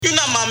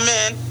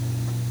man.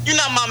 You're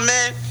not my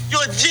man.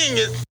 You're a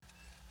genius.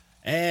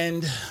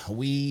 And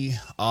we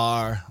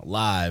are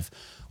live.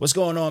 What's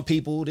going on,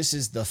 people? This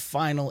is the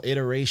final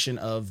iteration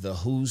of the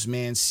Who's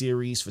Man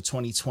series for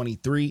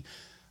 2023.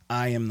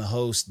 I am the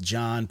host,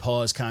 John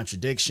Pause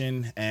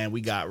Contradiction, and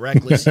we got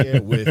Reckless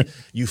here with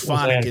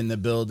Euphonic in the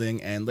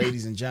building. And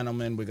ladies and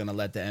gentlemen, we're going to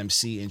let the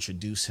MC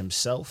introduce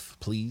himself,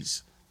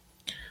 please.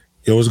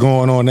 Yo, what's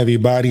going on,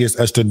 everybody? It's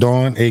Esther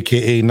Dawn,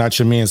 a.k.a. Not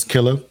Your Man's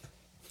Killer.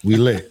 We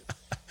lit.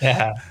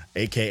 Yeah.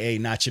 A.k.a.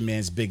 Not Your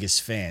Man's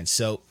biggest fan.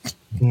 So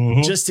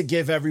just to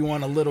give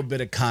everyone a little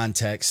bit of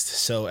context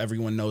so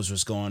everyone knows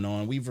what's going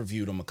on, we've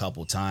reviewed him a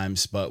couple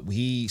times, but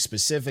we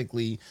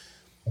specifically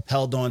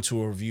held on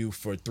to a review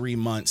for 3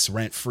 months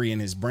rent-free in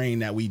his brain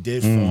that we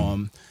did for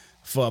him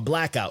for a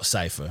Blackout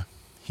Cypher.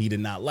 He did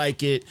not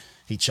like it.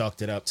 He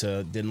chalked it up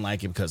to didn't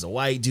like it because a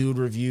white dude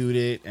reviewed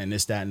it and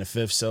this, that, and the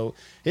fifth. So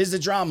here's the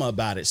drama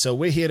about it. So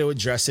we're here to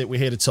address it. We're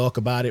here to talk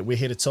about it. We're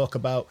here to talk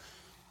about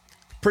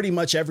pretty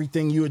much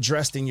everything you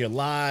addressed in your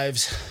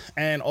lives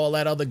and all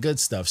that other good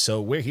stuff.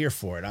 So we're here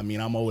for it. I mean,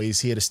 I'm always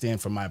here to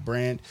stand for my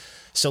brand.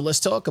 So let's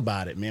talk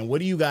about it, man. What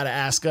do you got to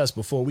ask us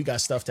before we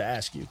got stuff to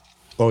ask you?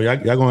 Oh, y'all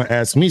going to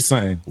ask me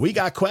something? We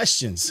got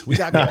questions. We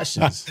got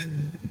questions.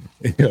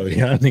 Yo,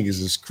 y'all niggas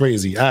is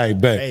crazy. All right,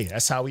 bet. Hey,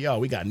 that's how we are.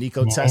 We got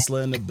Nico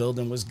Tesla in the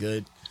building. Was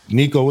good.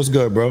 Nico, what's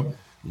good, bro?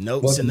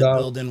 Notes in the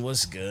building.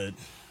 Was good.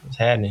 What's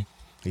happening?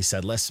 He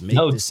said, let's make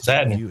this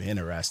interview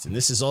interesting.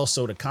 This is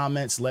also the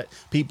comments. Let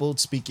people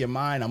speak your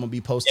mind. I'm going to be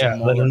posting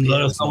them all.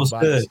 Let us know what's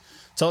good.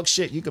 Talk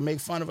shit. You can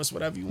make fun of us,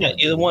 whatever you want.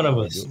 Yeah, either one of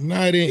us.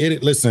 Nah,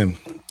 listen,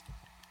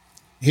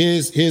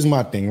 here's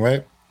my thing,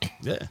 right?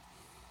 Yeah.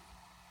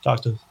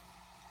 Talk to us.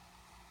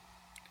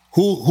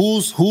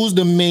 Who's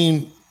the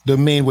main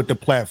with the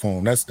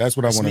platform? That's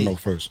what I want to know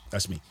first.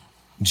 That's me.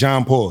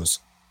 John Pause.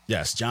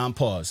 Yes, John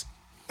Pause.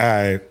 All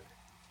right.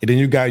 And then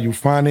you got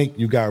Euphonic,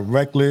 you got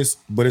Reckless,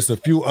 but it's a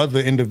few other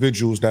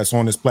individuals that's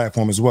on this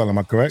platform as well. Am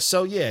I correct?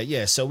 So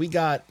yeah. So we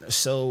got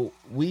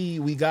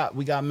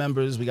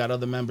members, we got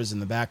other members in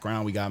the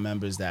background. We got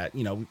members that,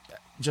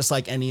 just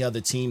like any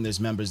other team,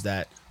 there's members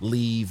that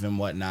leave and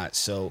whatnot.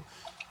 So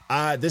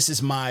this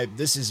is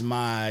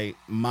my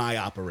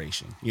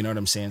operation. You know what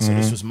I'm saying? So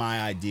this was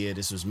my idea.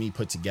 This was me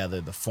put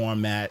together the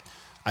format.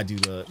 I do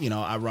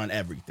I run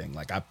everything.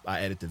 Like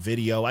I edit the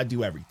video. I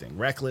do everything.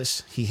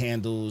 Reckless, he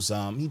handles,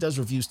 he does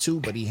reviews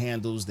too, but he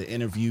handles the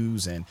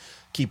interviews and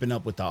keeping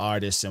up with the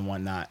artists and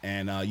whatnot.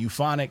 And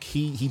Euphonic,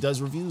 he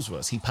does reviews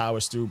with us. He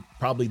powers through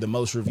probably the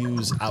most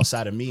reviews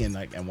outside of me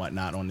and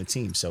whatnot on the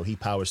team. So he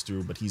powers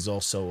through, but he's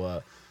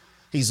also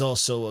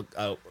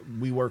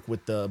we work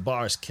with the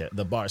bars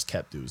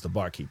kept dudes, the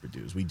barkeeper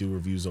dudes. We do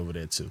reviews over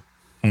there too.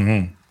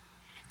 Mm-hmm.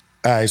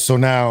 All right. So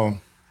now,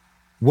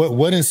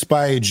 what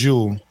inspired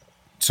you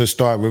to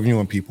start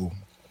reviewing people?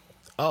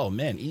 Oh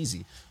man,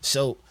 easy.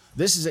 So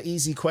this is an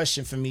easy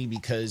question for me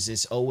because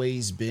it's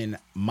always been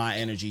my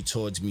energy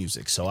towards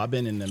music. So I've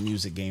been in the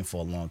music game for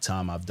a long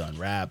time. I've done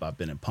rap. I've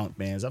been in punk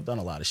bands. I've done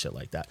a lot of shit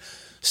like that.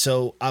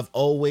 So I've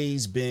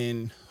always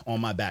been on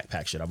my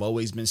backpack shit. I've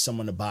always been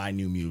someone to buy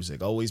new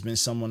music. Always been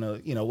someone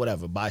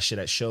to, buy shit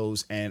at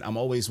shows. And I'm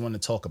always one to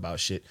talk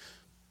about shit.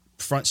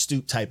 Front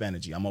stoop type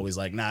energy. I'm always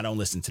like, nah, don't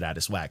listen to that.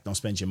 It's whack. Don't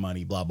spend your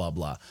money, blah, blah,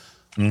 blah.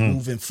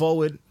 Moving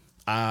forward,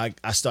 I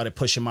started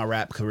pushing my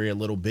rap career a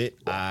little bit.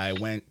 I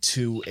went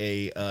to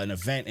an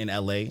event in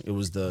LA. It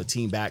was the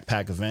Team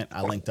Backpack event.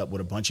 I linked up with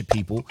a bunch of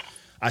people.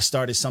 I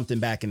started something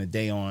back in the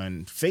day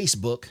on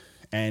Facebook,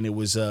 and it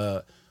was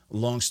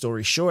long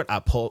story short, I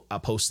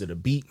posted a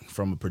beat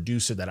from a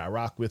producer that I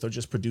rock with, or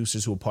just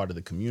producers who are part of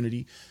the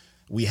community.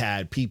 We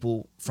had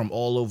people from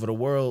all over the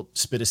world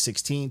spit a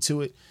 16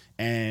 to it,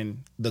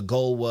 and the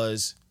goal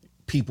was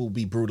people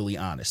be brutally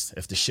honest.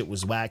 If the shit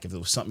was whack, if there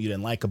was something you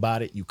didn't like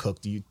about it, you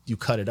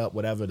cut it up,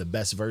 whatever. The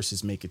best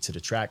verses make it to the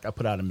track. I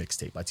put out a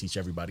mixtape. I teach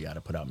everybody how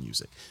to put out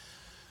music.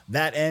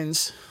 That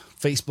ends.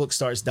 Facebook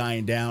starts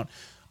dying down.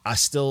 I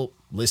still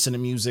listen to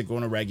music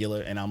on a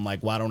regular, and I'm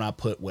like, why don't I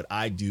put what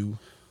I do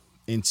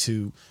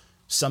into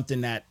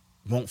something that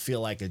won't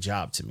feel like a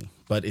job to me,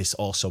 but it's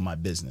also my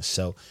business.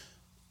 So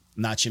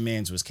Not Your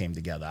Man's came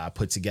together. I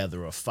put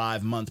together a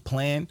 5-month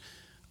plan.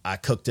 I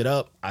cooked it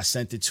up. I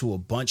sent it to a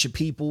bunch of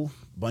people.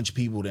 A bunch of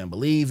people didn't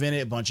believe in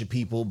it. A bunch of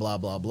people, blah,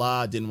 blah,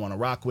 blah, didn't want to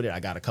rock with it.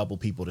 I got a couple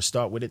people to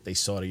start with it. They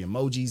saw the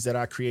emojis that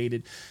I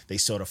created. They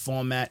saw the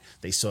format.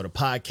 They saw the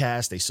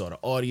podcast. They saw the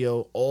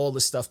audio, all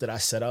the stuff that I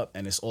set up,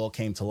 and this all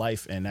came to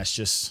life. And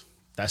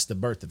that's the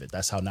birth of it.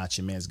 That's how Not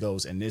Your Man's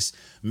goes. And this,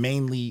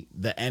 mainly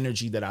the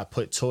energy that I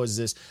put towards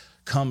this,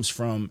 comes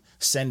from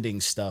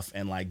sending stuff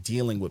and like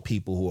dealing with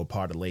people who are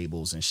part of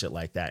labels and shit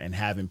like that, and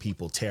having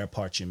people tear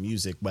apart your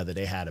music, whether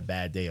they had a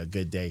bad day, a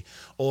good day,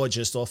 or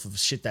just off of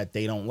shit that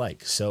they don't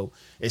like. So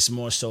it's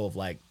more so of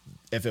like,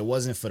 if it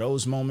wasn't for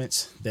those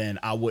moments, then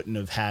I wouldn't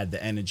have had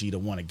the energy to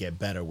want to get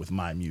better with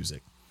my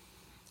music.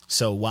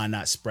 So why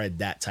not spread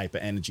that type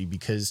of energy?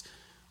 Because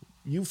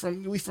we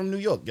from New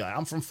York.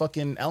 I'm from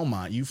fucking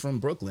Elmont. You from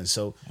Brooklyn.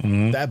 So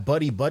that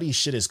buddy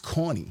shit is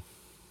corny.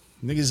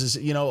 Niggas is,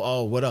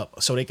 oh, what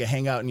up? So they can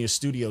hang out in your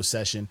studio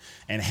session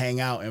and hang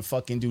out and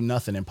fucking do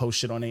nothing and post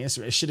shit on their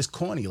Instagram. Shit is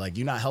corny. Like,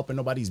 you're not helping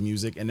nobody's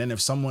music. And then if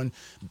someone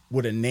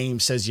with a name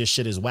says your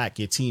shit is whack,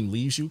 your team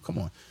leaves you. Come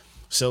on.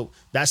 So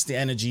that's the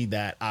energy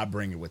that I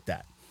bring it with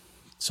that.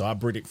 So I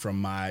bring it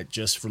from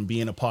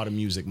being a part of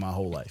music my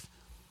whole life.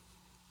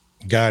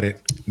 Got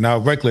it. Now,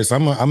 Reckless,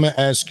 I'm gonna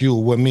ask you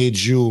what made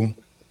you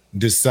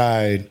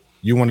decide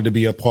you wanted to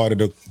be a part of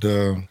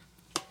the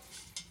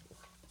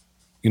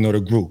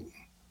group,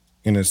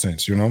 in a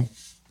sense,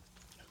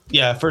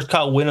 Yeah, I first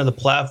caught wind of the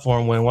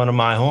platform when one of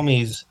my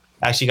homies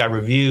actually got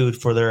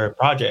reviewed for their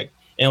project.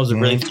 And it was a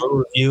really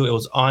thorough review. It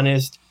was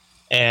honest.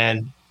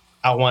 And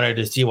I wanted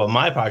to see what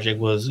my project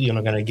was,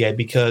 going to get,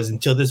 because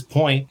until this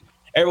point,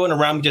 everyone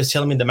around me just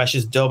telling me that my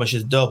shit's dope,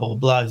 blah, blah,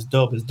 blah, it's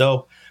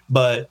dope.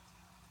 But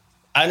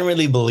I don't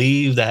really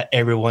believe that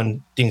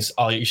everyone thinks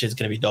all your shit's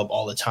going to be dope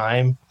all the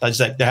time. I just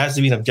like, there has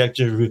to be an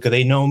objective review because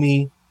they know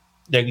me.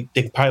 They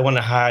probably want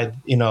to hide,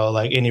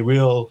 like any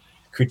real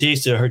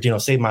critiques to hurt,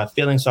 save my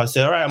feelings. So I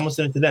said, all right, I'm going to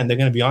send it to them. They're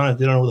going to be honest.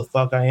 They don't know who the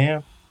fuck I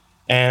am.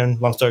 And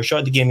long story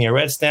short, they gave me a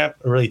red stamp,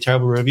 a really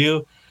terrible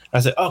review. I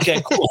said,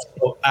 okay, cool.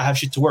 So I have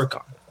shit to work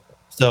on.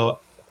 So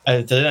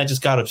then I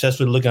just got obsessed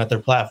with looking at their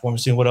platform,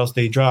 seeing what else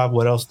they drop,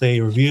 what else they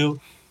review.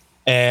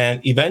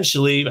 And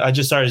eventually I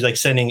just started like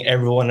sending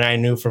everyone I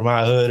knew from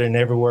my hood and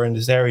everywhere in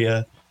this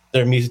area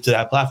their music to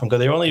that platform, because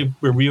they were only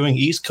reviewing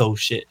East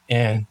Coast shit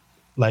and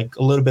like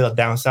a little bit of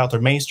down south or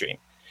mainstream.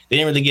 They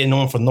didn't really get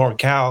known from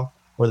NorCal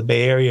or the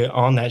Bay Area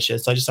on that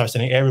shit. So I just started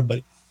sending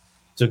everybody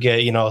to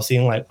get,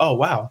 seeing like, oh,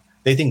 wow,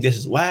 they think this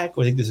is whack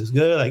or think this is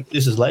good. Like,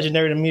 this is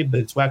legendary to me,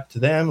 but it's whack to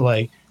them.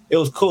 Like, it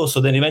was cool.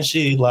 So then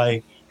eventually,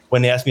 like,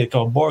 when they asked me to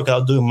come aboard, I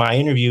was doing my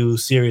interview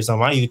series on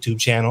my YouTube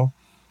channel,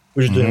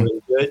 which is doing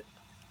really good.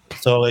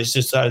 So it's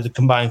just started to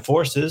combine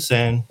forces,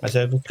 and I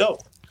said, let's go.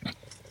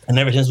 And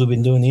ever since we've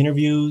been doing the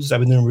interviews,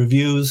 I've been doing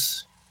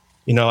reviews.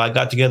 I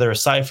got together a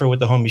cipher with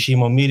the homie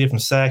Shimo Media from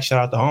SAC.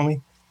 Shout out to homie.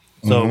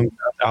 So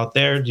out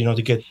there,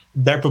 to get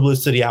their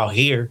publicity out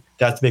here.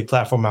 That's a big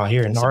platform out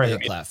here in our area.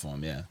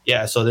 Platform, yeah.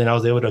 Yeah, so then I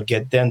was able to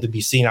get them to be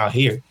seen out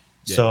here.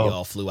 Yeah, so we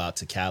all flew out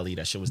to Cali.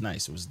 That shit was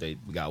nice. We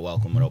got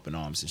welcomed with open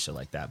arms and shit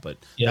like that. But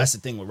that's the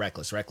thing with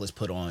Reckless. Reckless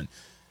put on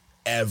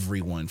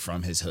everyone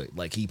from his hood.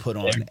 Like, he put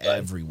on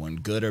everyone,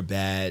 good or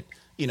bad.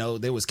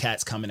 There was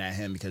cats coming at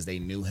him because they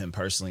knew him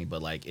personally,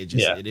 but like it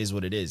is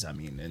what it is. I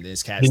mean, and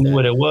there's cats they knew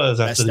what it was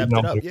that stepped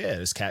it up. Yeah,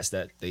 there's cats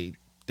that they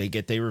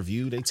get their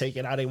review, they take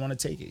it how they want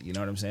to take it. You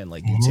know what I'm saying?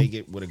 Like, you take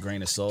it with a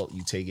grain of salt.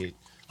 You take it.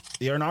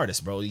 You're an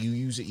artist, bro. You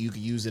use it. You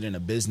could use it in a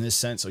business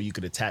sense, or you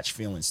could attach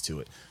feelings to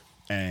it,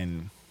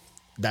 and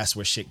that's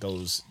where shit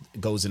goes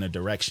in a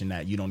direction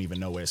that you don't even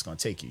know where it's gonna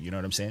take you. You know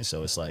what I'm saying?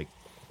 So it's like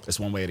it's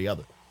one way or the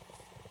other.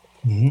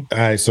 All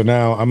right, so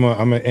now I'm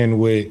gonna end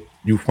with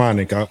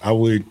Euphonic. I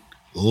would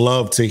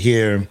love to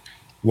hear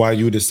why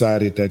you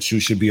decided that you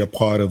should be a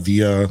part of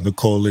the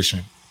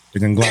coalition, the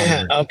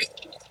conglomerate. Okay.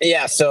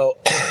 Yeah, so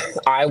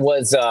I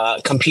was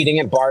competing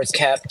at Bars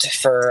Kept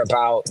for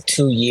about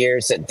 2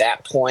 years at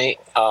that point.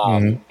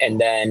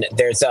 And then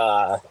there's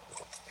a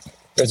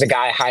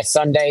guy, High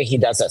Sunday. He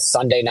does a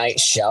Sunday night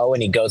show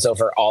and he goes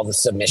over all the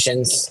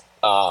submissions.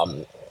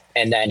 And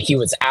then he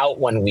was out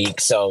one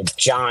week, so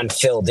John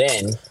filled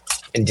in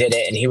and did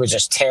it, and he was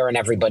just tearing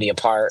everybody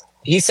apart.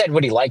 He said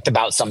what he liked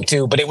about some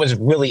too, but it was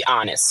really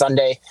honest.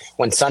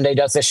 When Sunday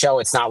does the show,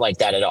 it's not like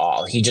that at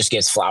all. He just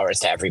gives flowers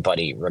to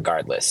everybody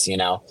regardless,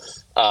 And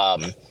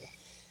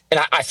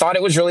I thought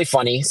it was really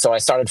funny, so I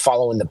started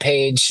following the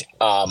page.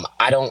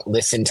 I don't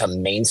listen to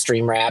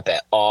mainstream rap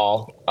at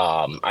all.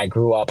 I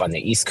grew up on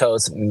the East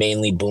Coast,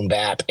 mainly boom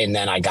bap, and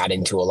then I got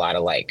into a lot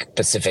of like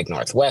Pacific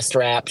Northwest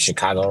rap,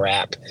 Chicago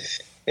rap,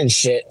 and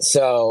shit.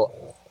 So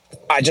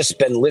I just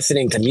been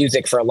listening to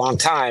music for a long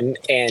time,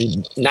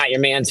 and Not Your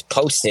Man's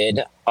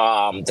posted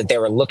that they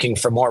were looking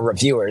for more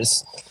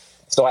reviewers.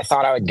 So I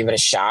thought I would give it a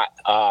shot.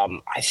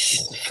 I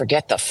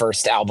forget the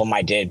first album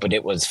I did, but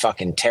it was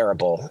fucking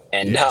terrible.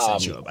 And I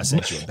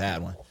sent you a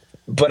bad one.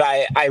 But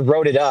I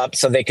wrote it up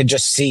so they could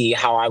just see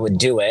how I would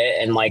do it,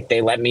 and like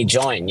they let me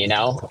join.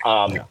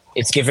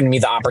 It's given me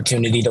the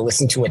opportunity to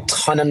listen to a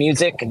ton of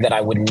music that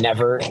I would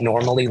never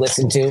normally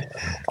listen to.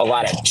 A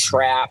lot of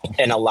trap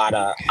and a lot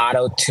of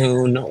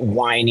auto-tune,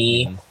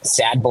 whiny,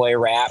 sad boy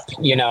rap,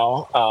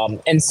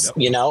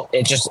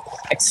 it just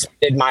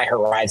expanded my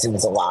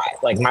horizons a lot.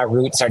 Like, my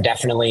roots are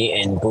definitely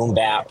in boom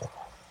bap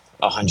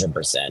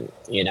 100%,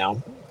 Yeah.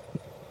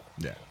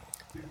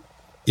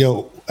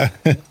 Yo,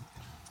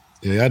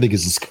 yeah, I think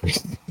it's just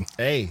crazy.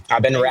 Hey,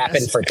 I've been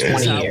rapping for 20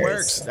 that's how years. It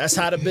works. That's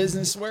how the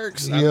business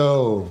works.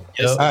 Yo,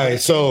 all right,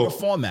 so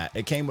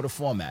it came with a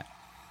format.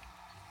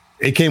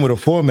 It came with a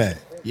format.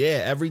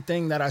 Yeah,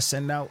 everything that I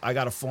send out, I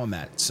got a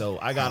format. So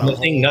I got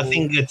nothing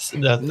is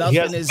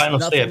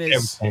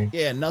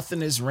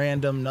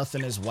random.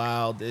 Nothing is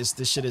wild. This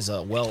shit is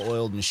a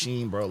well-oiled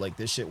machine, bro. Like,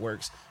 this shit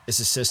works. It's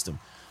a system,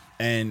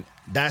 and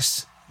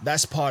that's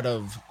part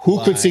of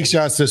who critiques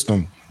your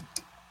system.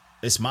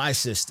 It's my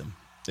system.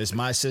 It's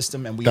my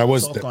system, and we that all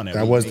was talk on it.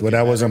 that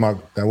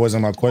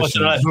wasn't my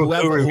question.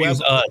 Who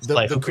reviews us?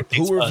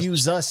 Who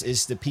reviews us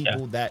is the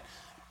people that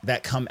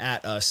come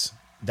at us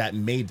that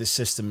made the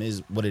system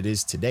is what it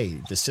is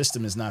today. The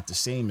system is not the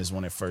same as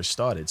when it first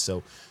started.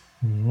 So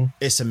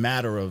it's a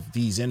matter of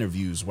these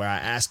interviews where I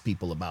ask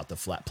people about the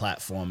flat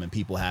platform and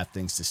people have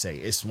things to say.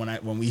 It's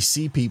when we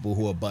see people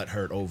who are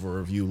butthurt over a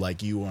review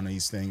like you on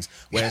these things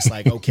where it's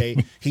like, okay,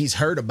 he's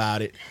heard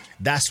about it.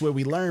 That's where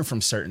we learn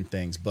from certain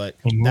things. But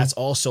that's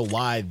also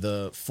why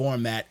the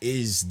format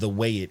is the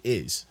way it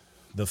is.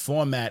 The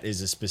format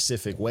is a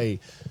specific way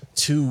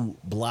to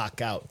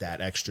block out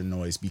that extra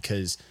noise,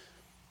 because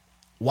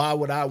why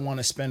would I want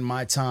to spend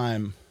my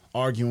time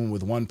arguing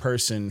with one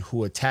person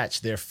who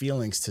attached their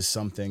feelings to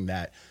something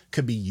that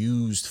could be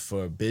used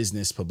for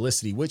business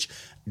publicity, which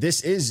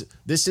this is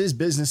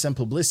business and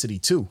publicity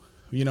too.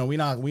 You know, we're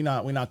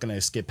not going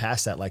to skip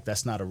past that. Like,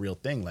 that's not a real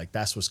thing. Like,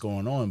 that's what's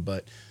going on.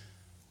 But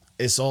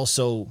it's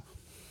also,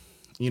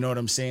 you know what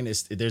I'm saying?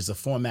 There's a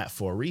format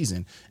for a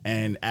reason.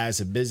 And as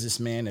a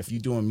businessman, if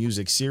you're doing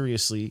music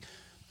seriously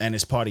and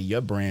it's part of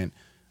your brand,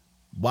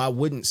 why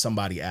wouldn't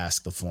somebody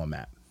ask the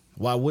format?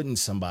 Why wouldn't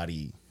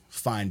somebody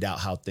find out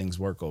how things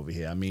work over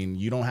here? I mean,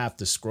 you don't have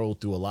to scroll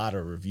through a lot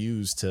of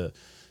reviews to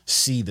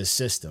see the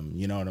system.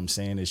 You know what I'm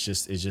saying? It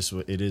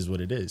is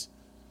what it is.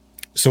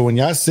 So when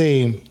y'all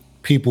say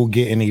people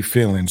get any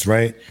feelings,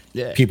 right?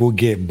 Yeah. People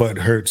get butt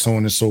hurt, so on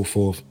and so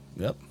forth.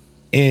 Yep.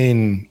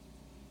 In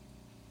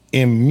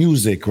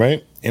music,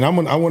 right? And I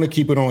want to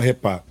keep it on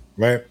hip hop,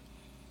 right?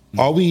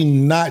 Are we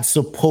not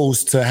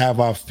supposed to have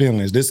our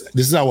feelings? This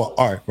is our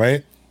art,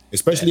 right?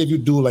 Especially if you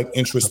do like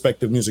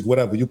introspective music,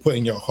 whatever. You put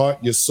in your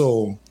heart, your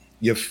soul,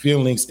 your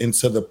feelings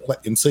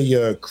into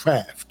your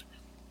craft,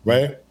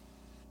 right?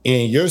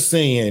 And you're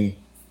saying,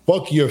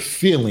 fuck your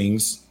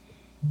feelings,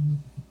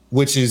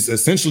 which is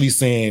essentially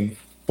saying,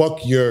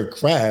 fuck your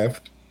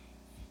craft.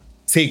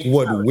 Take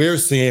what we're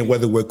saying,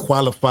 whether we're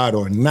qualified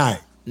or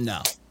not.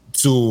 No.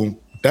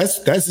 That's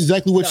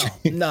exactly what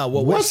you... No,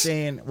 what we're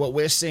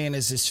saying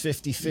is it's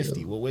 50-50.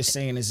 Yeah. What we're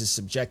saying is it's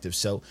subjective.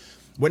 So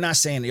we're not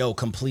saying, yo,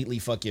 completely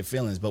fuck your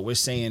feelings, but we're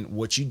saying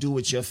what you do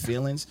with your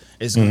feelings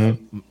is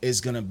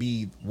gonna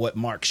be what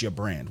marks your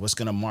brand. What's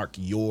gonna mark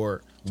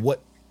what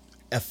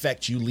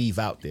effect you leave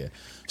out there.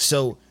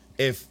 So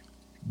if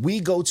we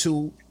go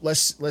to,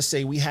 let's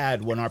say we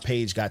had, when our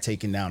page got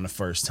taken down the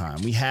first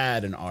time, we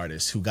had an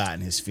artist who got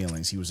in his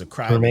feelings. He was a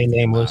cry. Remain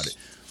nameless.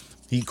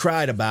 He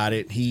cried about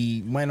it.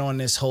 He went on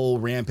this whole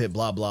rampant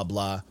blah blah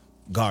blah,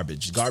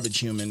 garbage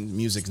human.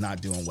 Music's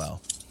not doing well.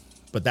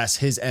 But that's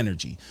his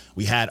energy.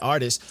 We had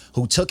artists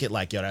who took it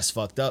like, yo, that's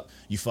fucked up.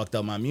 You fucked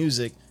up my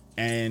music.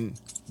 And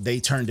they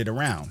turned it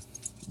around.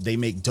 They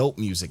make dope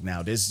music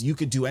now. You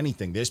could do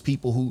anything. There's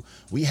people who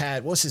we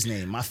had, what's his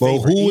name? My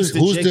favorite,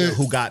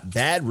 who got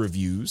bad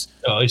reviews.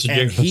 Oh,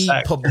 and he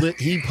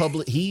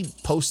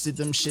posted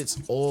them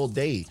shits all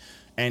day.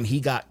 And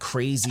he got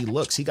crazy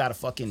looks. He got a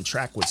fucking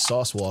track with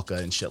Sauce Walker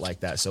and shit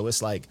like that. So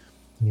it's like,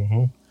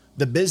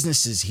 the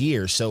business is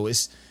here. So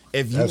if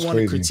you want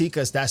to critique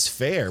us, that's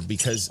fair,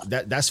 because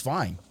that's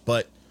fine.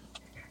 But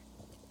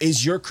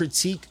is your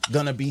critique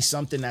gonna be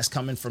something that's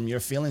coming from your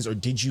feelings, or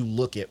did you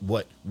look at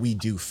what we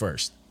do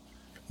first?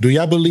 Do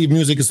y'all believe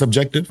music is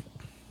subjective?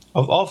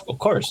 Of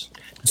course.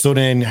 So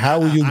then, how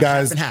will you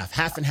guys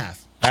half and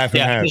half? Half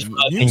and half.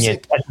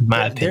 Music.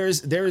 There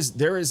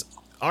is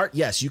art.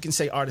 Yes, you can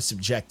say art is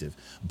subjective,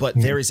 but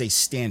there is a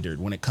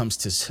standard when it comes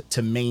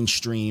to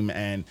mainstream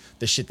and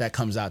the shit that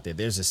comes out there.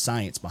 There's a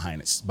science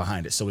behind it,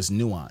 so it's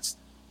nuanced.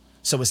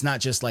 So it's not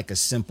just like a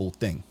simple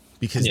thing,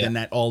 because then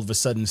that all of a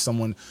sudden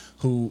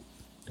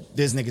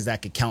there's niggas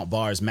that could count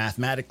bars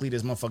mathematically.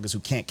 There's motherfuckers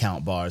who can't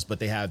count bars, but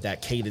they have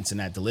that cadence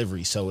and that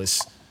delivery. So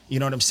it's, you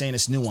know what I'm saying?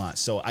 It's nuanced.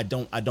 So I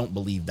don't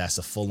believe that's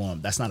a full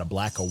on. That's not a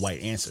black or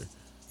white answer.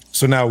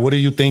 So now, what are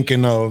you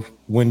thinking of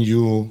when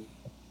you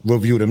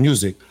review the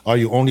music? Are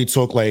you only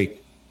talking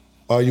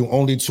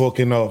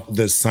of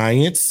the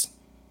science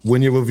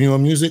when you're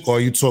reviewing music, or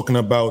are you talking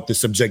about the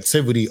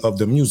subjectivity of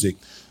the music?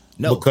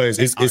 No, because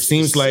it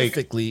seems like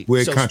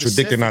we're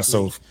contradicting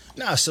ourselves.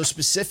 No, so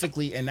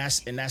specifically, and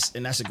that's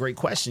a great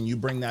question. You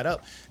bring that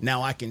up.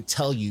 Now I can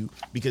tell you,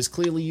 because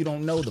clearly you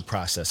don't know the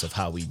process of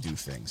how we do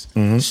things.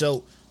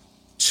 So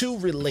to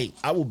relate,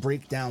 I will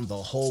break down the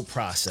whole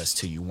process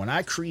to you. When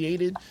I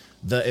created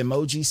the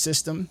emoji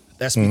system,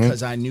 that's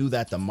because I knew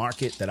that the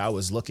market that I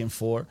was looking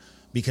for,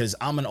 because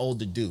I'm an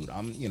older dude.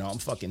 I'm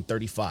fucking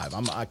 35.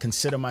 I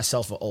consider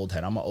myself an old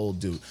head. I'm an old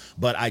dude,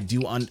 but I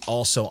do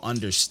also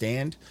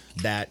understand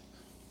that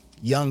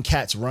young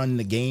cats run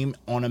the game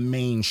on a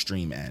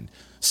mainstream end,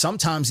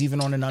 sometimes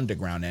even on an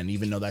underground end,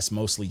 even though that's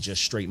mostly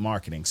just straight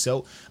marketing.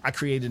 So I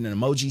created an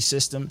emoji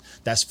system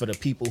that's for the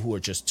people who are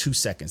just 2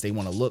 seconds. They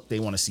want to look,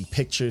 they want to see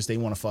pictures, they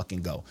want to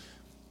fucking go.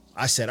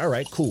 I said, all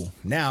right, cool.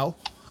 Now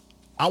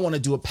I want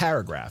to do a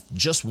paragraph,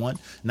 just one,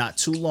 not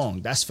too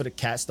long. That's for the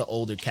cats, the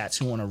older cats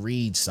who want to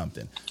read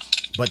something.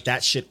 But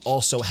that shit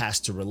also has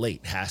to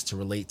relate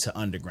to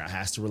underground,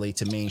 has to relate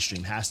to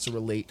mainstream, has to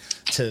relate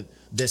to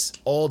this,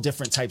 all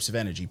different types of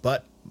energy.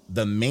 But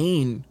the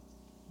main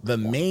the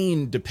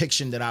main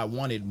depiction that I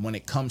wanted when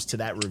it comes to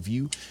that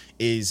review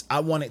is I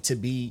want it to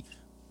be,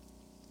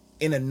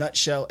 in a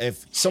nutshell,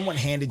 if someone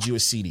handed you a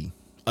CD,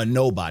 a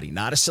nobody,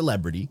 not a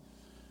celebrity,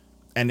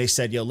 and they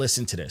said, yo,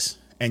 listen to this,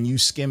 and you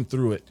skim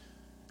through it,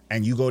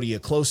 and you go to your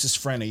closest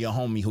friend or your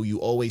homie who you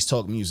always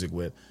talk music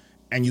with,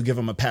 and you give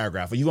him a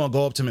paragraph, are you gonna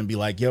go up to him and be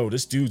like, yo,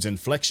 this dude's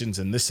inflections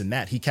and this and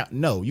that,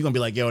 no, you're gonna be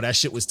like, yo, that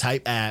shit was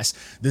type ass,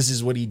 this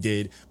is what he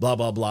did, blah,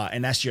 blah, blah,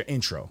 and that's your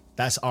intro.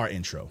 That's our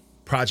intro.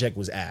 Project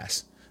was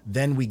ass.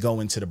 Then we go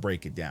into the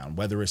break it down,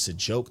 whether it's a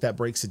joke that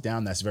breaks it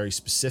down that's very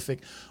specific,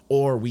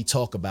 or we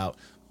talk about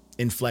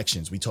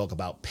inflections, we talk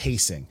about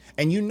pacing.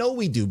 And you know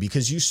we do,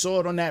 because you saw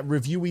it on that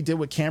review we did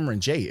with Cameron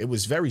J. It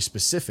was very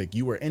specific.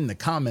 You were in the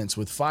comments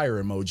with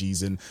fire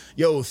emojis and,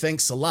 yo,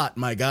 thanks a lot,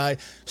 my guy.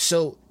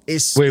 So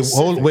it's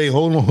specific. Wait,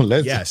 hold on.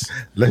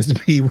 Let's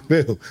be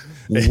real.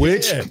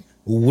 Which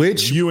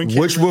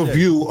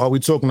review are we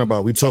talking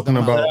about? We talking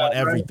about on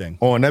everything.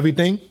 On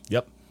everything?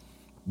 Yep.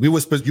 You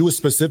were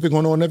specific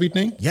on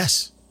everything?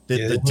 Yes.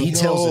 The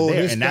details are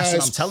there, and that's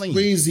what I'm telling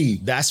you.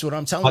 That's what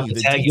I'm telling you.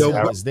 The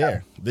detail is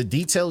there. The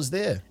detail is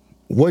there.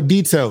 What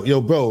detail?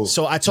 Yo, bro.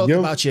 So I talked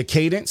about your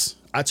cadence.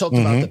 I talked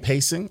about the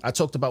pacing. I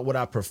talked about what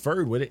I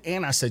preferred with it,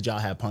 and I said y'all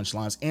had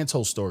punchlines and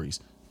told stories.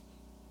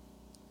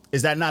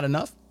 Is that not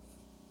enough?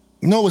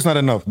 No, it's not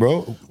enough,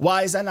 bro.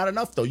 Why is that not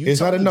enough, though?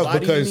 It's not enough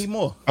because, do you need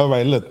more? All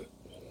right, look.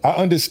 I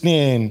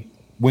understand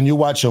when you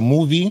watch a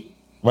movie,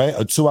 right?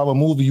 A 2-hour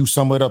movie, you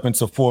sum it up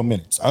into 4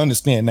 minutes. I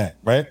understand that,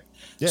 right?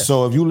 Yeah.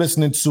 So if you're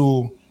listening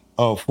to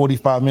a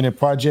 45-minute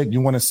project, you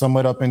want to sum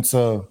it up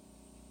into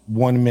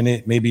 1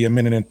 minute, maybe a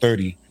minute and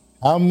 30.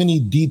 How many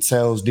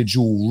details did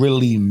you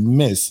really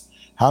miss?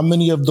 How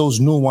many of those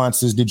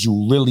nuances did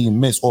you really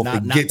miss or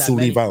forget to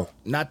leave out?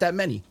 Not that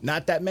many,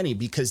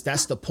 because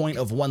that's the point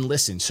of one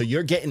listen. So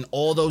you're getting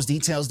all those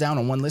details down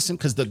on one listen,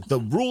 because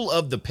the rule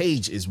of the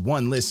page is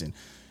one listen.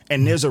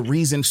 And there's a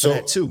reason for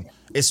that too.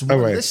 It's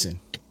one listen.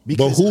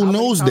 Because but who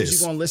knows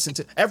this? You're gonna listen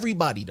to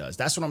everybody does.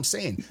 That's what I'm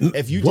saying.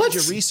 If you did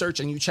your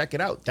research and you check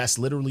it out, that's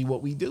literally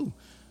what we do.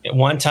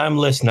 One-time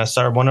listen. That's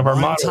one of our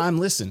models. One-time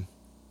listen.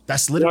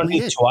 That's literally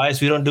it.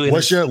 Twice. We don't do it.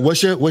 What's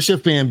your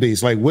fan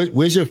base? Like,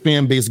 where's your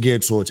fan base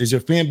geared towards? Is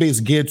your fan base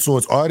geared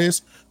towards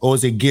artists, or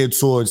is it geared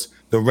towards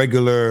the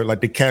regular,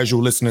 like the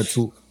casual listener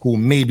who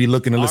may be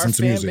looking to listen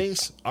to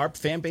music? Our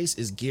fan base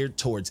is geared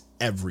towards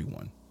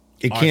everyone.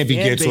 It can't be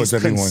geared towards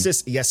everyone.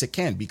 Yes, it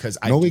can, because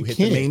I do hit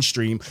the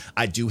mainstream.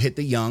 I do hit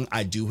the young.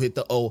 I do hit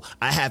the old.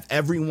 I have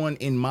everyone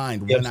in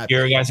mind when I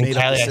made up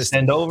the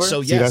system.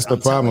 So yes, that's the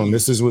problem.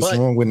 This is what's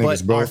wrong with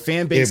niggas, bro. Our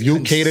fan base if you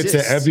cater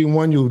to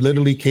everyone, you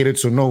literally cater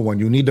to no one.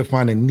 You need to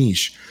find a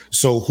niche.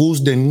 So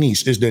who's the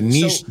niche? Is the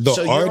niche the artist?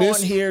 So you're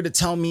on here to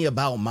tell me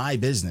about my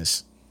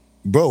business.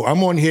 Bro,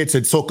 I'm on here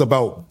to talk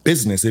about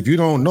business. If you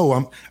don't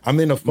know, I'm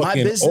in a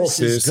fucking office. My business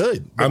is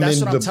good. I'm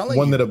in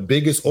one of the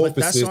biggest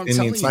offices in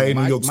the entire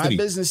New York City.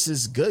 My business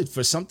is good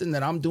for something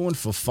that I'm doing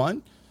for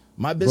fun.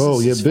 My business bro,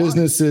 your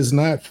business is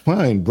not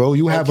fine, bro.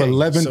 You have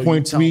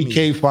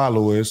 11.3K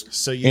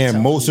followers,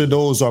 and most of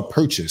those are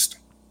purchased.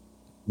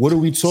 What are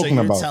we talking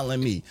about?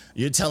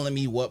 You're telling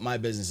me what my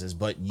business is,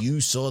 but you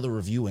saw the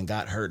review and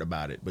got hurt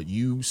about it. But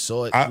you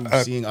saw it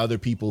through seeing other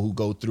people who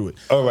go through it.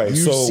 All right,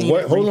 so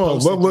what? Hold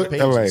on.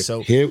 What? All right,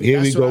 so here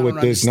we go with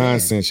this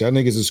nonsense. Y'all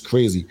niggas is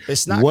crazy.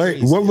 It's not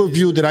crazy. What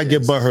review did I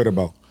get butthurt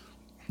about?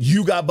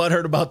 You got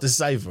butthurt about the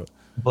cipher.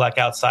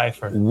 Blackout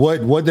cipher.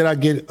 What did I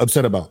get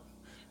upset about?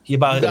 He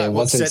got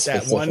upset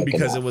that one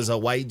because it was a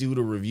white dude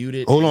who reviewed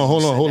it. Hold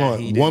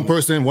on. One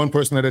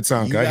person at a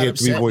time. I hear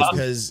 3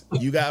 voices.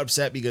 Because you got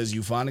upset because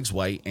Euphonics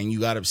white, and you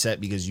got upset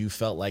because you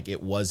felt like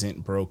it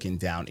wasn't broken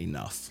down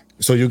enough.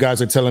 So you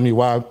guys are telling me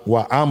why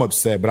I'm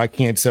upset, but I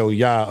can't tell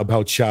y'all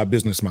about y'all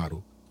business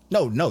model.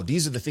 No,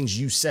 these are the things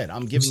you said.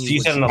 I'm giving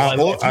you.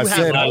 I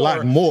said a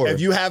lot more. If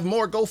you have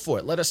more, go for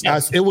it. Let us know.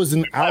 It was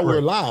an hour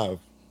live.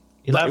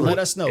 Let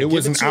us know. It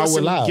was an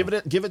hour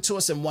live. Give it to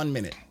us in 1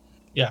 minute.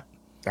 Yeah.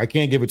 I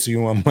can't give it to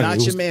you on Monday. Not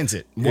your man's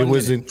it. It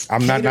wasn't.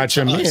 I'm not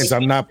your man's.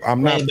 I'm not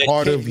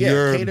part of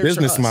your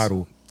business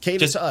model.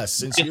 Cater to us,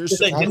 since you're.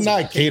 I'm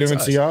not catering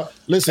to y'all.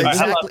 Listen,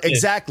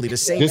 exactly the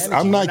same.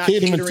 I'm not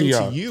catering to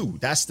y'all. You.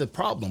 That's the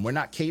problem. We're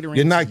not catering.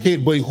 You're not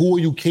catering. But who are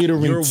you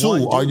catering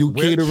to? Are you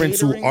catering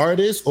to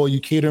artists, or are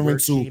you catering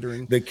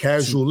to the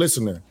casual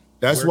listener?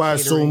 That's why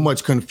it's so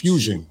much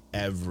confusion.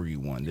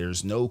 Everyone,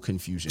 there's no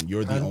confusion.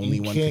 You're the only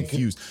one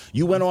confused.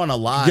 You went on a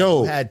live.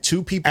 Yo, you had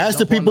 2 people. Ask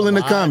the people in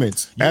the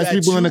comments. Ask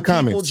people in the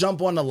comments. People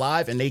jump on the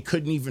live and they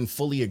couldn't even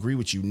fully agree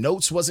with you.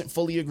 Notes wasn't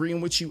fully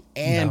agreeing with you,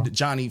 and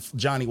Johnny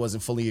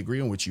wasn't fully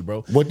agreeing with you,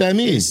 bro. What that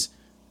means?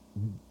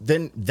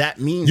 Then that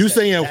means you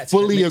saying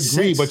fully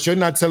agree, but you're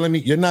not telling me.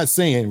 You're not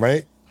saying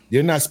right.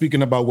 You're not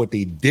speaking about what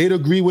they did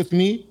agree with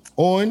me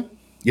on.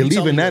 You're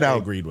leaving that out.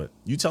 Agreed with.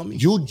 You tell me.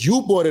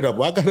 You brought it up.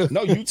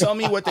 No, you tell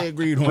me what they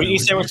agreed on. You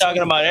said we're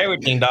talking about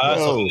everything,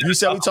 dog. You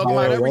said we're talking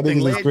about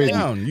everything. Lay it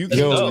down. You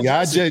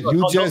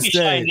just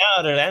said.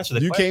 Now to answer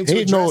the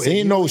question.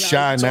 Ain't no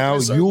shy now.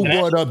 You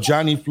brought up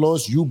Johnny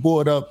Floss. You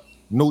brought up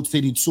Note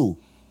City 2,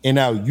 and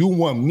now you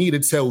want me to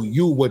tell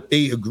you what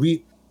they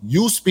agreed.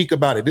 You speak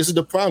about it. This is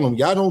the problem.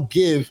 Y'all don't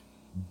give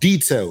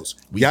details.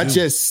 Y'all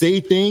just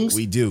say things.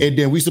 We do. And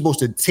then we supposed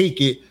to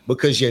take it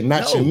because you're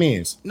not your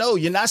mans. No,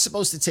 you're not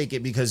supposed to take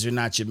it because you're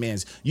not your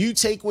mans. You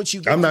take what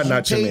you get. I'm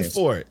not your mans.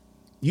 For it.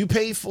 You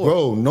paid for it.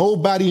 Bro,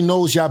 nobody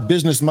knows your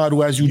business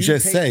model as you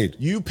just said.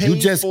 You paid You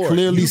just for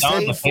clearly it.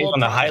 said on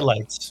the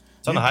highlights.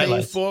 It's on the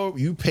highlights.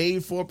 You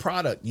paid for a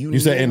product. You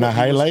said in the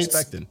highlights?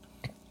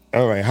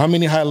 All right. How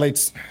many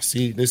highlights?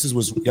 See, this is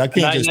what's y'all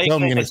can't just tell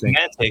me anything.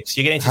 Semantics.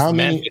 You're getting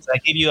semantics. I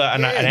give you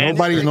an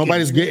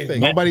nobody's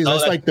getting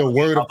that's like the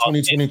word of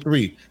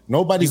 2023.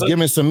 Nobody's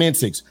giving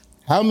semantics.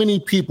 How many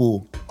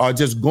people are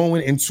just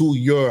going into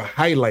your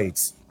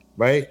highlights,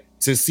 right,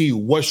 to see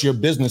what's your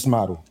business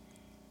model?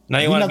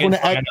 Now we're not going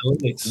to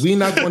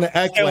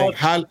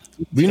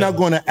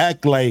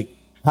act like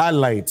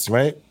highlights,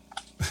 right?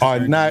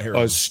 Are not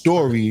a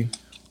story.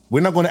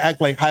 We're not going to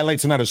act like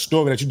highlights are not a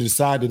story that you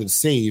decided to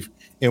save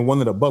in one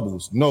of the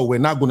bubbles. No, we're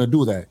not going to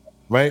do that,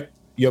 right?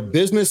 Your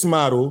business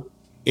model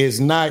is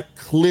not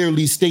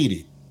clearly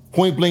stated,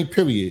 point blank,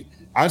 period.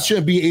 I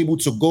shouldn't be able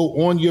to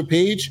go on your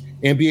page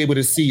and be able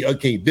to see,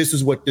 okay, this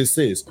is what this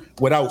is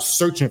without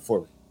searching for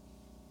it.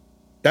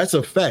 That's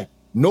a fact.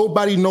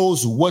 Nobody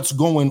knows what's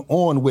going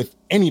on with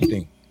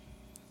anything.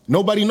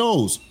 Nobody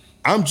knows.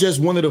 I'm just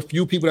one of the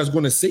few people that's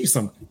going to say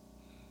something.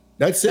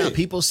 That's it.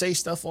 People say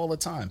stuff all the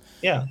time.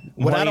 Yeah.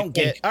 What I don't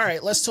get. All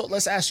right,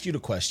 let's ask you the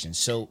question.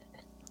 So,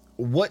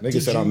 what?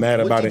 Nigga said I'm mad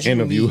about an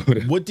interview.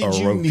 What did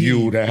you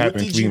review that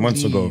happened 3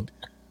 months ago?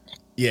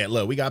 Yeah,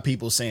 look, we got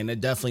people saying they're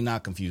definitely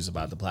not confused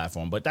about the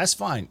platform, but that's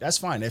fine. That's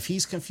fine. If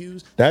he's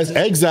confused, that's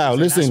Exile.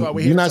 Listen,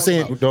 you're not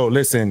saying no.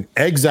 Listen,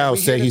 Exile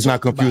said he's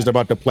not confused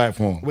about the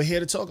platform. We're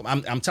here to talk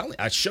about. I'm telling you,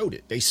 I showed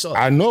it. They saw it.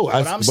 I know.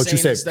 But you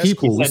said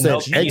people. We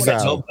said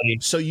Exile.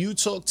 So you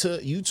talk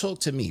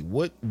to me.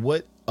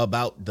 What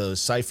about the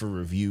Cypher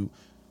review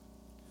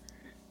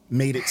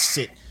made it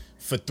sit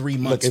for 3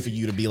 months for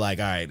you to be like,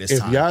 all right, it's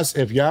time.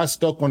 If y'all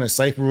stuck on a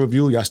Cypher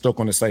review, y'all stuck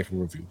on a Cypher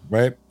review,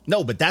 right?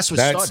 No, but that's what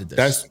started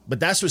this.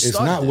 That's what started. It's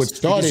not what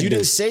started this. You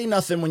didn't say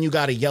nothing when you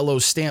got a yellow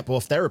stamp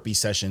off therapy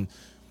session.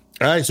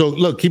 All right, so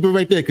look, keep it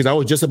right there because I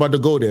was just about to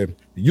go there.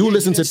 You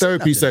listened to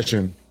therapy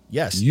session.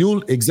 Yes.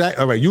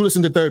 All right, you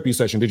listened to therapy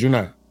session, did you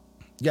not?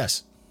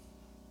 Yes.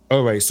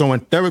 All right, so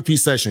in therapy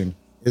session,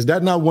 is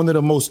that not one of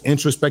the most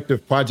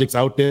introspective projects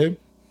out there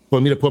for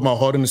me to put my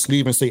heart in the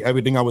sleeve and say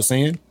everything I was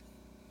saying?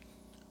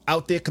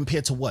 Out there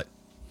compared to what?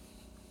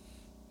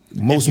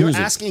 Most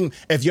music.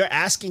 If you're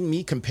asking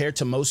me compared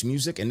to most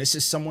music, and this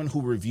is someone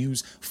who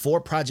reviews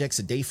 4 projects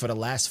a day for the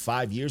last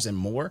 5 years and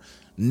more,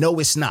 no,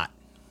 it's not.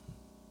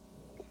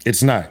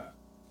 It's not.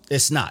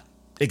 It's not.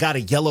 It got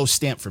a yellow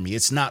stamp for me.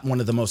 It's not one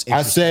of the most.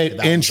 I said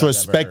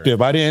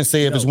introspective. I didn't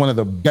say if it's one of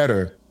the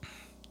better.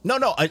 No.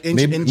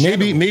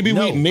 Maybe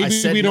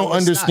we don't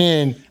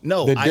understand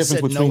the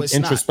difference between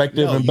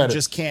introspective and better. You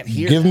just can't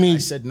hear. I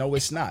said no,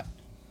 it's not.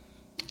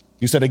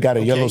 You said it got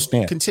a yellow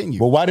stamp. Continue.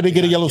 Well, why did it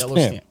get a yellow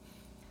stamp?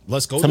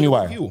 Let's go to the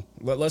review.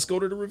 Let's go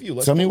to the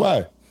review. Tell me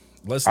why.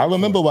 I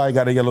remember why I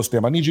got a yellow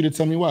stamp. I need you to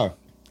tell me why.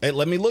 Hey,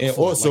 let me look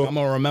for it. Like I'm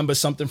gonna remember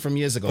something from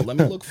years ago. Let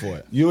me look for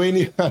it. You ain't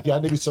y'all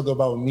niggas talk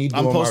about me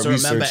doing my research. I'm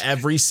supposed to remember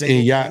every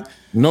single thing.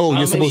 No,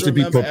 you're supposed to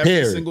be prepared.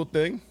 Every single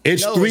thing.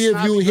 It's 3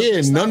 of you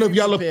here. None of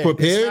y'all are prepared.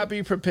 It's not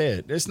be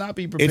prepared. It's not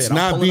be prepared. It's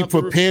not be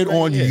prepared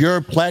on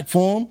your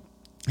platform.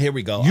 Here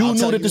we go. You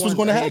knew that this was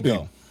going to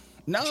happen.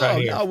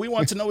 No, we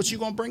want to know what you're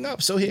going to bring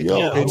up. So here,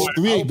 it's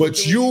 3.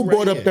 But you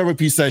brought up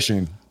therapy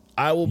session.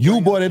 You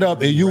brought it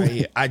up,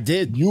 and I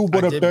did. You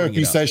brought up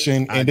therapy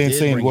session, and then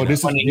saying, "Well,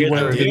 this is you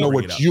wanted to know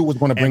what you was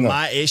going to bring up."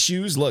 My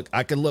issues. Look,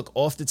 I could look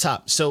off the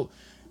top. So,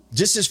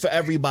 this is for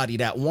everybody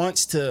that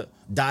wants to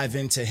dive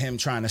into him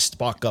trying to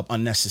spark up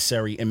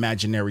unnecessary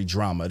imaginary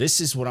drama.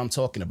 This is what I'm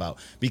talking about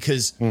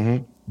because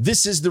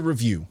this is the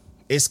review.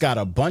 It's got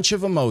a bunch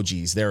of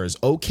emojis. There is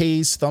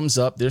okays, thumbs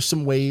up. There's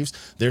some waves.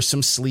 There's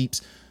some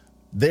sleeps.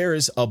 There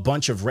is a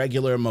bunch of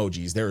regular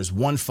emojis. There is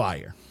one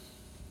fire.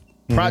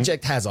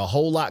 Project has a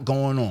whole lot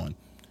going on.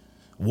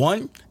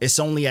 One, it's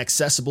only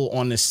accessible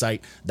on this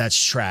site that's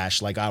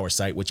trash, like our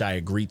site, which I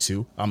agree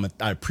to.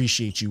 I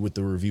appreciate you with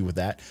the review with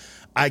that.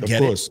 I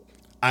get it.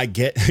 I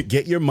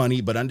get your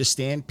money, but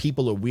understand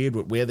people are weird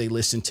with where they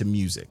listen to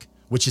music,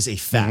 which is a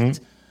fact.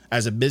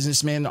 As a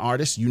businessman and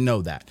artist, you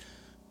know that.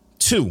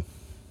 2,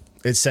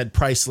 it said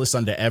priceless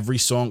under every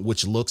song,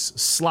 which looks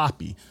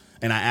sloppy.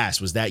 And I asked,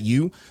 was that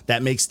you?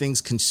 That makes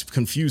things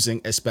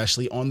confusing,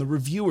 especially on the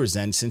reviewer's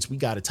end, since we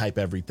got to type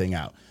everything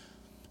out.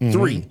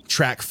 3,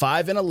 track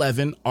 5 and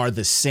 11 are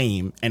the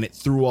same, and it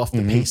threw off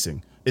the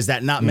pacing. Is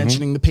that not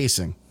mentioning the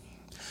pacing?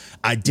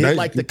 I did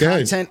like the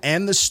content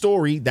and the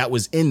story that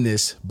was in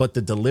this, but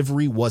the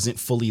delivery wasn't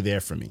fully there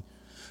for me.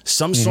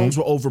 Some songs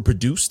were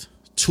overproduced,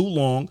 too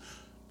long,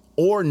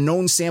 or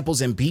known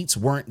samples and beats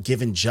weren't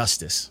given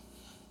justice.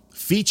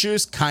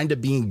 Features kind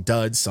of being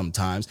duds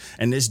sometimes,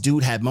 and this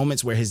dude had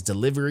moments where his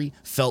delivery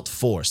felt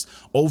forced.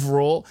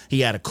 Overall,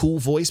 he had a cool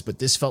voice, but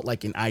this felt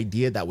like an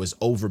idea that was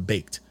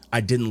overbaked.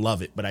 I didn't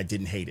love it, but I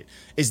didn't hate it.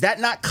 Is that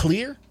not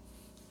clear?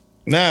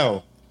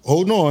 Now,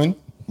 hold on,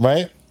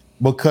 right?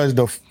 because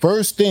the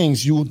first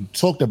things you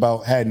talked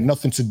about had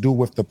nothing to do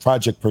with the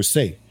project per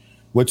se.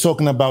 We're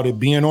talking about it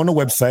being on the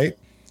website,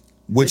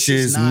 which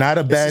is not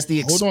a bad. This is the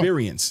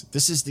experience.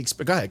 This is the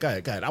experience. Go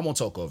ahead. I won't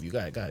talk over you. Go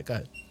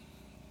ahead.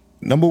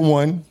 Number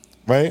one,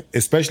 right?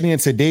 Especially in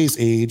today's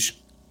age,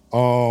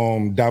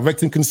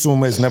 directing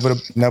consumer is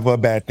never a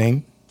bad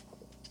thing,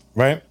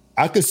 right?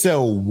 I could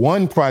sell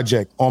one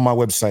project on my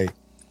website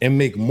and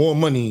make more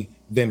money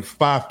than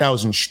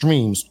 5,000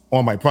 streams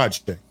on my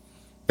project.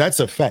 That's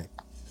a fact.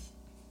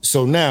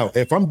 So now,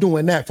 if I'm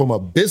doing that from a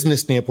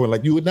business standpoint,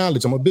 like you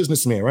acknowledge, I'm a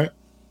businessman, right?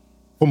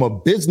 From a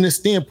business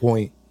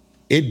standpoint,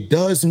 it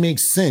does make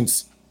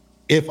sense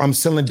if I'm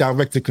selling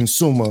direct to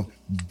consumer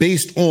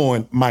based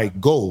on my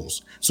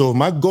goals. So if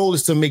my goal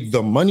is to make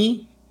the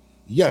money,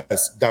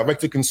 yes,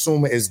 direct to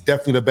consumer is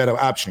definitely the better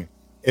option.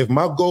 If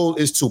my goal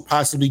is to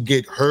possibly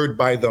get heard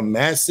by the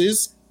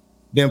masses,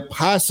 then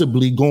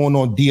possibly going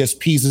on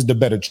DSPs is the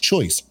better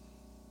choice,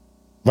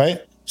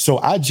 right? So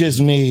I just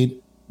made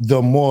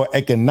the more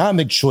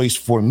economic choice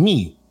for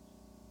me.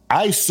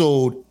 I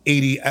sold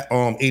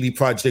 80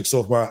 projects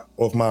off my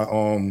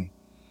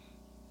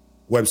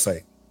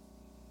website.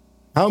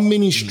 How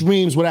many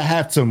streams would I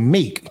have to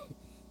make,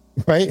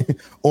 right,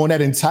 on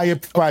that entire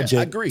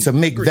project to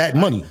make that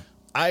money?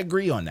 I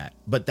agree on that,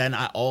 but then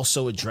I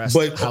also addressed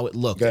how it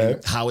looked,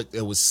 and how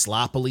it was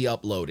sloppily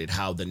uploaded,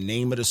 how the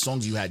name of the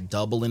songs, you had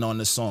doubling on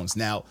the songs.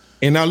 Now,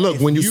 look,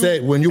 when you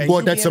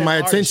brought that to my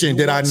attention,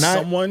 did I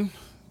not?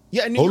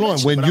 Yeah, hold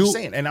on. I'm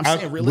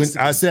saying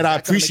realistically, I said I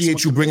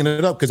appreciate you bringing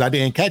it up because I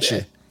didn't catch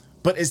it.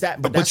 But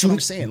that's what I'm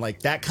saying.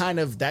 Like that kind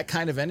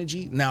of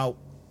energy. Now,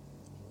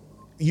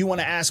 you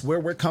want to ask where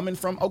we're coming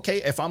from?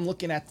 Okay, if I'm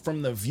looking at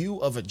from the view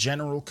of a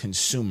general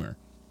consumer.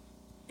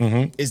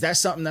 Is that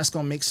something that's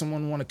going to make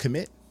someone want to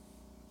commit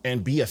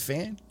and be a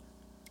fan?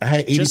 I had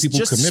 80 people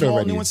just commit small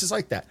already. Nuances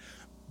like that.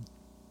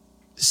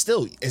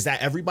 Still, is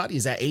that everybody?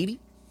 Is that 80?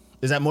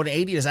 Is that more than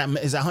 80? Is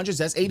that hundreds?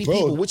 That's 80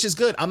 people, which is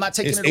good. I'm not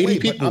taking it away,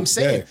 but I'm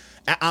saying,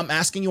 I'm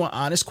asking you an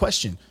honest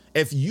question.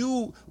 If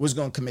you was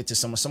going to commit to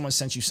someone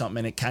sent you something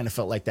and it kind of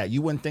felt like that,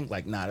 you wouldn't think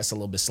like, nah, that's a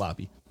little bit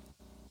sloppy.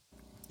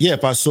 Yeah,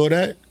 if I saw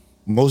that,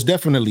 most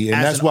definitely.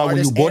 And that's why when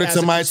you brought it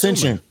to my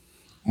attention,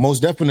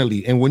 most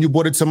definitely. And when you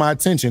brought it to my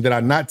attention, did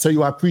I not tell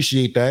you I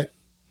appreciate that?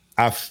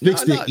 I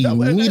fixed it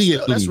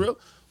immediately. That's real.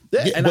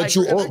 Yeah,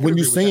 but when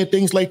you're saying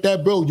things like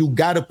that, bro, you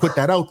got to put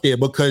that out there,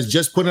 because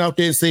just putting it out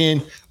there and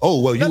saying,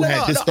 "Oh, well, you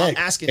had this,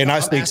 that," and I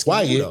stay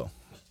quiet.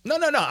 No.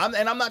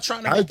 I'm not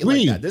trying to make it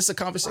like that. This is a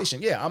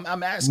conversation. Yeah,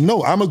 I'm asking.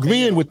 No, I'm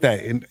agreeing with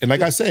that. And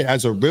like I said,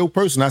 as a real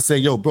person, I say,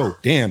 yo, bro,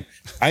 damn,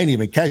 I didn't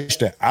even catch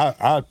that.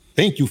 I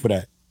thank you for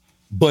that.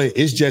 But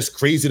it's just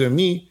crazy to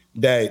me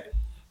that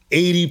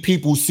 80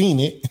 people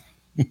seen it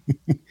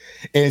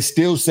and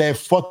still said,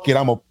 fuck it,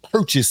 I'm going to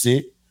purchase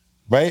it,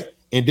 right?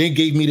 And then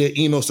gave me the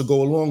emails to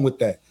go along with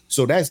that.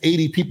 So that's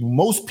 80 people.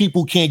 Most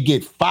people can't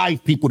get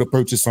 5 people to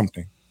purchase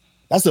something.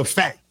 That's a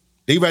fact.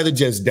 They rather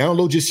just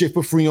download your shit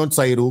for free on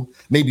Tidal,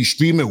 maybe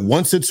stream it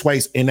once or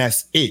twice, and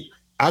that's it.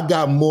 I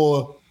got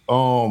more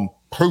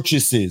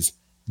purchases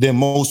than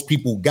most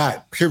people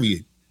got,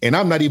 period. And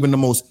I'm not even the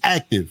most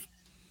active.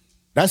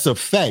 That's a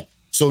fact.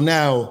 So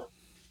now,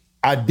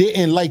 I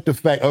didn't like the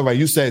fact, all right,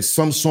 you said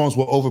some songs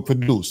were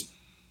overproduced.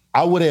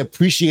 I would have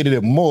appreciated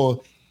it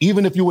more,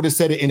 even if you would have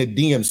said it in a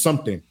DM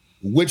something.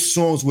 Which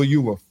songs were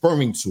you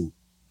referring to?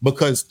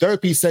 Because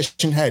Therapy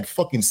Session had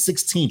fucking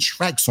 16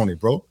 tracks on it,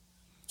 bro.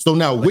 So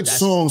now, which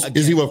songs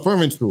is he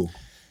referring to?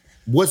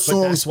 What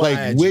songs,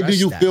 like, where do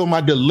you feel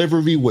my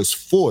delivery was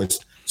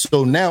forced?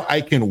 So now I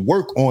can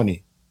work on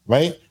it,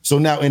 right? So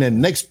now in the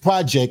next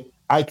project,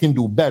 I can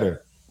do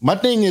better. My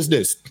thing is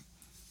this.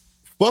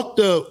 Fuck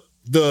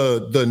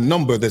the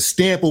number, the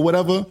stamp or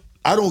whatever.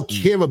 I don't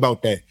care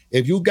about that.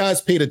 If you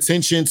guys paid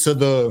attention to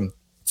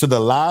the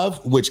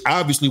live, which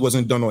obviously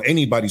wasn't done on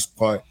anybody's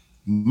part,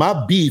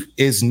 my beef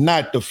is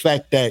not the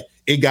fact that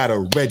it got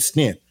a red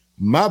stamp.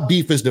 My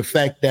beef is the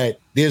fact that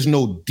there's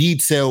no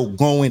detail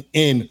going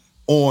in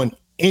on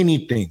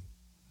anything.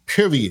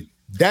 Period.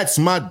 That's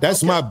my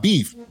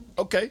beef.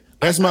 Okay.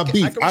 That's my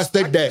beef. I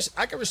said that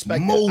I can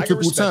respect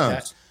multiple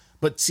times. That.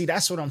 But see,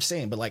 that's what I'm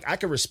saying. But like, I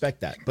can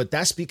respect that. But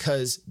that's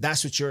because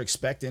that's what you're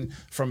expecting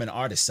from an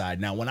artist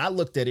side. Now, when I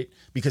looked at it,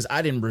 because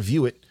I didn't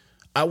review it,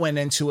 I went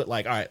into it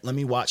like, all right, let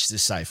me watch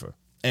this cypher.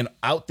 And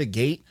out the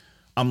gate,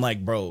 I'm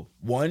like, bro,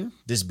 one,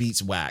 this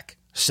beat's whack.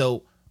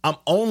 So I'm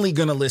only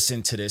going to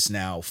listen to this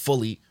now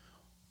fully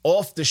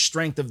off the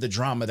strength of the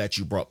drama that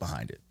you brought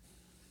behind it.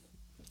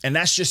 And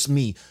that's just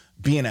me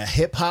being a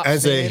hip hop fan.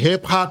 As a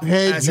hip hop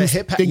head, you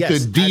think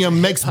the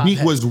DMX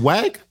beat was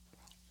whack?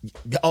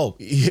 Oh,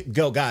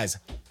 go guys.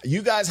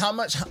 You guys, how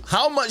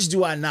much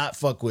do I not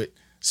fuck with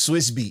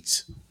Swiss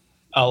Beats?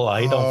 Oh,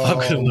 I don't fuck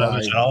with them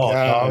at all,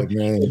 dog.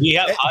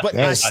 Yeah, but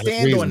I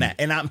stand on that,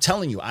 and I'm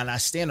telling you, and I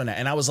stand on that.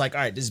 And I was like,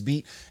 all right, this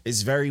beat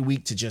is very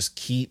weak to just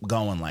keep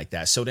going like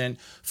that. So then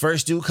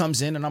first dude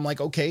comes in, and I'm like,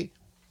 okay,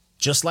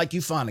 just like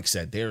Euphonic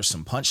said, there are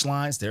some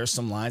punchlines, there are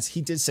some lines. He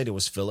did say there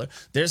was filler.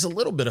 There's a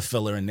little bit of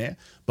filler in there,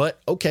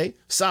 but okay,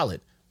 solid.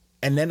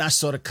 And then I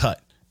saw the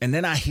cut. And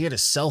then I hear the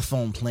cell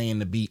phone playing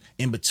the beat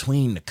in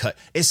between the cut.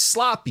 It's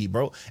sloppy,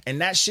 bro.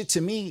 And that shit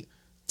to me,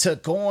 to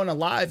go on a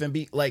live and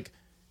be like,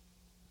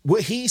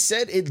 what he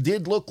said, it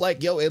did look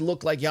like, it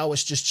looked like y'all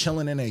was just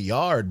chilling in a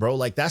yard, bro.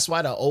 Like, that's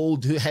why the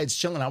old heads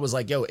chilling. I was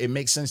like, it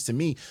makes sense to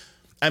me.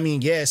 I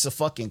mean, yeah, it's a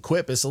fucking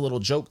quip. It's a little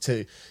joke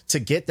to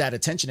get that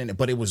attention in it,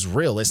 but it was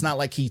real. It's not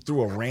like he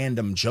threw a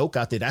random joke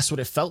out there. That's what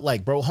it felt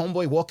like, bro.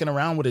 Homeboy walking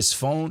around with his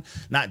phone,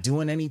 not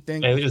doing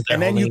anything.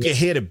 And then you can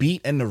hear the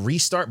beat and the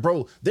restart.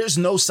 Bro, there's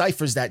no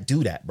ciphers that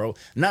do that, bro.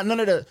 None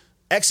of the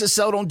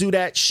XSL don't do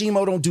that.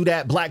 Shimo don't do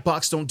that. Black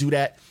Box don't do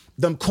that.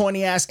 Them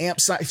corny ass amp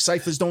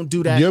ciphers don't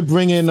do that. You're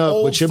bringing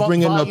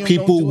up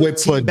people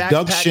with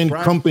production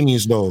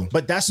companies, though.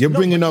 But that's you're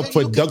bringing up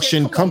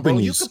production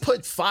companies. Bro, you could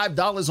put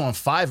 $5 on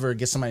Fiverr and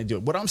get somebody to do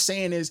it. What I'm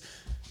saying is,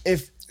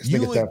 if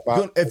you were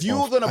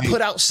gonna put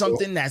out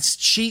something that's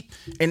cheap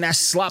and that's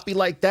sloppy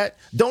like that,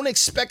 don't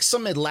expect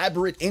some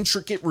elaborate,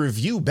 intricate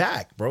review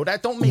back, bro.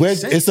 That don't make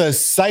sense. It's a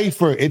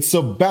cipher. It's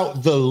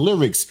about the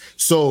lyrics.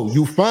 So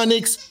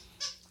Euphonics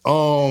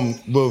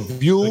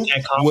review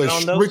was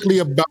strictly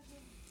about.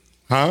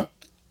 Huh?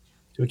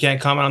 We can't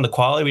comment on the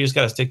quality. We just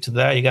got to stick to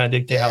that. You got to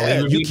dictate how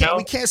we review.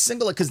 We can't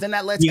single it because then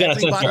that lets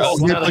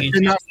everybody.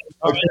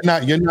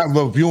 You're not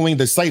reviewing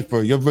the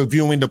cipher. You're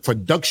reviewing the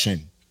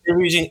production. You're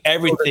reviewing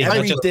everything.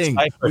 Everything.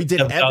 We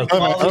did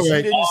everything. All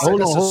right.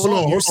 Hold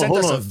on. You sent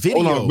us a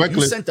video.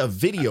 You sent a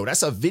video.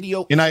 That's a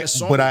video.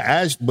 But I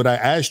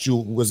asked you,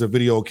 was a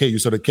video okay? You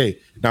said okay.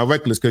 Now,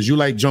 Reckless, because you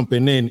like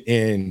jumping in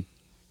and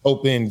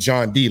open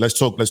John D. Let's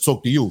talk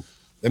to you.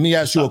 Let me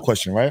ask you a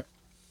question, right?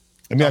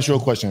 Let me ask you a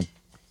question.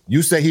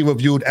 You say he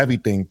reviewed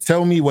everything.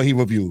 Tell me what he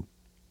reviewed.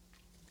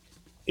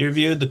 He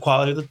reviewed the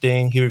quality of the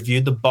thing. He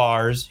reviewed the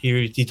bars.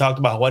 He talked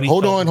about what he.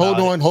 Hold on. I thought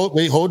I had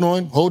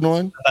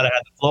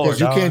the floor.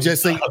 Because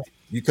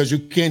you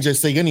can't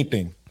just say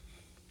anything.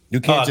 You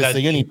can't just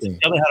say anything.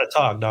 Tell me how to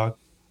talk, dog.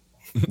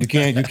 You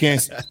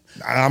can't.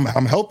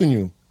 I'm helping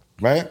you,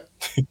 right?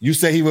 You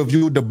say he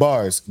reviewed the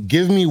bars.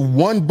 Give me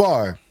one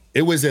bar.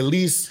 It was at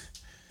least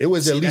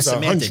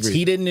 100.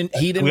 He didn't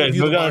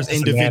review the bars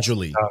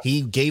individually.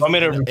 He gave me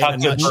in a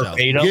nutshell.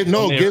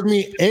 Give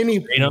me any.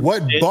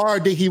 What bar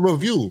did he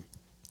review?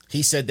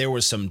 He said there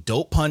was some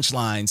dope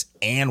punchlines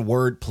and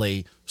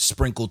wordplay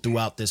sprinkled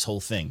throughout this whole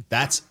thing.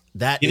 That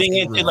you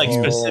didn't get like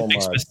specific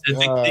things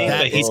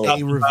that he's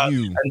talking about,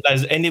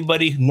 as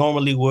anybody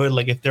normally would.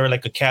 Like if they're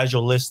like a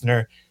casual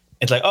listener,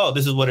 it's like, oh,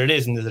 this is what it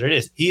is, and this is what it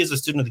is. He is a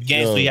student of the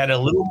game, so he had a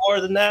little more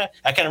than that.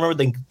 I can't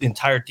remember the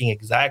entire thing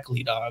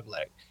exactly, dog.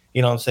 Like.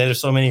 You know what I'm saying? There's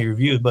so many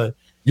reviews, but...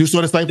 You saw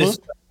the cipher?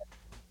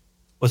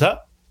 What's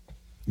that?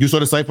 You saw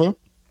the cipher?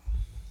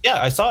 Yeah,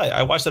 I saw it.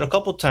 I watched it a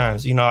couple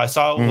times. You know, I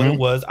saw what it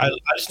was. I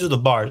listened to the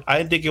bars. I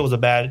didn't think it was a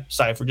bad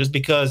cipher just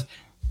because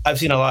I've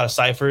seen a lot of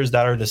ciphers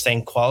that are the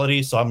same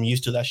quality, so I'm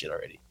used to that shit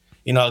already.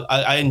 You know,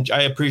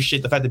 I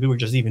appreciate the fact that people are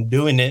just even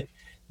doing it.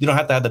 You don't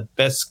have to have the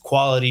best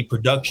quality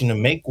production to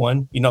make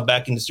one. You know,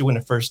 back in the studio when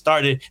it first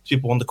started,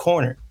 people in the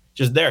corner,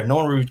 just there. No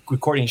one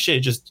recording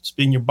shit, just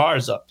spinning your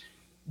bars up.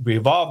 We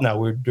evolved now.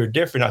 We're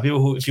different now. People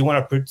who, if you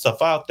want to put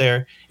stuff out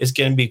there, it's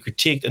going to be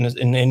critiqued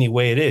in any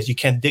way it is. You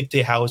can't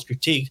dictate how it's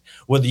critiqued.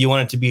 Whether you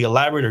want it to be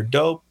elaborate or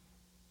dope,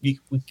 we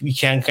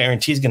can't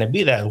guarantee it's going to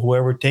be that.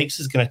 Whoever takes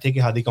it is going to take it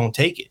how they're going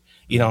to take it.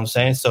 You know what I'm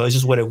saying? So it's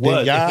just what it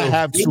was. Y'all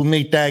have to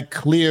make that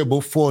clear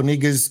before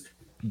niggas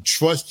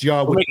trust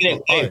y'all.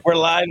 We're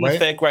live in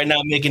effect right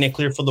now, making it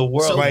clear for the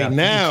world. So right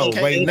now.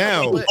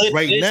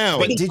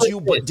 But did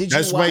you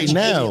that's watch right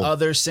now. any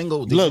other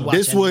single? Look,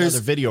 this was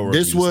other video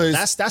reviews?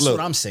 That's what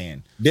I'm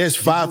saying. There's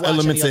 5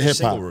 elements of hip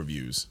hop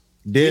reviews.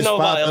 There's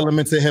 5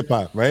 elements of hip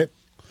hop, right?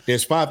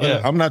 There's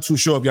 5. I'm not too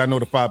sure if y'all know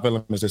the 5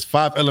 elements. There's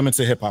 5 elements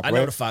of hip hop. I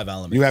know the 5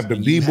 elements. You have the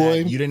b-boy.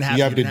 You didn't have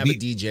a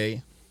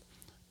DJ.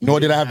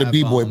 Nor did I have the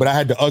b-boy, but I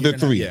had the other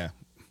 3. Yeah.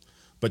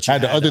 But you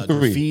had the other 3.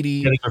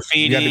 Graffiti.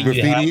 We had the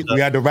graffiti. We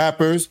had the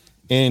rappers,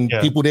 and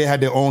people there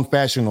had their own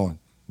fashion on,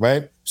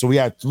 right? So we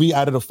had 3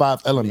 out of the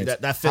 5 elements.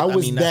 How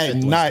was that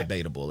not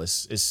debatable?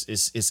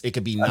 It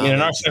could be knowledge.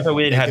 In our sector,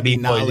 we didn't have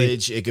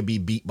knowledge. It could be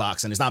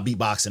beatboxing. It's not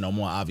beatboxing no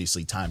more.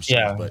 Obviously, times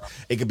change, but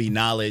it could be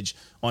knowledge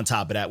on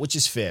top of that, which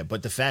is fair.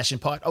 But the fashion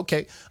part,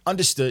 okay,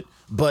 understood.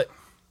 But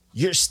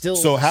you're still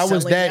so how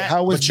was that?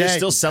 How was that? You're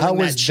still selling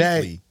that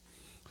cheaply.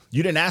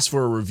 You didn't ask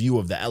for a review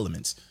of the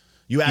elements.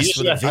 You asked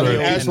for the video. I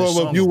didn't ask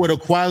for a review of the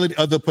quality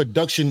of the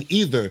production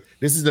either.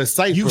 This is a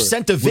cipher. You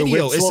sent the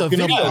video. It's a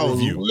video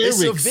review.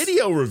 Lyrics. It's a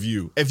video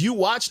review. If you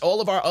watched all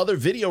of our other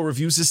video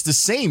reviews, it's the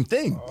same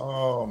thing.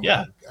 Oh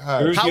my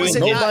God. How is it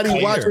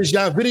nobody watches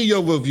y'all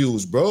video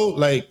reviews, bro?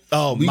 Like,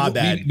 my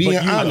bad. Being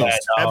honest,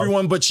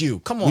 everyone but you.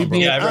 Come on, we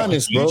being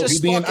honest, bro. You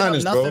just being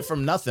honest, nothing bro.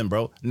 from nothing,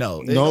 bro.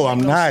 No,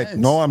 I'm not. Sense.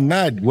 No, I'm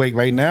not. Wait,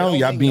 right now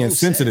y'all being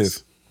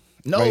sensitive.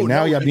 No,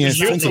 y'all being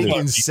sensitive.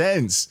 Making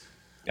sense.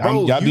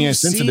 Bro, y'all being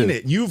sensitive. Seen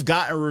it. You've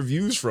gotten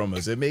reviews from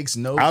us. It makes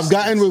no sense. I've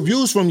gotten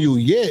reviews from you,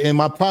 yeah. And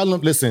my problem,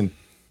 listen,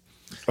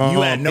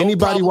 You had no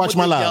anybody watch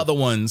my live? The other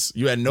ones.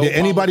 You had no. Did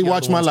anybody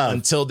watch my live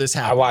until this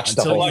happened? I watched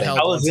the whole thing.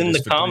 I was in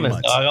the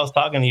comments. I was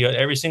talking to you at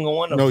every single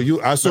one of them.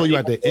 No, I saw you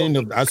at the end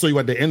of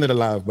the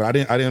live, but I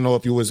didn't know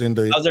if you was in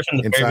the. I was there from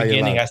the very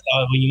beginning. Live. I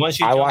saw when you.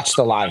 I watched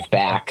the live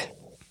back.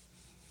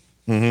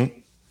 Mm-hmm.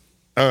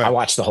 All right. I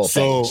watched the whole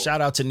thing.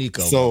 Shout out to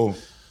Nico.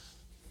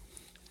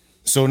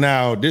 So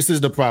now this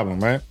is the problem,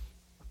 right?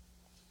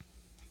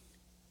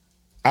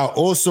 I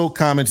also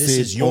commented. This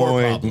is your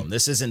problem.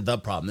 This isn't the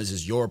problem. This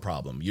is your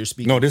problem. You're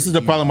speaking. No, this is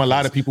the problem. A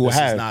lot of people have.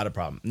 This is not a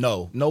problem.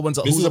 No one's.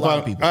 Who's a lot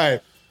of people? All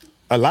right,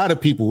 a lot of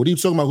people. What are you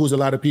talking about? Who's a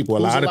lot of people? A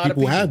lot of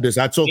people have this.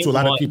 I talked to a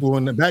lot of people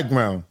in the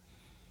background.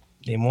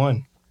 Name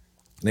one.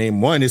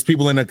 It's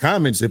people in the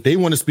comments. If they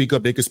want to speak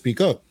up, they can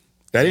speak up.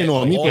 That ain't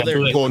on me.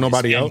 Can't call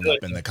nobody out.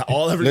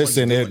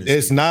 Listen,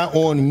 it's not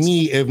on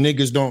me if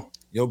niggas don't.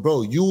 Yo,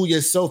 bro, you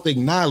yourself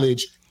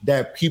acknowledge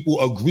that people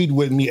agreed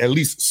with me at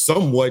least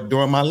somewhat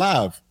during my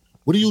live.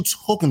 What are you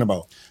talking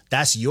about?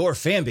 That's your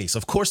fan base.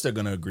 Of course they're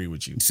gonna agree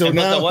with you. So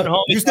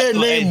now you said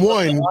name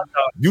one.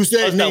 You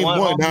said name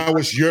one. Now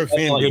it's your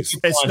fan base.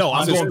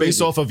 I'm going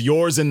based off of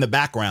yours in the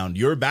background.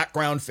 Your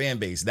background fan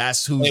base.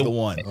 That's who's the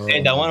one.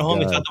 And that one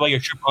homie talked about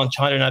your triple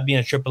entendre not being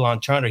a triple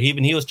entendre.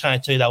 He was trying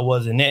to tell you that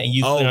wasn't it. And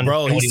you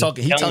bro, he's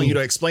telling you to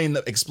explain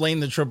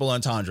the triple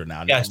entendre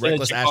now. Yeah,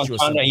 Reckless asked you a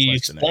simple you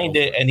question. explained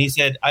it, and he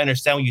said, "I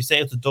understand what you say.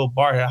 It's a dope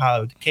bar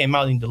how it came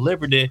out and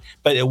delivered it,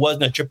 but it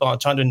wasn't a triple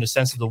entendre in the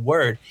sense of the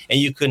word, and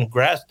you couldn't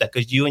grasp that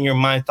because you in your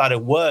mind thought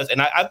it was."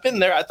 And I've been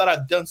there. I thought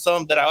I'd done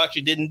something that I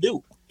actually didn't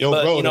do. Yo,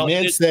 but, bro, the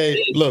man said,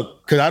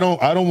 look, because I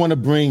don't want to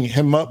bring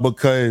him up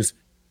because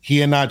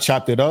he and I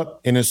chopped it up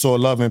and it's all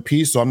love and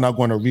peace. So I'm not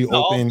going to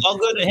reopen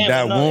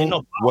that wound.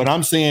 What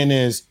I'm saying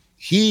is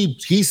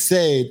he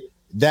said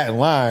that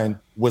line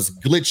was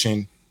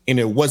glitching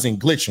and it wasn't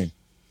glitching,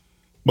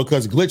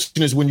 because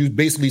glitching is when you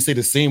basically say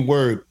the same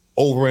word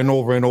over and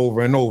over and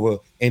over and over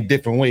in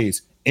different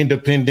ways.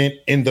 Independent,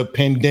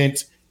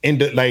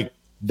 like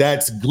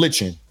that's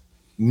glitching.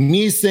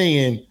 Me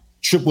saying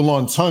triple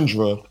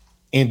entendre,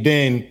 and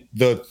then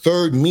the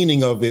third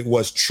meaning of it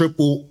was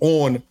triple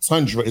on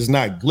tundra is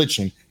not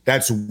glitching.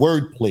 That's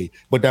wordplay,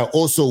 but that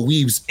also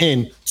weaves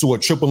in to a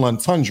triple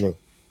entendre.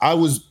 I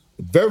was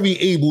very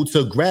able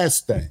to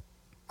grasp that.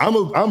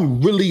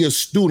 I'm really a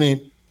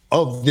student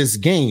of this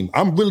game.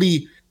 I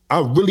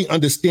really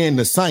understand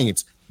the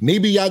science.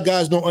 Maybe y'all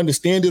guys don't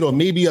understand it, or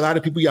maybe a lot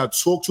of people y'all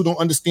talk to don't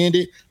understand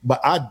it, but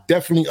I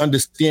definitely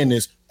understand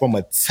this from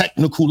a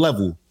technical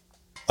level.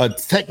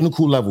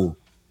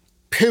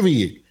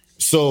 Period.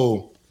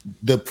 So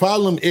the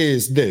problem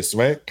is this,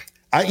 right?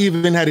 I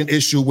even had an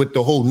issue with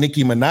the whole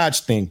Nicki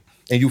Minaj thing,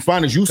 and you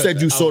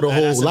said you saw the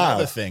whole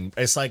live thing.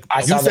 It's like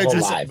I saw the whole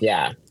live,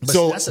 yeah.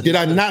 So did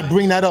I not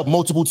bring that up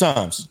multiple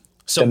times?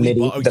 So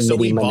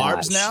we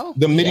barbs now?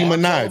 The Nicki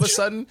Minaj. All of a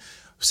sudden.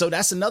 So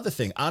that's another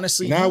thing.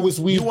 Honestly, now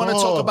you want to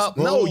talk about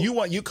bro.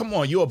 Come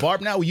on, you a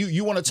barb now.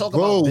 You want to talk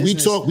bro, about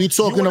business. we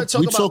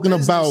talking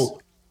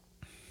about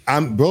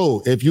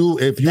bro, if you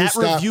that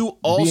stop review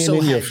also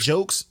had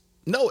jokes.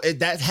 No,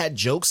 that had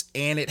jokes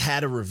and it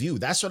had a review.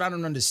 That's what I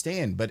don't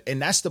understand.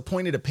 And that's the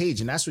point of the page,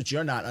 and that's what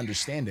you're not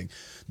understanding.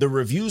 The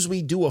reviews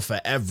we do are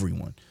for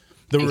everyone.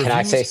 Can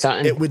I say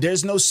something?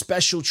 There's no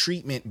special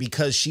treatment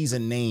because she's a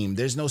name.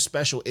 There's no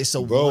special. It's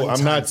a bro.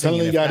 I'm not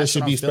telling y'all there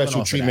should be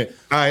special treatment.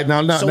 All right,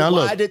 now look.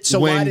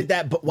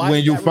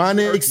 When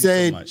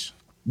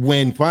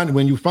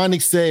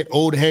Euphonic said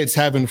old heads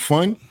having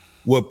fun,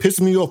 what pissed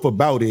me off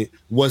about it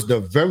was the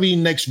very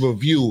next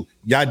review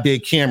y'all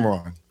did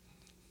Cameron.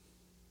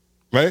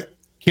 Right?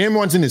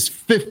 Cameron's in his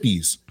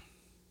 50s.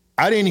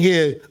 I didn't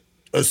hear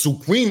a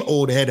supreme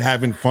old head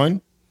having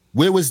fun.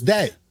 Where was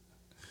that?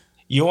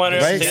 You want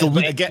right? So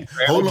hold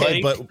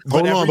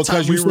on,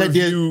 because you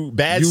said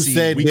Bad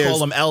Seed, we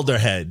call him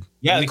Elderhead.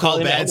 Yeah, we call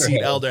Bad Seed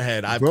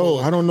Elderhead. I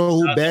don't know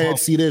who Bad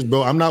Seed is,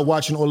 bro. I'm not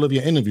watching all of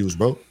your interviews,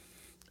 bro.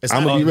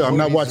 I'm gonna be real. I'm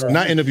not watching.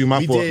 Not interview.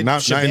 My fault.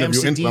 Not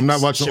interview. I'm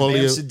not watching all of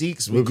your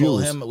reviews.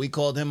 We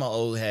called him an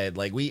old head.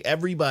 Like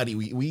everybody.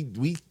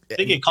 We I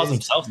think he calls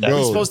himself that.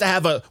 We're supposed to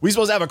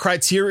have a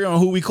criteria on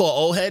who we call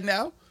old head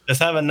now. Let's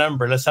have a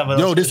number. Let's have a.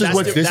 Yo, this is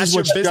what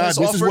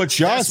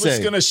y'all say. This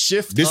is gonna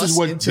shift. This is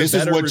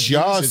what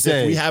y'all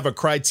say. We have a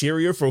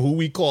criteria for who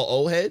we call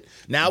old head.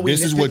 Now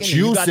this is what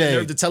you got the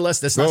nerve to tell us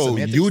that's bro,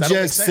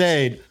 not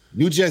semantics.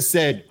 You just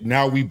said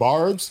now we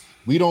barbs.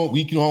 We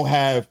don't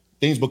have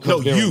things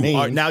because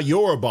now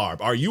you're a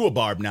barb. Are you a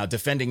barb now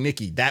defending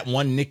Nicki? That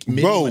one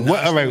Nicki. Bro,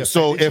 all right.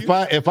 So if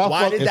I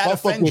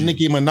fuck with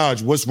Nicki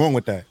Minaj, what's wrong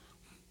with that?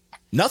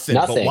 Nothing.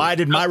 But why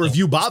did my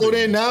review bother you? So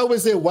then now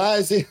why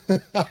is it?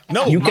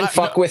 No, you can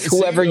fuck with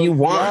whoever you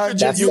want.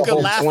 That's the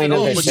whole point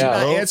of the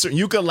show.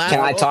 You can laugh. Can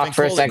I talk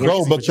for a second?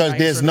 Bro, because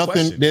there's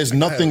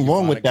nothing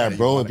wrong with that,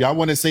 bro. If y'all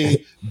want to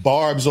say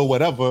barbs or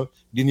whatever,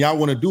 then y'all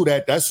want to do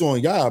that. That's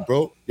on y'all,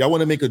 bro. Y'all want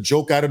to make a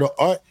joke out of the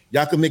art?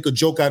 Y'all can make a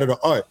joke out of the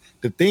art.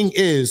 The thing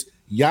is,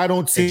 y'all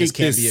don't take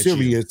this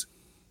serious.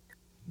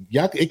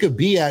 Y'all, it could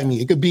be at me.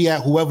 It could be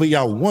at whoever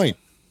y'all want.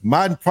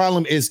 My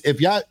problem is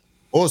if y'all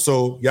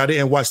Also, y'all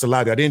didn't watch the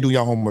live. Y'all didn't do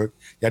your homework.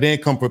 Y'all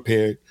didn't come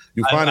prepared.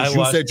 You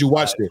said you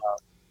watched it.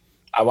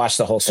 I watched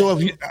the whole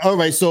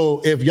thing.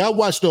 So if y'all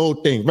watched the whole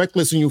thing,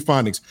 Reckless and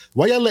Euphonics,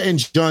 why y'all letting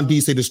John D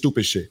say the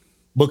stupid shit?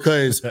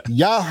 Because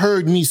y'all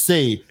heard me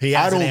say he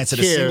hasn't answered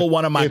a single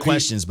one of my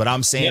questions, but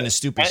I'm saying the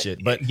stupid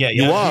shit. But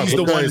you are. He's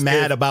the one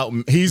mad about.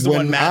 He's the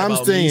one mad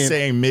about me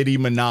saying Nicki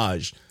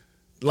Minaj.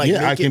 Like,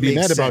 I can be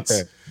mad about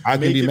that. I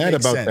can be mad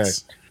about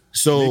that.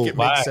 So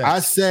I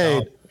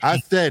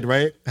said,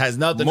 right? Has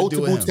nothing to do with him.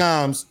 Multiple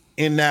times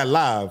in that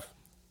live.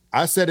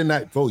 I said in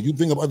that, bro, you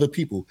bring up other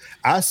people.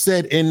 I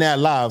said in that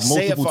live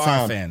multiple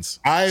times. Fans.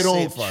 I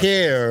don't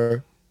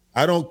care.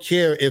 I don't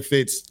care if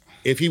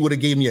he would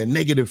have gave me a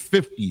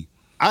 -50.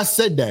 I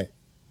said that.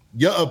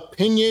 Your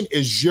opinion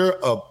is your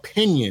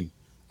opinion.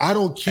 I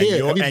don't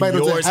care. Everybody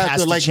doesn't have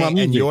to like my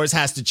music. And yours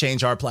has to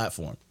change our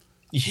platform.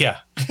 Yeah.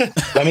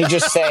 Let me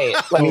say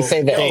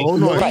that.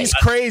 Hold on. He's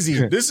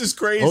crazy. This is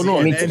crazy. Hold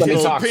on. Let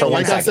me talk for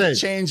 1 second.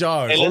 Change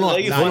ours. Hold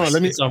on.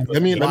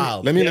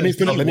 Let me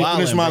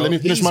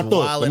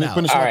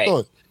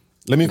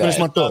finish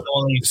my thought.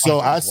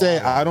 So I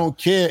said I don't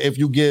care if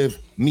you give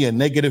me a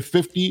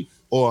 -50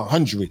 or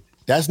 100.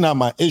 That's not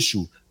my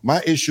issue.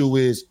 My issue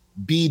is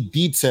be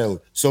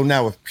detailed. So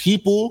now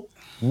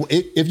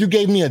if you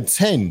gave me a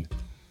 10,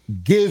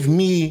 give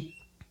me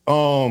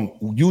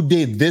you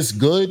did this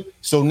good,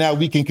 so now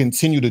we can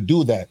continue to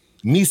do that.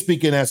 Me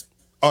speaking as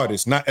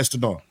artist, not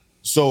Esteban.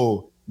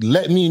 So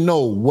let me know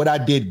what I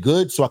did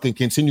good so I can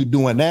continue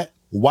doing that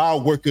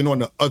while working on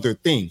the other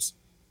things.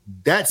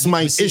 That's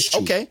my issue.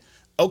 Okay.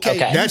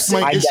 That's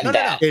my issue.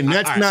 And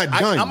that's not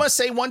done. I'm gonna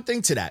say one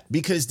thing to that,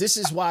 because this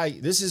is why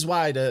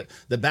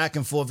the back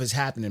and forth is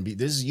happening.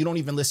 You don't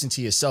even listen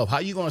to yourself. How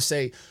you gonna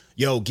say,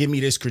 yo, give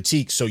me this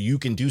critique so you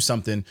can do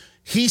something?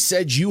 He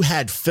said you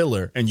had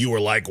filler, and you were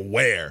like,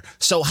 where?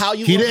 So how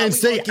you? He didn't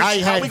say I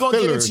had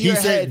filler. He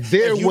said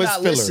there was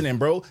filler. Listening,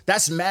 bro.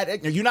 That's mad.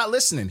 You're not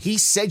listening. He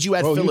said you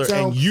had filler,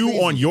 and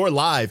you on your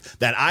live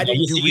that I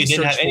didn't do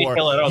research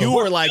for. You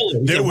were like,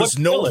 there was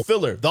no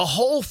filler. The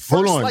whole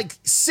first like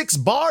 6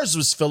 bars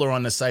was filler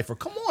on the cipher.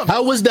 Come on.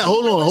 How was that?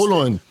 Hold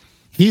on.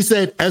 He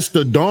said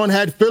Esther Dawn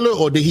had filler,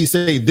 or did he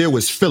say there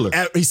was filler?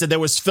 He said there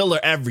was filler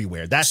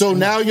everywhere. That's so enough.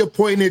 Now you're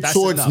pointing it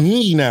towards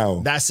me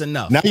now. That's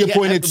enough. Now you're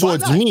pointing it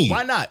towards me.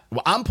 Why not?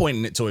 Well, I'm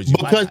pointing it towards you.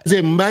 Because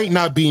it might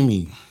not be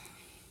me.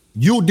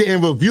 You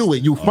didn't review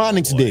it.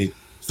 Euphonics did.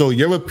 So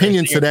your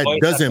opinion to that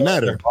doesn't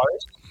matter.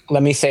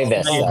 Let me say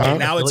this.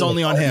 Now it's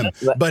only on him.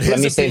 But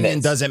his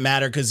opinion doesn't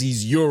matter because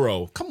he's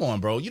Euro. Come on,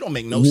 bro. You don't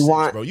make no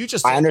sense, bro. You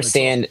just. I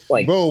understand.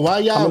 Like, bro, why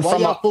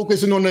y'all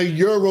focusing on the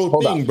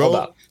Euro thing,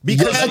 bro?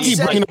 Because you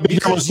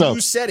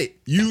said it.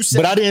 You said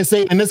it. But I didn't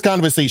say it in this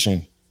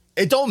conversation.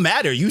 It don't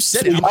matter. You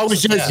said it. Y'all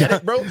was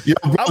just, bro.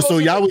 So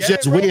y'all was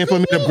just waiting for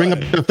me to bring up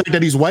the fact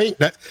that he's white.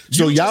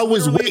 So y'all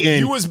was waiting.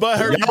 You was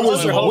butthurt. Y'all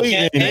was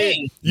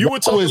waiting. You were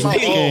talking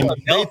about.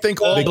 They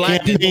think all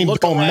black people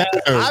look alike.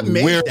 I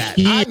made that.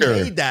 I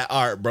made that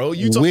art, bro.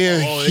 You talking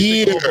about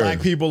all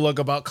black people look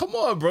about? Come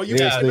on, bro. You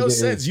got no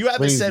sense. You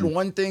haven't said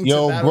one thing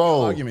to battle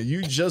the argument.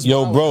 You just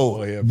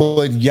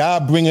But y'all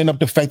bringing up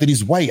the fact that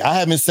he's white. I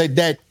haven't said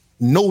that.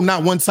 No,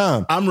 not one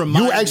time.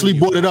 You actually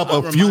brought it up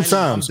a few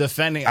times. I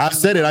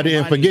said it. I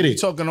didn't forget it.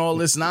 Talking all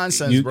this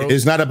nonsense, bro.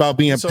 It's not about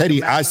being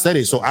petty. I said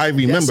it, so I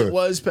remember. Yes, it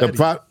was petty.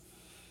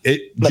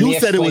 You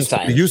said it was.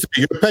 You said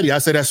you're petty. I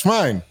said that's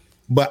fine,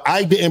 but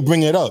I didn't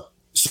bring it up.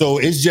 So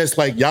it's just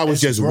like y'all was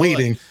just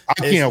waiting. I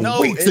can't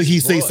wait till he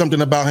say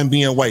something about him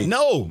being white.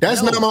 No,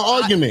 that's not my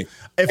argument.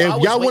 If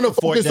y'all want to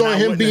focus on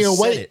him being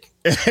white,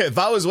 if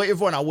I was waiting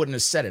for it, I wouldn't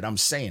have said it. I'm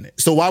saying it.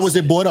 So why was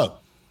it brought up?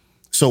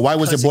 So why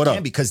was it brought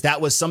up? Because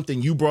that was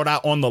something you brought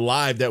out on the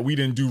live that we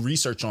didn't do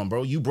research on,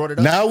 bro. You brought it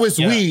up. Now it's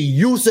we.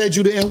 You said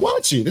you didn't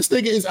watch it. This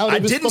nigga is out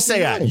of his didn't say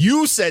that.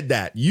 You said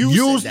that.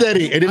 You said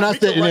it. And then I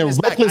said, and then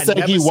Reckless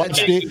said he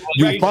watched it.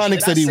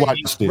 Euphonics said he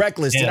watched it.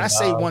 Reckless, did I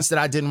say once that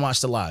I didn't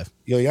watch the live?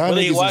 Yo, y'all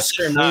niggas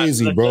is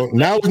crazy, bro.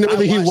 Now it's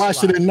whether he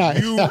watched it or not.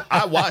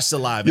 I watched the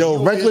live.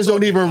 Yo, Reckless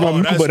don't even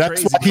remember.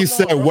 That's why he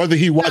said whether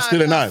he watched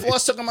it or not. I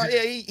was talking about,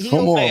 he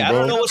come on, bro. I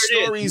don't know what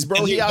stories,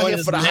 bro. He out here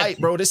for the hype,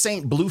 bro. This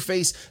ain't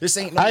Blueface. This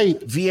ain't no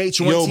VH1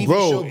 TV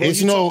show.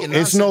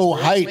 It's no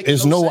hype.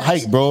 It's no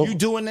hype, bro. You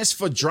doing this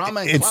for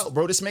drama and clout,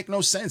 bro. This make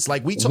no sense.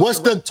 Like we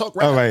talk.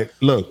 All right,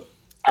 look.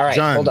 All right,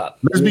 John, hold up.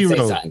 Let's be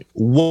real.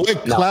 What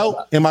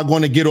clout am I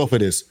going to get off of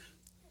this?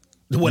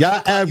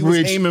 Y'all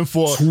average aiming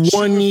for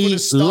 20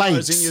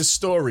 likes in your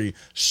story.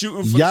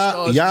 Shooting for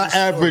y'all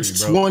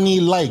average 20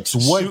 likes.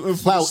 What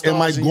clout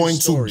am I going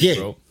to get?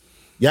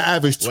 Y'all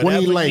average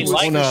 20 likes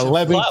on an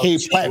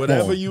 11K platform.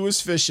 Whatever you was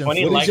fishing. What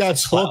is y'all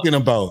talking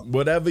about?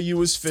 Whatever you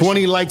was fishing.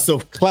 20 likes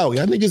of clout.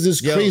 Y'all niggas is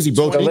crazy,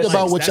 bro. Think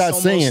about what y'all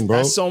saying, bro.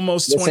 That's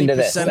almost 20%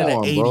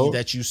 of the 80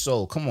 that you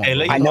sold. Come on.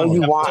 I know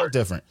you want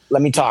different.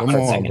 Let me talk for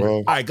a second. Bro.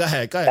 All right, go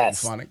ahead. Go ahead.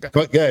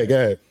 Go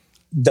ahead.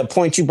 the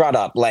point you brought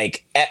up,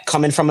 like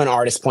coming from an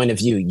artist point of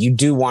view, you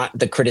do want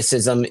the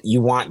criticism,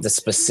 you want the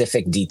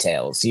specific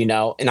details, you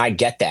know, and I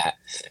get that.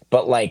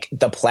 But like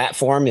the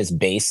platform is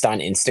based on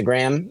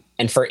Instagram,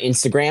 and for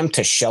Instagram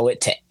to show it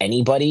to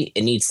anybody,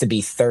 it needs to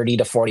be 30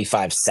 to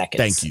 45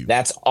 seconds. Thank you.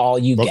 That's all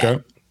you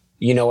get.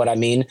 You know what I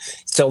mean?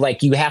 So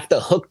like you have to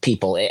hook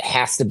people. It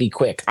has to be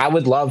quick. I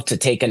would love to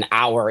take an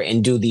hour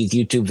and do these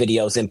YouTube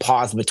videos and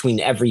pause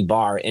between every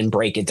bar and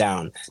break it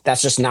down.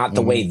 That's just not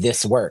the way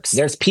this works.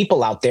 There's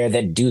people out there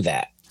that do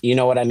that. You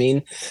know what I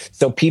mean?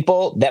 So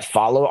people that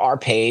follow our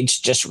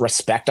page just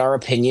respect our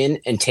opinion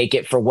and take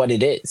it for what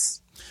it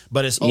is.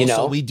 But it's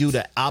also, we do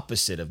the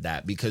opposite of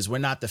that because we're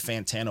not the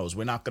Fantanos.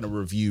 We're not going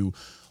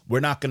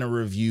to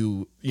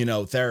review, you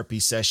know,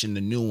 Therapy Session,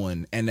 the new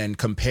one, and then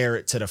compare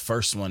it to the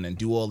first one and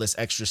do all this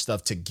extra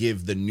stuff to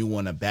give the new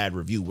one a bad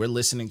review. We're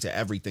listening to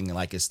everything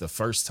like it's the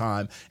first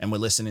time, and we're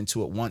listening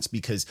to it once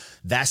because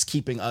that's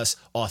keeping us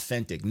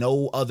authentic.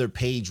 No other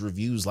page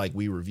reviews like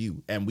we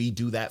review, and we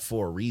do that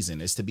for a reason.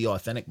 It's to be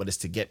authentic, but it's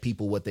to get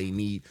people what they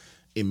need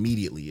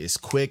immediately. It's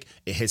quick.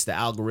 It hits the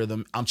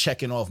algorithm. I'm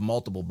checking off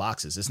multiple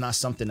boxes. It's not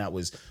something that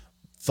was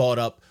thought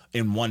up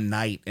in one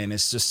night and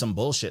it's just some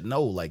bullshit.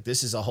 No, like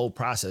this is a whole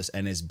process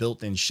and it's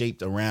built and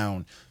shaped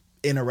around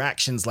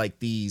interactions like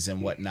these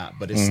and whatnot.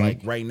 But it's like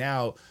right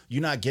now,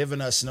 you're not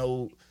giving us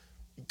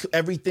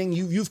everything.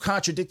 You've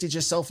contradicted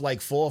yourself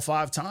like 4 or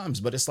 5 times,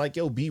 but it's like,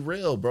 yo, be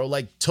real, bro.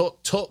 Like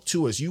talk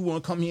to us. You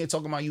want to come here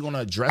talking about you want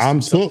to address I'm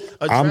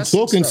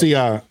talking to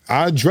y'all.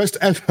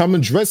 I'm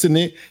addressing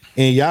it,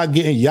 and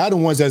y'all the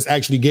ones that's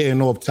actually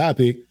getting off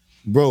topic,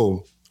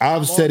 bro.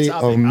 I've said it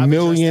a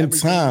million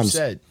times.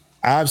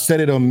 I've said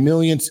it a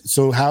million.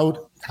 So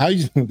how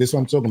you? This is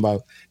what I'm talking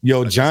about.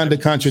 Yo, John, the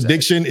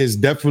contradiction is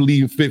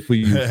definitely fit for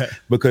you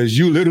because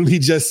you literally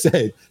just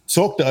said,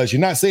 "Talk to us."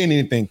 You're not saying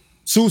anything.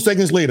 2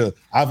 seconds later,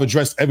 I've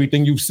addressed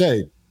everything you've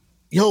said.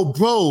 Yo,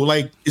 bro,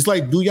 like it's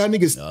like, do y'all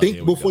niggas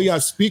think before y'all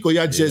speak, or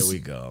y'all just? Here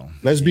we go.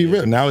 Let's be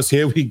real. Now it's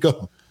here we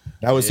go.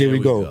 Here we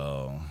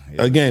go.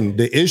 Again,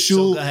 the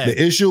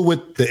issue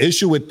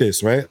with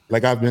this, right?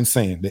 Like I've been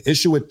saying, the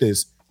issue with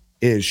this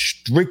is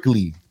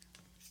strictly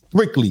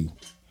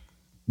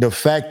the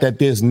fact that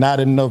there's not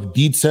enough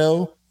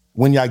detail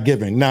when y'all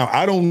giving. Now,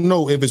 I don't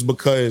know if it's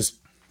because,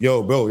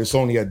 yo, bro, it's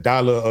only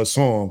 $1 a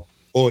song,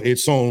 or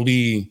it's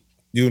only,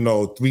 you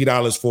know,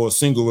 $3 for a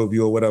single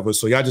review or whatever.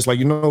 So y'all just like,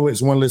 you know,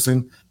 it's one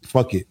listen,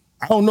 fuck it.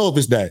 I don't know if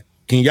it's that.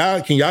 Can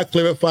y'all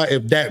clarify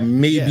if that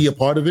may be a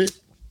part of it?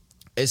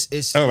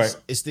 It's all right.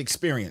 It's the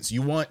experience.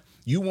 You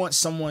want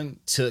someone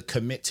to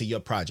commit to your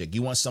project.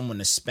 You want someone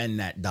to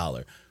spend that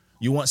dollar.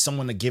 You want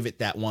someone to give it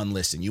that one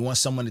listen. You want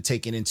someone to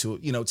take it into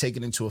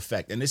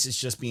effect. And this is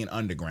just being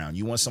underground.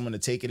 You want someone to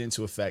take it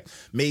into effect,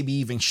 maybe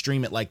even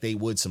stream it like they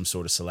would some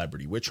sort of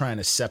celebrity. We're trying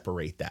to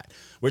separate that.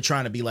 We're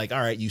trying to be like,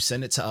 all right, you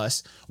send it to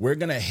us. We're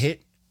going to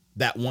hit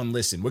that one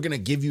listen. We're going to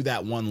give you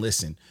that one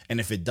listen. And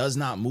if it does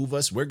not move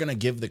us, we're going to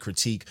give the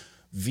critique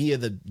via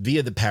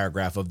the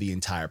paragraph of the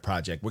entire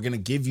project. We're going to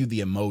give you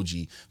the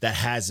emoji that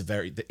has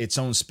its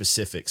own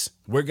specifics.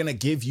 We're going to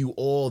give you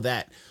all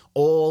that,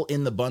 all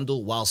in the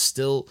bundle, while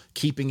still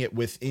keeping it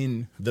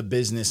within the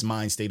business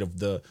mind state of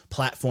the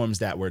platforms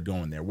that we're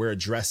going there. We're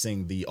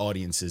addressing the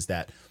audiences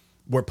that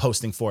we're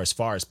posting for as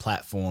far as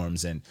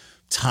platforms and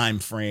time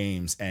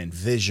frames and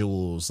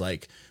visuals,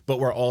 but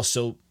we're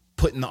also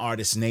putting the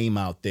artist's name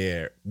out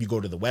there. You go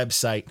to the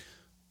website,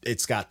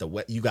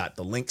 you got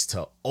the links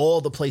to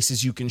all the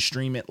places you can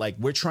stream it. Like,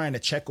 we're trying to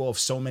check off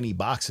so many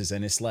boxes,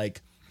 and it's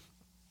like,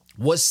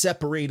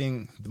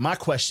 my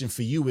question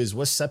for you is,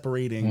 what's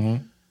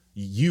separating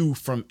you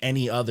from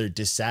any other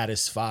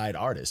dissatisfied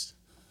artist?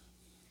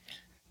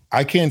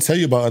 I can't tell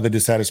you about other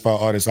dissatisfied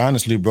artists,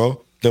 honestly,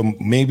 bro.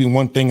 Maybe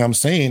one thing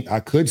I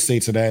could say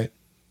to that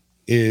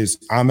is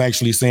I'm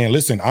actually saying,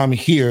 listen, I'm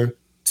here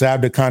to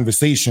have the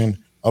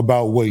conversation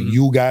about what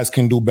you guys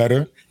can do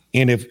better.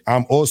 And if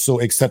I'm also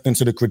accepting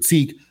to the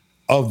critique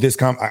of this,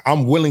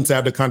 I'm willing to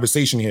have the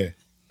conversation here.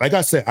 Like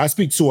I said, I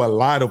speak to a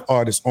lot of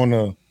artists in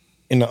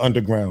the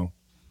underground.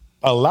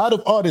 A lot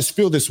of artists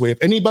feel this way.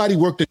 If anybody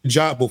worked a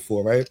job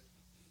before, right?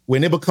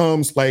 When it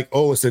becomes like,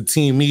 oh, it's a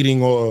team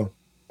meeting or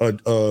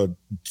a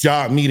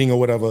job meeting or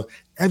whatever,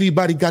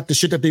 everybody got the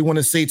shit that they want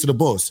to say to the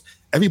boss.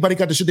 Everybody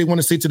got the shit they want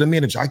to say to the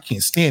manager. I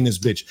can't stand this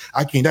bitch.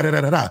 I can't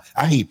da-da-da-da-da.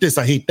 I hate this.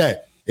 I hate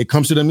that. It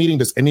comes to the meeting.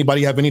 Does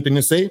anybody have anything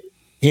to say?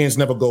 Hands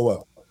never go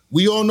up.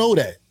 We all know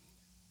that.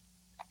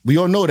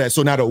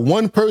 So now the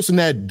one person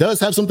that does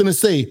have something to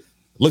say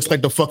looks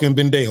like the fucking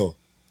bendejo.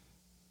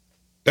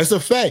 That's a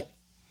fact.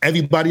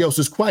 Everybody else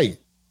is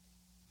quiet.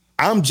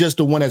 I'm just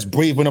the one that's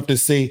brave enough to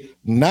say,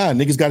 nah,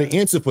 niggas got an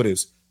answer for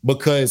this.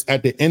 Because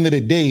at the end of the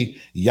day,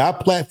 y'all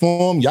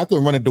platform, y'all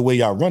can run it the way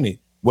y'all run it.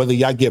 Whether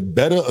y'all get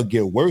better or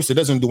get worse, it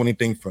doesn't do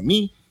anything for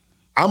me.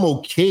 I'm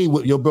okay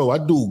with, bro, I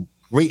do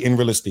great in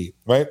real estate,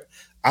 right?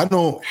 I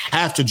don't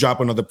have to drop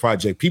another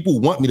project. People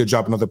want me to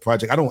drop another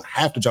project. I don't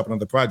have to drop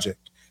another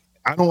project.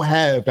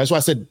 That's why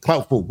I said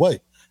clout for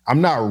what?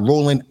 I'm not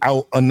rolling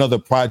out another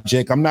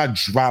project. I'm not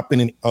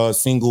dropping a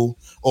single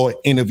or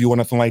interview or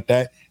nothing like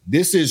that.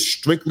 This is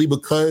strictly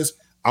because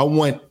I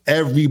want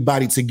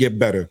everybody to get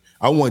better.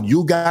 I want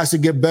you guys to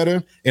get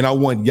better, and I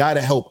want y'all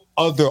to help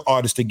other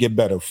artists to get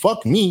better.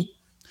 Fuck me.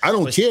 I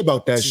don't care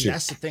about that shit.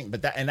 That's the thing.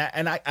 But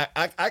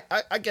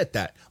I get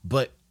that.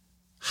 But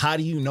how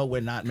do you know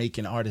we're not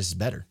making artists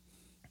better?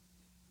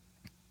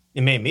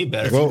 It made me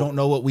better. If you don't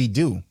know what we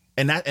do.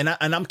 And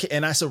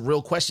that's a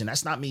real question.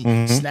 That's not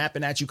me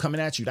snapping at you, coming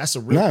at you. That's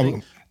a real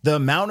thing. The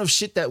amount of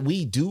shit that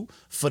we do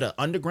for the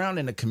underground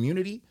and the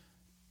community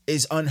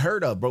is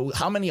unheard of, bro.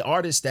 How many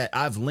artists that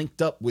I've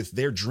linked up with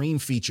their dream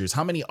features?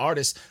 How many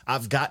artists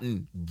I've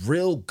gotten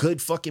real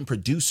good fucking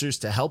producers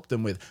to help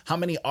them with? How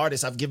many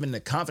artists I've given the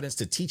confidence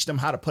to teach them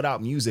how to put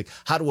out music,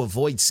 how to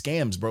avoid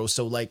scams, bro?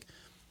 So like,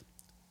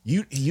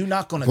 you're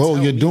not gonna. Bro,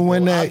 you're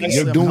doing that.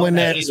 You're doing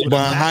that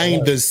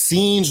behind the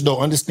scenes, though.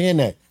 Understand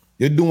that.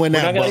 You're doing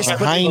that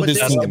behind the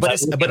scenes.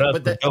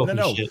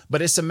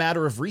 But it's a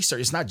matter of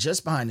research. It's not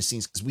just behind the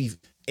scenes because we've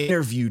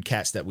interviewed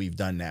cats that we've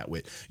done that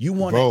with. You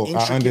want an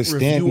intricate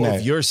review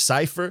of your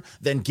cipher,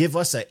 then give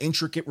us an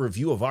intricate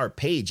review of our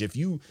page. If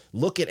you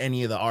look at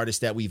any of the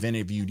artists that we've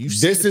interviewed,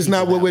 this is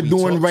not what we're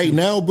doing right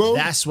now, bro.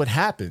 That's what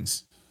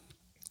happens.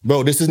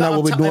 Bro, this is not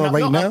what we're doing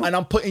right now. And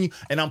I'm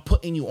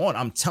putting you on.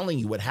 I'm telling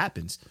you what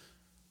happens.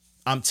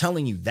 I'm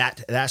telling you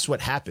that's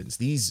what happens.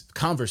 These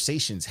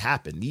conversations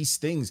happen. These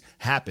things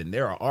happen.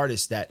 There are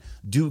artists that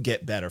do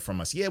get better from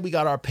us. Yeah, we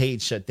got our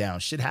page shut down.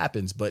 Shit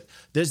happens, but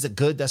there's the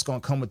good that's going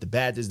to come with the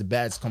bad. There's the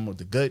bad that's coming with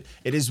the good.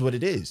 It is what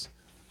it is.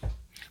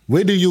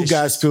 Where do you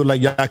guys feel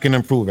like y'all can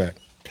improve at?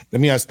 Let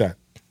me ask that.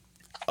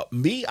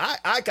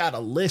 I got a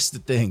list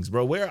of things,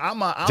 bro. Where I'm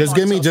just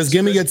give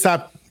me your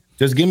top.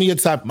 Just give me your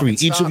top three.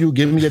 Each of you,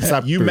 give me your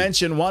top three. You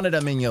mentioned one of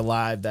them in your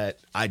live that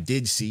I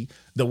did see.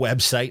 The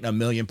website,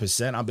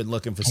 1,000,000%. I've been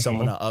looking for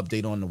someone to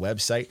update on the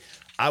website.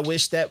 I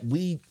wish that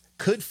we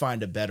could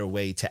find a better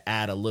way to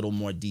add a little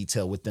more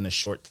detail within a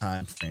short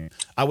time frame.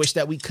 I wish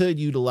that we could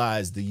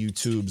utilize the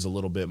YouTubes a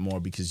little bit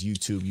more because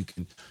YouTube, you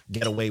can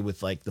get away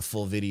with like the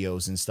full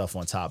videos and stuff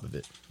on top of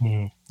it.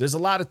 There's a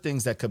lot of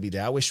things that could be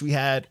there. I wish we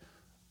had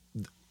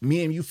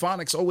me and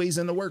Euphonics always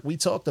in the work. We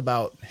talked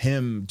about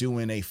him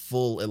doing a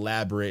full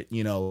elaborate,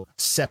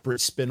 separate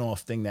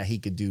spinoff thing that he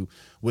could do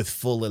with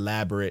full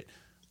elaborate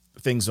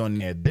things on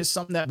there. There's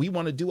something that we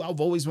want to do.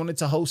 I've always wanted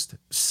to host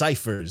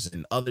ciphers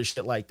and other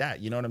shit like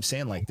that. You know what I'm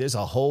saying? Like there's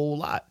a whole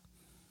lot.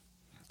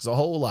 There's a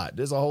whole lot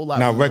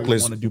now,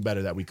 Reckless, we want to do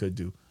better that we could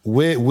do.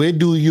 Where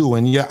do you,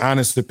 in your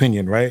honest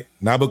opinion, right?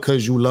 Not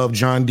because you love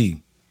John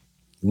D.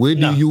 Where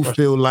do you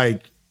feel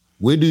like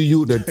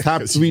the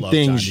top three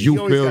things you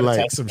feel like?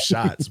 Take some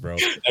shots, bro.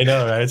 I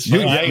know, right?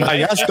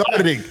 Y'all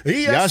started it.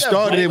 Y'all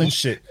started it.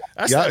 Shit.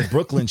 That's that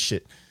Brooklyn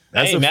shit.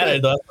 I ain't mad at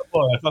it though.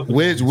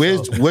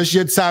 What's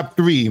your top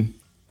three?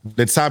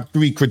 The top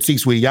three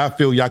critiques where y'all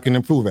feel y'all can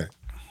improve at?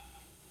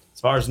 As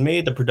far as me,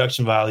 the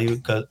production value,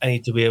 because I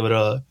need to be able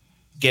to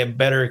get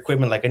better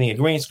equipment. Like I need a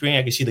green screen.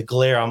 I can see the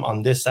glare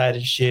on this side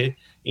and shit.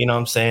 You know what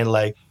I'm saying?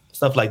 Like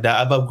stuff like that.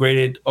 I've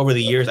upgraded over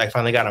the years. I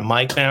finally got a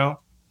mic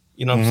now.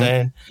 You know what I'm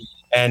saying?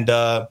 And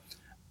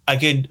I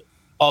could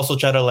also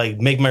try to like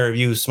make my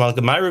reviews small.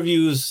 My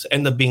reviews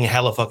end up being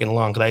hella fucking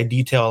long because I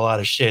detail a lot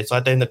of shit. So I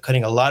have to end up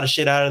cutting a lot of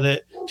shit out of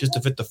it just to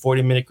fit the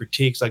 40-minute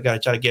critiques. So I got to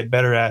try to get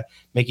better at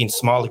making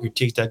smaller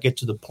critiques that get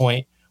to the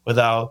point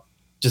without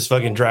just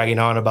fucking dragging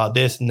on about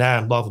this and that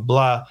and blah, blah,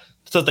 blah.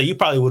 Stuff that you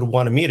probably would have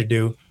wanted me to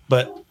do.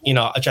 But,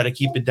 I try to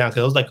keep it down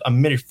because it was like a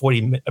minute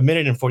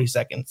and 40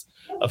 seconds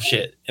of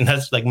shit. And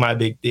that's like my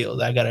big deal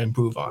that I got to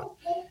improve on.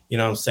 You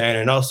know what I'm saying?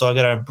 And also I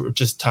got to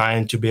just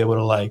time to be able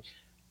to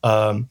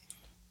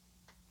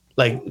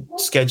like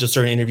schedule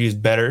certain interviews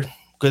better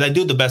because I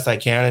do the best I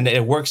can and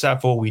it works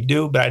out for what we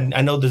do. But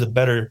I know there's a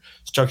better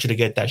structure to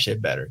get that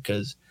shit better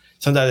because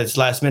sometimes it's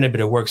last minute, but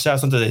it works out.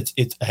 Sometimes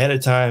it's ahead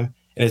of time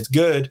and it's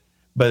good.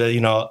 But,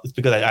 it's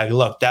because I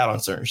lucked out on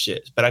certain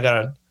shit. But I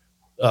got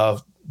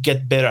to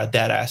get better at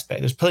that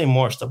aspect. There's plenty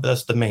more stuff, but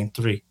that's the main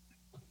three.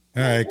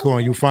 All right, cool.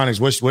 And Euphonics,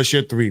 what's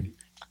your three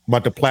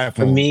about the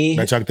platform? For me,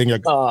 that y'all think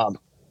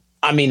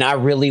I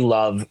really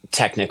love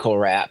technical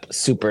rap,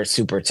 super,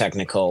 super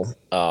technical.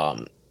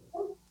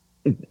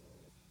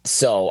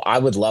 So I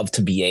would love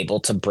to be able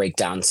to break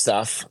down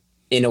stuff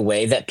in a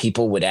way that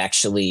people would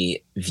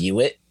actually view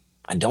it.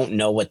 I don't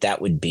know what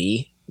that would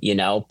be,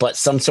 but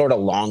some sort of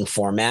long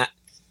format.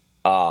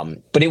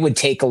 But it would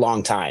take a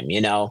long time,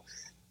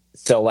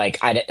 So like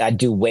I'd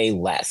do way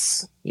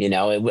less,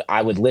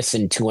 I would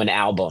listen to an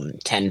album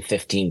 10,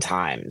 15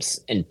 times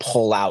and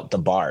pull out the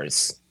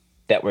bars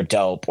that were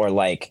dope or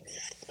like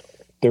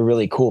the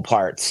really cool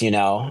parts, and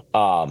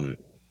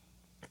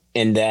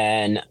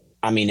then,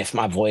 if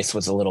my voice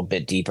was a little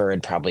bit deeper,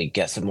 it'd probably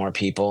get some more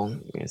people.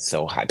 It's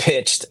so high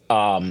pitched.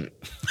 I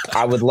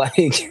would like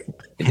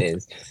it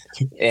is.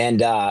 And,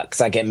 cause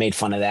I get made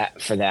fun of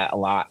for that a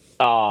lot.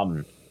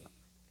 And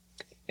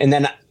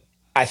then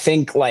I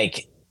think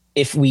like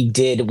if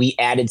we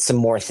added some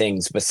more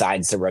things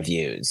besides the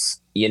reviews,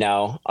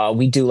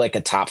 we do like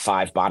a top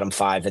 5, bottom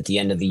 5 at the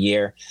end of the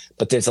year,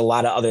 but there's a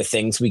lot of other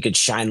things we could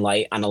shine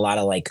light on, a lot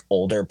of like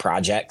older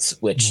projects,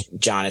 which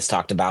John has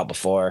talked about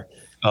before.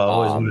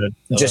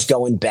 Just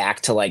going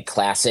back to like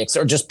classics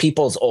or just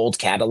people's old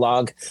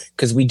catalog,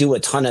 because we do a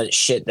ton of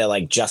shit that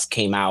like just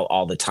came out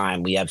all the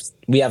time. We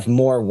have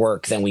more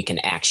work than we can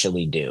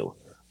actually do,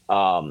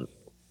 and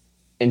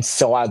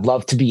so I'd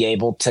love to be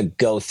able to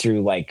go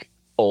through like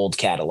old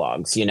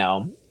catalogs, you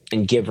know,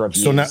 and give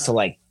reviews to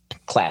like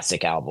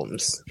classic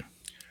albums.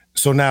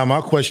 So now my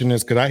question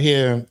is, because I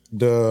hear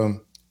the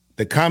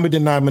common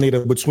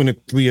denominator between the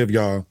three of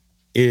y'all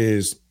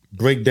is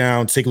break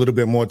down, take a little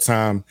bit more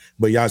time,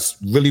 but y'all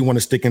really want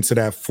to stick into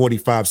that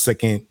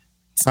 45-second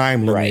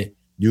time limit, right?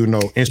 You know,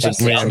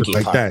 Instagram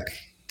like that.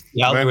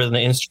 The algorithm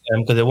of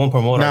Instagram, because it won't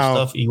promote our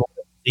stuff. You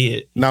won't see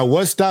it. Now,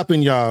 what's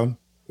stopping y'all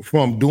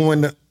from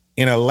doing an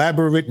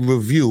elaborate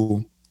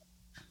review,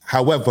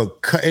 however,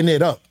 cutting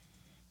it up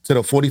to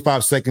the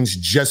 45 seconds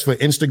just for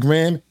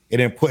Instagram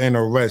and then putting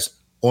the rest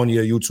on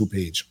your YouTube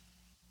page?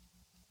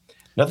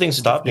 Nothing's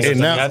stopping. It's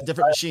a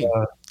different machine.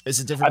 It's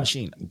a different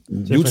machine.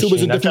 YouTube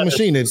is a different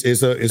machine.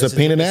 It's a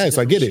pain in the ass.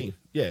 I get it.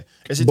 Yeah.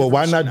 But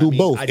why not do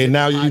both? And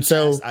now you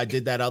tell. I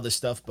did that other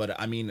stuff, but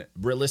I mean,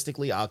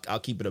 realistically, I'll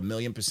keep it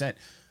 1,000,000%.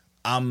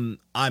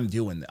 I'm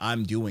doing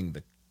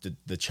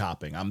the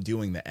chopping. I'm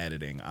doing the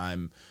editing.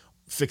 I'm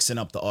fixing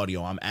up the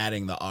audio. I'm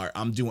adding the art.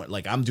 I'm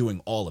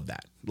doing all of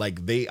that.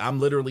 I'm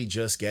literally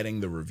just getting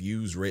the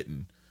reviews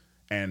written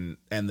and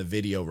the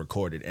video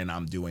recorded, and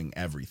I'm doing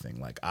everything.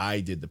 Like, I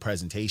did the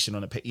presentation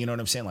on you know what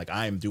I'm saying? Like,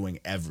 I am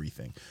doing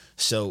everything.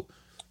 So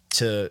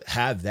to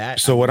have that.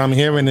 So what I'm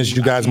hearing is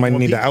you guys might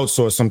need to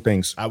outsource some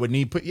things. I would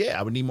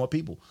need more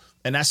people.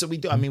 And that's what we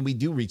do. I mean, we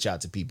do reach out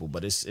to people,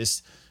 but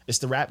it's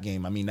the rap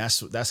game. I mean,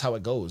 that's how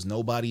it goes.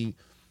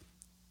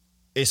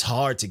 It's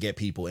hard to get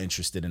people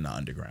interested in the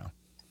underground.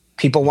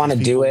 People want to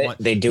do it.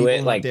 They do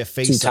it like 2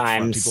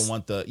 times. People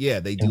want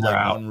they do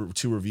like 1 or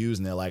 2 reviews,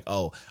 and they're like,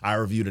 oh, I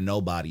reviewed a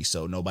nobody,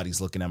 so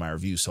nobody's looking at my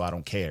review, so I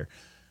don't care.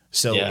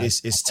 So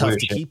it's tough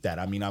to keep that.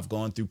 I mean, I've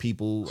gone through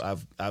people,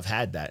 I've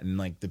had that, and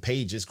like the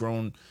page has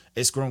grown.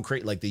 It's grown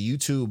crazy. Like the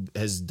YouTube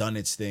has done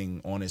its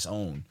thing on its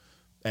own,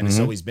 and it's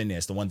always been there.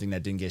 It's the one thing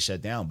that didn't get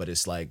shut down. But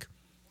it's like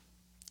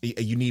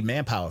you need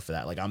manpower for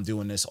that. Like, I'm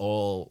doing this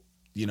all.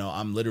 You know,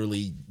 I'm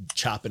literally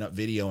chopping up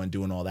video and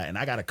doing all that. And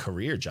I got a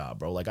career job,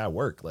 bro. Like, I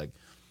work. Like,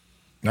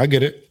 I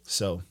get it.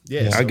 So,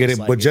 yeah. I get it.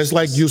 But just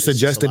like you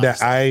suggested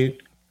that I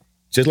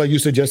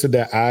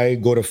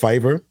go to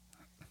Fiverr,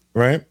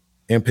 right?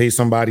 And pay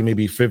somebody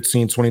maybe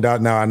 $15, $20.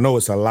 Now, I know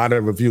it's a lot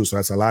of reviews, so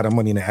that's a lot of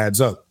money and it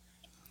adds up.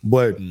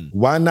 But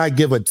why not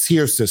give a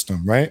tier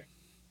system, right?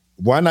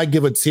 Why not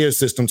give a tier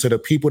system to the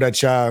people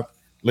that y'all,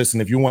 listen,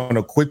 if you want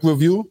a quick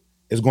review,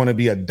 it's going to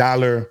be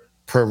 $1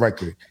 per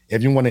record.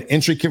 If you want an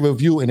intricate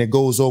review and it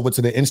goes over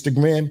to the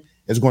Instagram,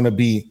 it's going to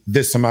be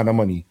this amount of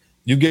money.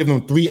 You give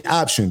them 3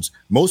 options.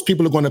 Most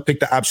people are going to pick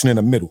the option in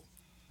the middle,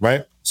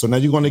 right? So now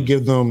you're going to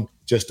give them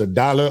just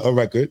 $1 a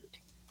record.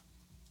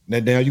 Now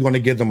you're going to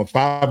give them a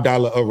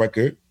 $5 a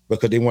record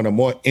because they want a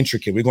more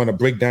intricate. We're going to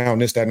break down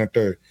this, that, and the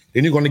third.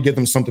 Then you're going to give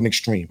them something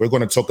extreme. We're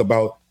going to talk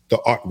about the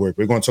artwork.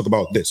 We're going to talk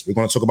about this. We're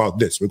going to talk about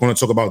this. We're going to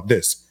talk about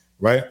this,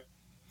 right?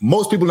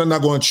 Most people are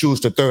not going to choose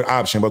the third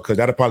option because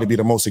that'll probably be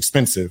the most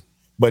expensive.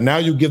 But now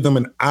you give them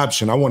an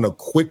option. I want a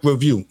quick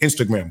review.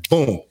 Instagram,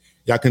 boom.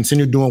 Y'all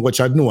continue doing what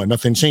y'all doing.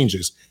 Nothing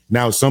changes.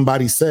 Now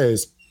somebody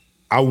says,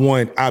 I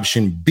want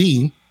option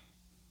B.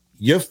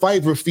 Your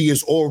Fiverr fee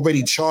is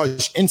already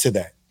charged into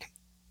that.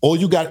 All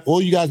you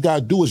guys got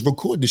to do is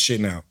record the shit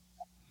now.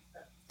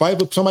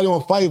 Fiverr, somebody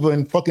on Fiverr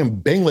in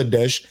fucking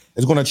Bangladesh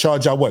is going to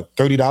charge y'all, what,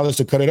 $30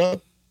 to cut it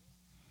up?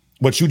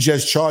 But you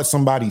just charge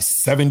somebody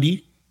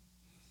 $70.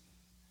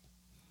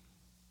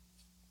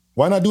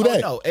 Why not do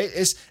that? No,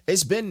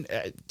 it's been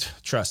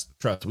trust.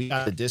 We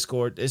got the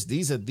Discord.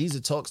 These are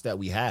talks that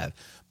we have,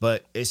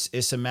 but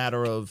it's a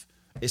matter of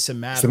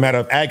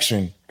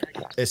action.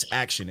 It's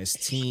action. It's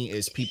team.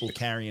 It's people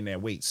carrying their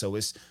weight. So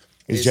it's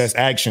just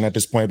action at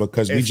this point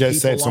because we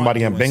just said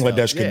somebody in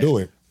Bangladesh could do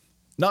it.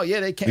 No, yeah,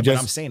 they can. But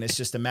I'm saying it's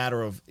just a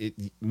matter of it,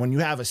 when you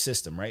have a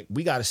system, right?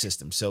 We got a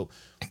system. So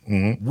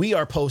we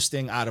are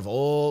posting out of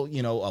all,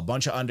 a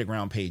bunch of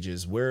underground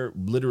pages. We're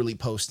literally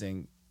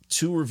posting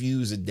 2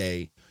 reviews a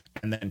day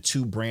and then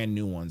 2 brand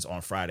new ones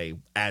on Friday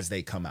as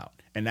they come out.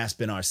 And that's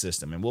been our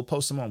system. And we'll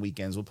post them on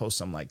weekends. We'll post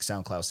them like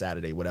SoundCloud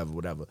Saturday,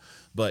 whatever.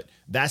 But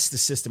that's the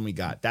system we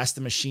got. That's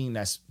the machine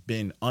that's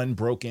been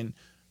unbroken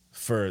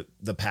for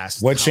the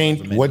past. What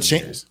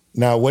changes?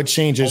 Now, what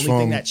changes?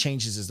 Only thing that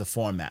changes is the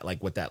format,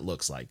 like what that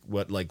looks like,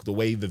 like the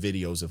way the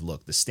videos have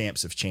looked. The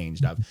stamps have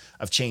changed.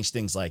 I've changed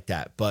things like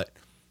that. But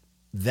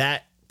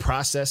that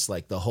process,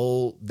 like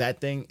that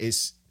thing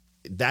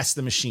that's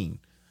the machine.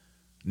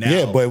 Now,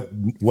 yeah, but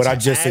what I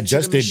just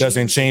suggested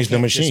doesn't change the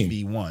machine.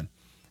 Be one.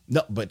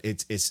 No, but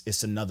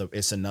it's another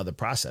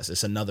process.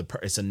 It's another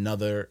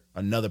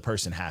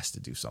person has to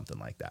do something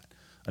like that.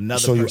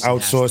 So you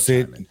outsource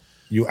it.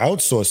 You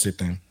outsource it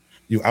then.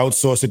 You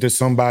outsource it to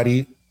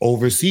somebody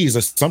overseas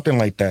or something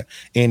like that,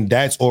 and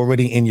that's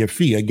already in your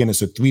fee. Again,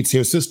 it's a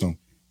 3-tier system.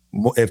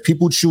 If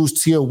people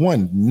choose tier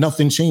 1,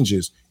 nothing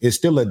changes. It's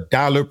still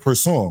 $1 per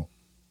song.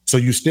 So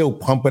you still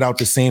pump it out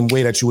the same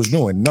way that you was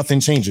doing. Nothing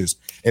changes.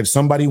 If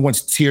somebody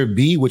wants tier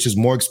B, which is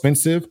more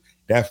expensive,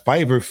 that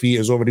Fiverr fee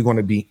is already going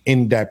to be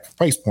in that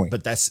price point.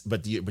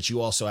 But you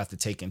also have to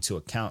take into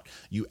account,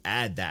 you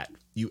add that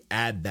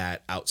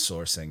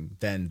outsourcing,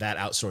 then that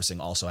outsourcing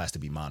also has to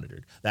be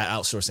monitored. That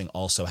outsourcing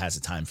also has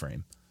a time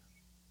frame.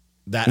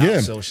 That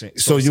outsourcing,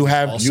 so you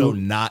have also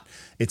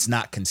it's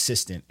not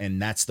consistent,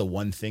 and that's the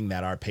one thing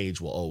that our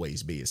page will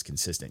always be, is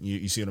consistent.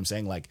 You see what I'm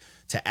saying? Like,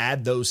 to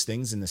add those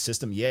things in the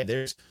system,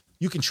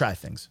 you can try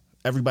things.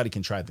 Everybody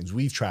can try things.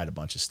 We've tried a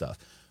bunch of stuff,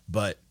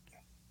 but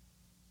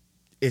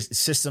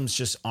systems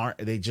just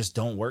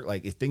don't work.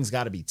 Like, if things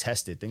got to be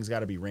tested, things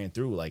got to be ran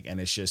through. Like, and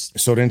it's just,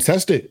 so then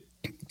test it.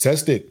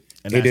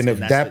 And then if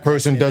that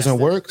person doesn't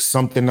work,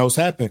 something else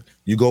happened.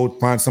 You go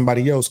find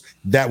somebody else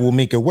that will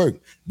make it work.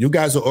 You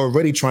guys are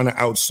already trying to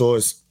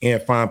outsource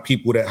and find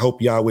people that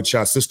help y'all with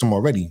your system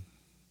already,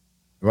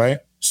 right?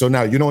 So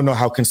now you don't know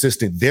how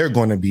consistent they're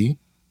going to be.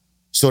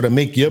 So to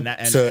make you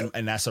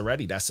and that's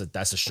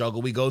a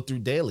struggle we go through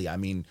daily. I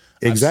mean,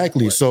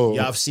 exactly.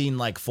 I've seen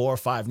like 4 or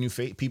 5 new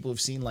people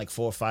have seen like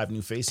 4 or 5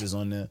 new faces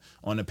on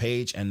the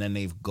page, and then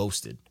they've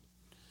ghosted.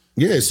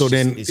 Yeah, so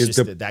then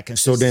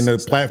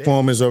the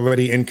platform is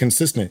already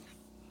inconsistent.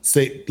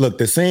 Look,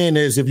 the saying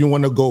is, if you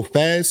want to go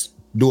fast,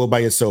 do it by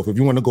yourself. If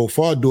you want to go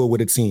far, do it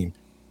with a team.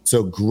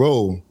 To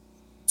grow,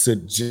 to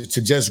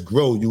just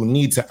grow, you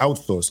need to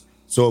outsource.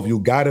 So if you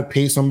gotta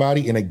pay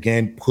somebody, and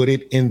again, put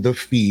it in the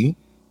fee,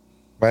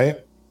 right?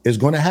 It's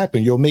going to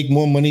happen. You'll make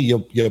more money.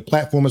 Your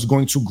platform is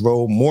going to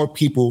grow. More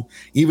people,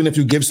 even if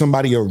you give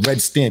somebody a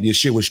red stamp, your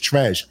shit was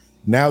trash.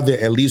 Now they're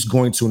at least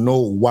going to know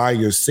why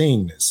you're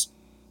saying this.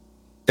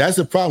 That's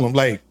the problem.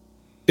 Like,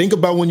 think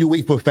about when you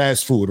wait for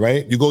fast food,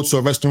 right? You go to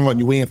a restaurant,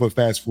 you're waiting for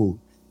fast food,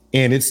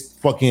 and it's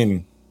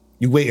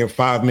you waiting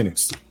 5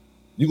 minutes.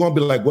 You're going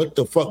to be like, what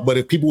the fuck? But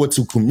if people were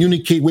to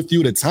communicate with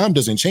you, the time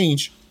doesn't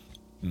change.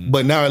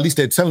 But now at least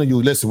they're telling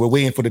you, listen, we're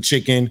waiting for the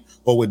chicken,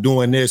 or we're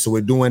doing this, or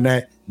we're doing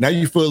that. Now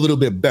you feel a little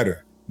bit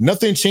better.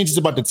 Nothing changes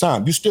about the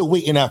time. You're still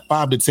waiting at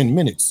 5 to 10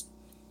 minutes.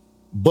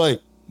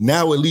 But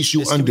now at least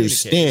you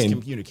understand.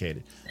 It's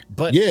communicated.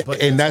 But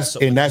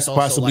that's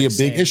possibly like a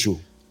big issue.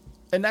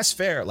 And that's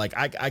fair. Like,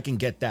 I can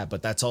get that,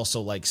 but that's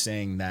also like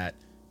saying that,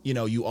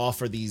 you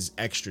offer these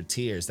extra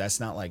tiers.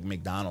 That's not like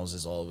McDonald's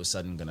is all of a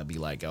sudden going to be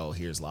like, oh,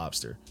 here's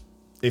lobster.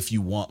 If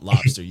you want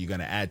lobster, you're going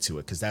to add to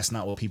it, because that's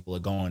not what people are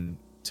going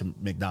to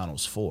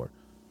McDonald's for.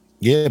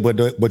 Yeah,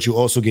 but you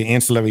also get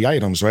ancillary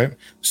items, right?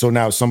 So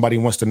now if somebody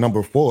wants the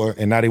number 4,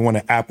 and now they want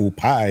an apple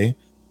pie,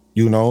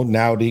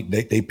 now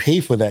they pay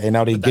for that, and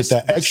now they get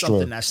that extra.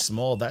 Something that's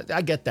small. That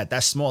I get that.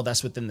 That's small.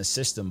 That's within the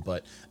system.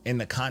 But in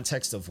the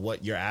context of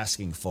what you're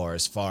asking for,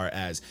 as far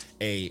as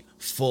a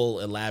full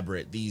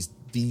elaborate, these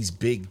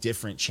big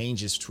different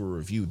changes to a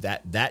review,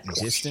 that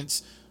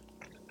distance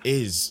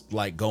is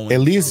like going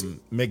at least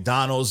from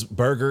McDonald's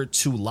burger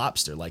to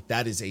lobster. Like,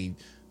 that is a,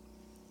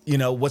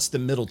 what's the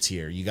middle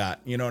tier? You got,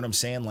 you know what I'm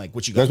saying? Like,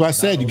 what you got? That's what I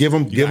said. You give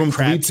them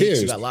 3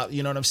 tiers. You got,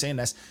 you know what I'm saying?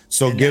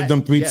 Give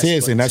them 3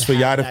 tiers, and that's for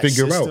y'all to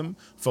figure out.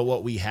 For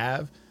what we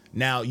have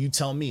now, you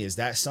tell me, is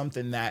that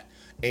something that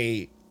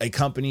a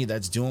company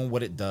that's doing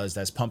what it does,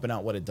 that's pumping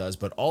out what it does,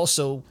 but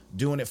also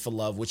doing it for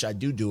love, which I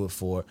do it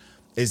for,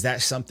 is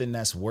that something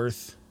that's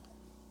worth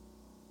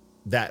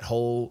that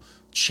whole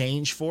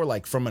change for?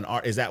 Like, from an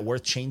art, is that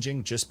worth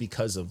changing just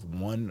because of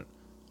one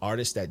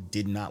artist that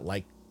did not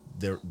like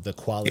the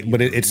quality?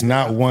 But it's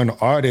not one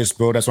artist,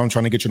 bro. That's what I'm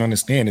trying to get you to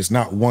understand. It's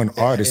not one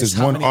artist. It's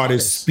one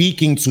artist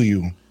speaking to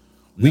you.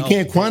 We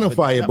can't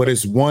quantify it, but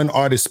it's one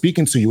artist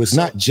speaking to you. It's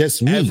not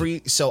just me.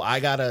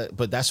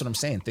 But that's what I'm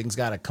saying. Things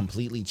gotta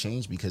completely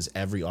change, because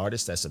every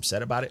artist that's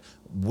upset about it,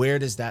 where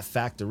does that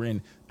factor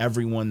in?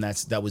 Everyone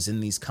that was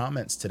in these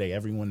comments today,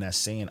 everyone that's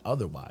saying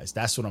otherwise.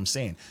 That's what I'm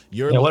saying.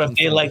 What if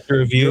they like the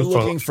review? You're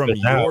looking from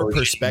your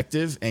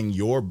perspective and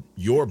your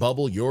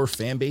bubble, your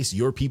fan base,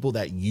 your people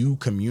that you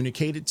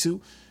communicated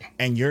to,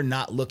 and you're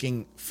not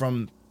looking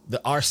from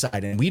our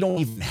side. And we don't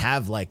even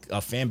have like a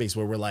fan base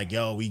where we're like,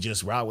 yo, we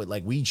just route with,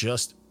 like, we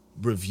just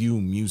review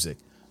music.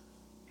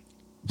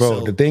 Bro,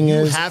 So the thing you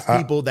is, have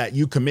people that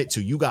you commit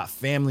to. You got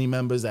family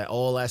members, that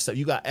all that stuff.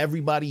 You got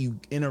everybody you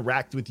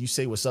interact with, you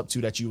say what's up to,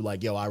 that you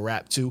like, yo, I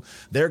rap to.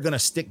 They're gonna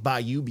stick by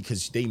you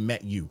because they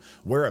met you.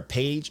 We're a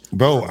page.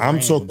 Bro, I'm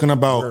talking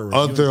about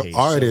other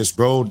artists,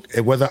 bro,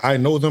 whether I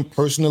know them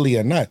personally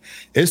or not.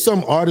 There's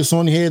some artists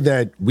on here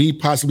that we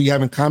possibly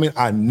have in common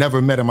I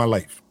never met in my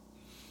life,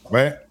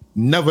 right?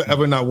 Never,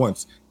 ever, not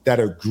once, that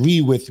agree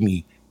with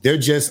me. They're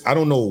just, I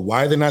don't know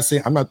why they're not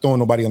saying, I'm not throwing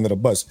nobody under the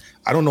bus.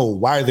 I don't know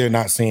why they're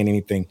not saying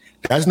anything.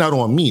 That's not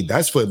on me.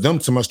 That's for them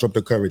to muster up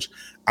the courage.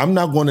 I'm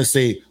not going to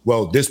say,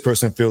 well, this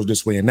person feels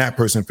this way and that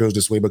person feels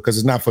this way, because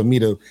it's not for me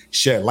to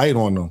shed light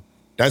on them.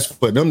 That's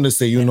for them to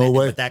say, you know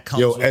what?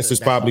 S is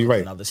probably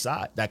right. Another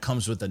side. That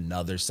comes with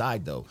another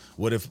side, though.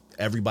 What if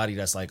everybody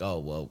that's like, oh,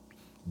 well,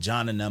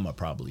 John and them are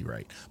probably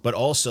right. But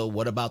also,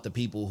 what about the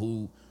people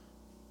who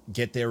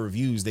get their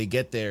reviews, they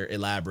get their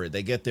elaborate,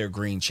 they get their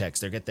green checks,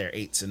 they get their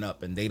 8s and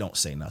up, and they don't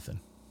say nothing?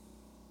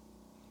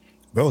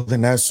 Bro,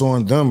 then that's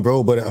on them,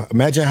 bro. But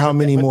imagine how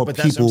many more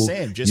people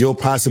you'll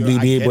possibly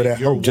be able to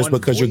help just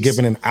because you're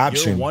given an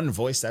option. You're one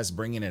voice that's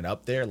bringing it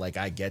up there. Like,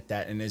 I get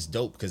that, and it's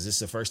dope because this is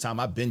the first time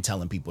I've been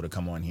telling people to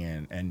come on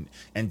here and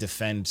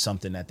defend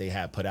something that they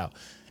have put out.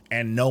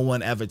 And no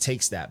one ever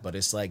takes that. But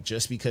it's like,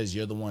 just because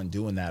you're the one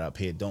doing that up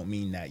here don't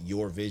mean that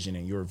your vision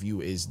and your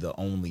view is the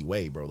only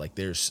way, bro. Like,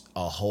 there's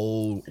a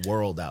whole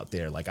world out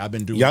there. Like, I've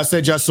been doing. Y'all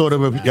said y'all saw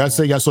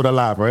the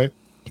live, right?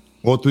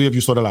 All three of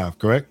you saw the live,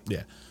 correct?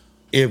 Yeah.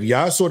 If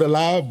y'all saw the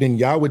live, then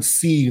y'all would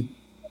see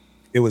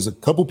it was a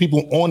couple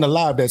people on the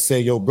live that say,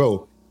 yo,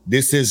 bro,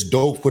 this is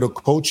dope for the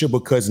culture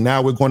because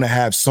now we're going to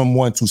have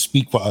someone to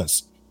speak for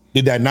us.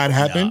 Did that not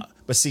happen? Nah,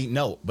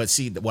 but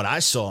see, what I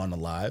saw on the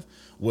live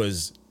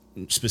was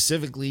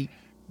specifically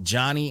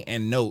Johnny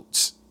and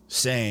Notes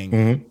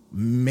saying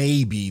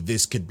maybe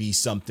this could be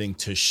something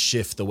to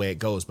shift the way it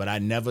goes. But I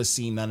never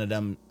see none of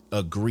them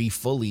agree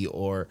fully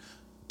or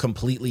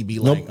completely be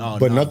like, oh,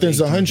 but nothing's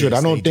 100.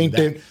 I don't think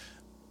that.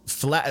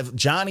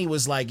 Johnny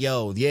was like,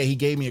 yo, yeah, he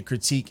gave me a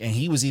critique, and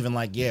he was even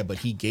like, yeah, but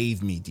he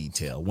gave me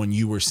detail when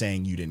you were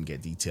saying you didn't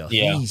get detail.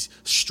 Yeah. He's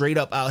straight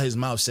up out his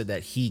mouth said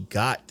that he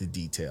got the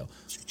detail.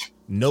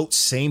 Note,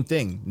 same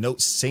thing.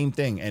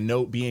 And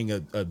Note being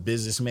a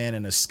businessman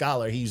and a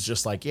scholar, he's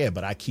just like, yeah,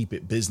 but I keep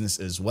it business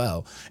as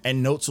well.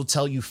 And Notes will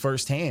tell you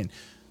firsthand.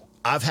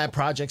 I've had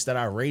projects that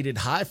I rated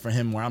high for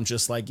him where I'm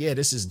just like, yeah,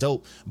 this is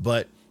dope,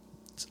 but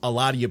a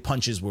lot of your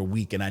punches were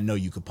weak, and I know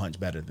you could punch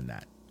better than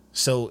that.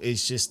 So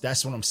it's just,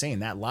 that's what I'm saying.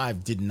 That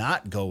live did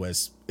not go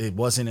it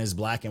wasn't as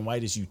black and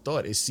white as you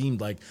thought. It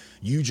seemed like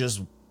you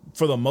just,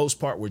 for the most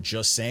part, were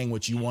just saying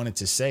what you wanted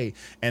to say,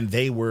 and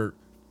they were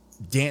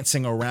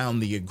dancing around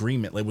the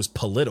agreement. It was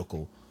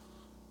political.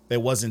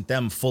 It wasn't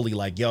them fully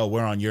like, yo,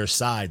 we're on your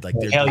side. Like,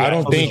 I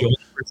don't think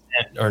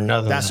or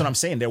nothing. That's what I'm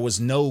saying. There was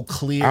no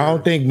clear. I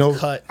don't think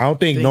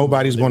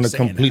nobody's going to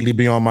completely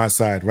be on my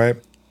side, right?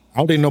 I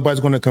don't think nobody's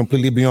going to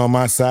completely be on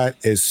my side,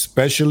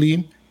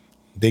 especially.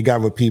 They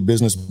got repeat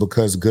business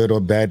because good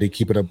or bad, they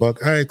keep it a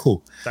buck. All right,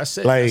 cool. That's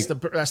it. Like,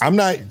 I'm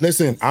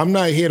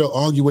not here to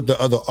argue with the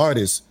other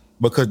artists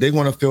because they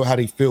want to feel how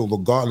they feel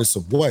regardless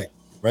of what,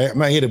 right? I'm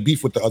not here to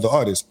beef with the other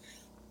artists.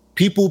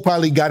 People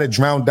probably got it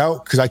drowned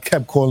out because I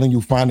kept calling you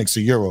Phonics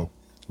a Euro,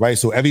 right?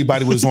 So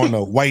everybody was on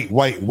the white,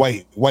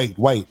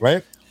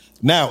 right?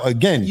 Now,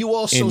 again, you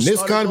also in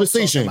this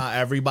conversation about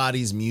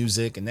everybody's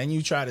music, and then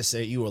you try to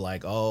say, you were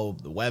like, oh,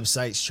 the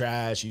website's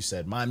trash. You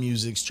said my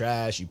music's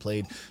trash. You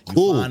played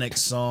Euphonics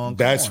song.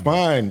 That's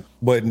fine.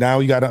 But now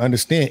you got to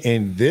understand,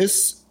 in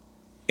this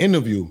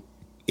interview,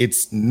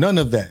 it's none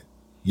of that.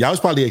 Y'all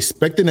was probably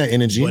expecting that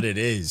energy. But it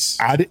is.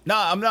 I'm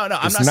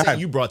not saying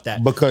you brought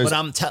that.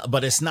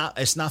 But it's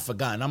not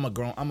forgotten.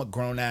 I'm a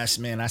grown ass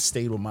man. I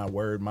stayed with my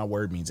word. My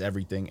word means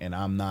everything, and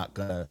I'm not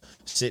gonna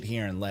sit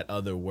here and let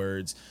other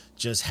words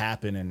just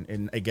happen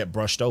and it get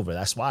brushed over.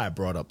 That's why I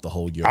brought up the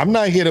whole Euro. I'm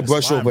not here to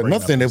brush over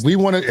nothing. If we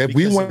want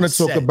to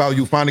talk about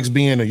Euphonics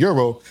being a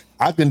Euro,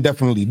 I can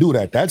definitely do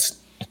that.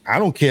 I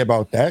don't care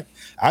about that.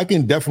 I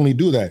can definitely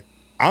do that.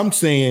 I'm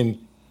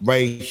saying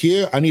right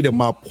here, I needed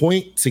my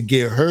point to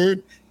get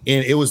heard,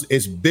 and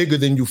it's bigger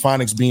than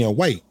Euphonics being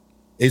white.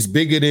 It's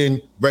bigger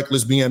than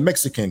Reckless being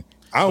Mexican.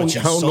 I don't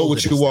know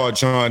what you are,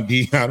 John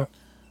D.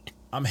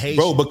 I'm Haitian,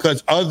 bro,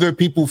 because other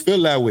people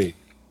feel that way.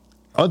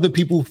 Other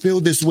people feel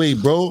this way,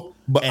 bro.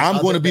 But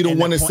I'm going to be the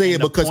one to say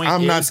it because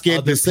I'm not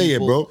scared to say it,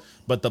 bro.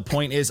 But the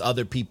point is,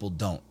 other people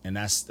don't, and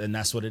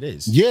that's what it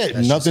is. Yeah,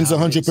 nothing's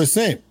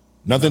 100%.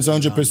 Nothing's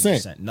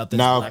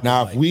 100%.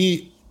 Now,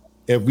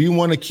 if we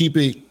want to keep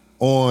it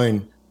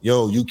on,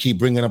 yo, you keep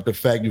bringing up the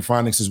fact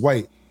Euphonics is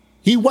white.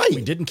 He white.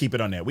 We didn't keep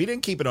it on there.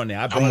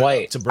 I'm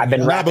white. I've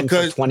been rapping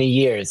for 20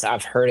 years.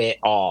 I've heard it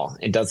all.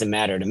 It doesn't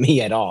matter to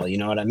me at all. You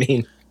know what I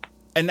mean?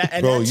 And that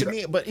to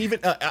me, but even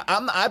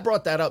I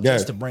brought that up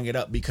just to bring it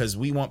up because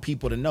we want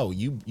people to know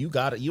you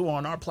got it. You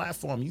on our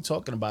platform, you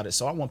talking about it.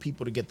 So I want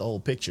people to get the whole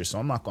picture. So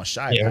I'm not going to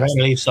shy. Yeah, we're not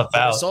gonna leave stuff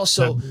out. It's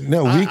also I'm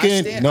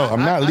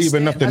not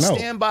leaving nothing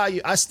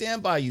out. I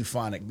stand by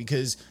Euphonic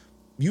because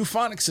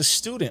Euphonic's a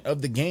student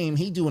of the game.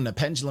 He doing the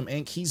Pendulum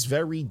Inc. He's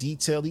very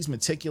detailed. He's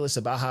meticulous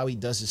about how he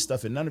does his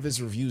stuff, and none of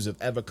his reviews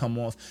have ever come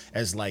off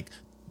as like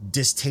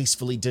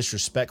distastefully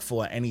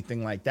disrespectful or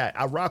anything like that.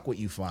 I rock with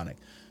Euphonic.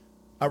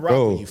 With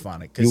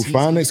Euphonic.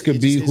 Euphonics could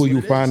be who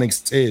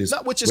Euphonics is.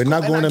 We're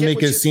not going to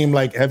make it seem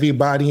like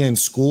everybody in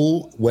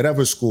school,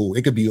 whatever school,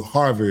 it could be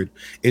Harvard,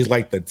 is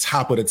like the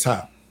top of the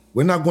top.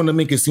 We're not going to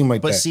make it seem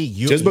like that. See,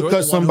 just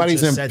because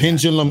somebody's in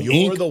Pendulum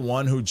Inc. You're the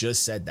one who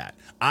just said that.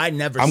 I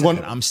never said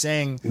that. I'm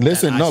saying.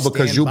 Listen, no,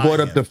 because you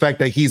brought up the fact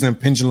that he's in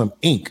Pendulum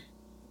Inc.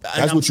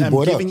 That's what you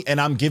brought up. And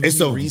I'm giving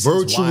you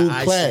reasons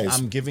why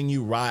I'm giving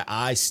you why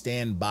I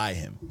stand by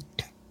him.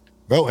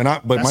 Bro,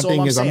 but my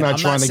thing is, I'm not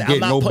trying to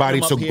get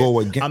nobody to go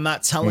again. I'm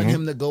not telling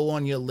him to go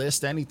on your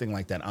list, anything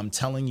like that. I'm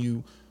telling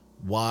you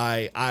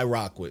why I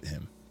rock with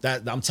him.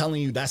 I'm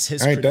telling you that's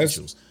his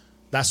credentials.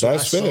 That's what I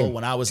saw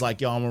when I was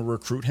like, yo, I'm gonna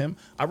recruit him.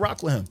 I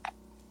rock with him.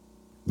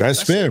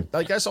 That's fair.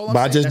 Like that's all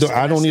I'm saying. But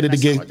I don't need it to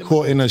get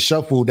caught in a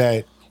shuffle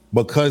that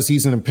because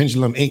he's in the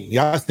Pendulum Inc.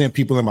 Y'all sent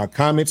people in my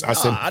comments. I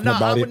said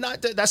about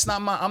it. That's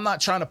not my. I'm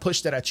not trying to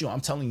push that at you.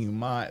 I'm telling you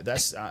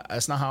that's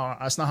not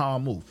how I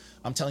move.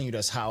 I'm telling you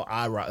that's how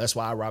I rock. That's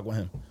why I rock with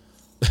him.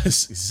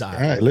 All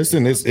right,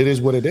 listen, it is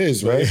what it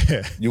is, right?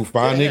 Yeah.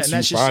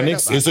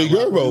 Euphonics. It's a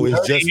euro.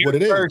 It's just what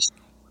it is.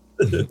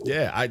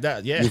 Yeah,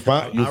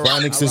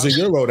 Euphonics is a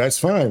euro. That's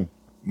fine.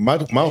 My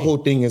whole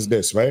thing is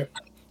this, right?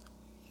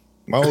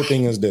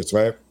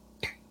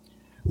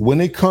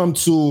 When it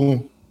comes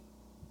to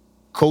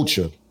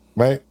culture,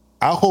 right?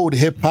 I hold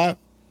hip hop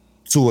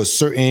to a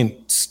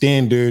certain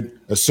standard,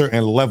 a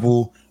certain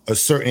level, a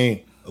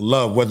certain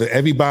love. Whether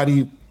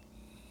everybody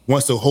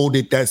wants to hold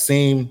it that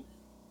same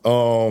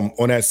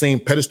on that same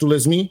pedestal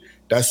as me,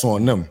 that's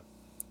on them.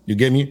 You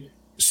get me?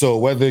 So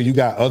whether you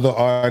got other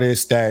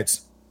artists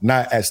that's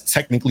not as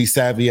technically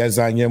savvy as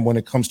I am when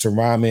it comes to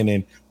rhyming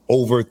and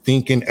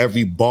overthinking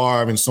every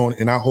bar and so on,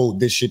 and I hold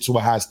this shit to a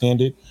high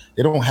standard,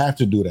 they don't have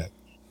to do that,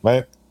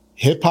 right?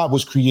 Hip hop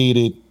was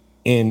created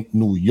in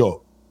New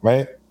York,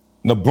 right?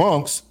 In the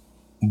Bronx,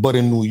 but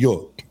in New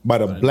York by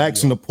the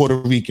blacks and the Puerto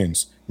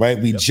Ricans, right?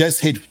 We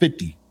just hit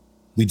 50.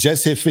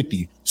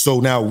 So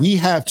now we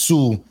have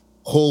to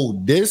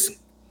hold this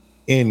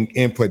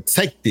and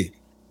protect it,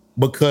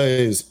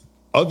 because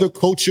other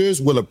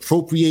cultures will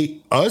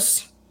appropriate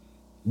us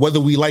whether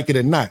we like it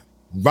or not.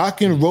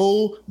 Rock and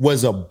roll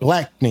was a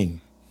black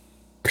thing,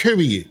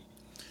 period.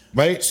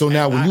 Right? So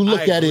now when you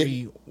look at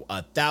it,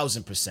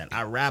 1,000%.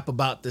 I rap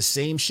about the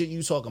same shit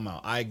you talking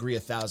about. I agree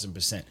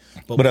 1,000%.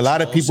 But a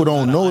lot of people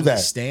don't know that.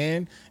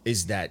 Understand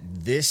is that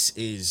this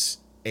is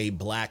a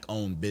black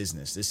owned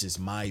business. This is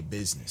my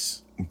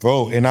business,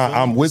 bro. And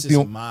I'm with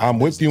you. I'm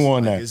with you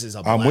on that. This is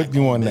a I'm with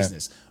you on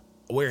business.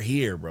 That. We're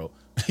here, bro.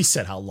 He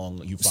said how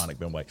long Euphonic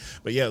been white,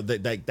 but yeah,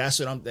 that's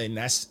what I'm, and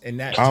that's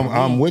and that.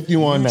 I'm with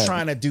you on that.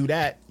 Trying to do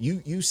that,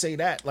 you say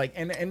that like,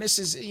 and this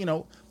is, you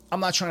know, I'm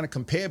not trying to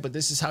compare, but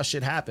this is how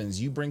shit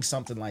happens. You bring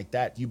something like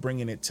that, you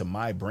bringing it to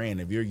my brand.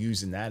 If you're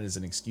using that as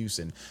an excuse,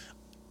 and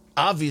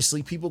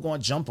obviously people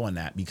gonna jump on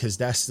that because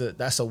that's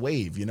a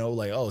wave, you know,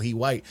 like, oh, he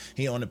white,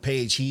 he on the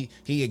page, he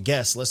a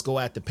guest, let's go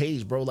at the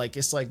page, bro. Like,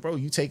 it's like, bro,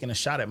 you taking a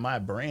shot at my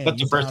brand. But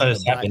the first time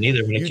it's happened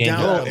either when it came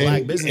to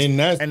black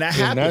business, and that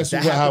happened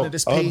to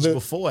this page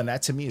before, and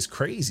that to me is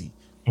crazy.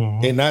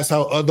 Mm-hmm. And that's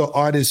how other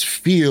artists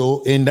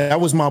feel, and that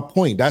was my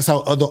point. That's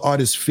how other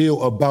artists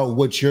feel about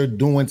what you're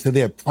doing to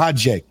their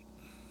project.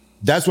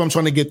 That's what I'm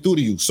trying to get through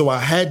to you. So I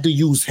had to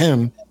use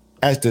him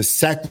as the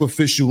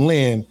sacrificial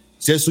lamb,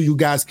 just so you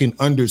guys can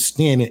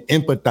understand and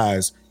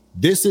empathize.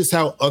 This is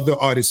how other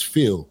artists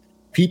feel.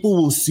 People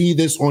will see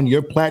this on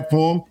your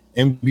platform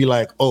and be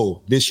like,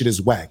 oh, this shit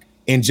is whack,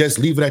 and just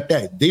leave it at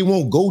that. They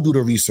won't go do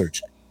the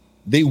research.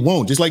 They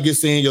won't. Just like you're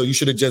saying, yo, you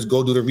should have just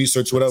go do the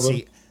research, whatever.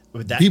 See,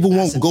 people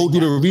won't go do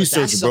the research,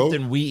 bro. That's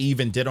something we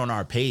even did on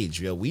our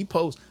page, yo. We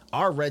post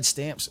our red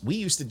stamps. We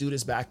used to do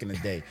this back in the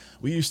day.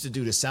 We used to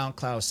do the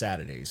SoundCloud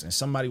Saturdays, and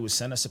somebody would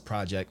send us a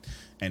project,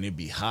 and it'd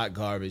be hot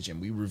garbage,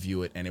 and we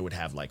review it, and it would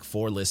have like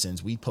 4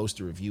 listens. We post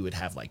a review, it'd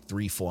have like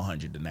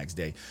 300-400 the next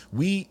day.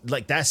 We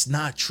like, that's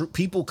not true.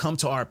 People come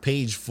to our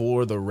page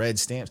for the red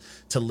stamps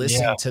to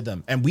listen to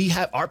them, and we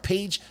have, our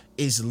page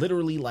is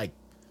literally like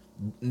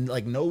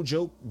no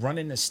joke,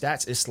 running the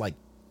stats, it's like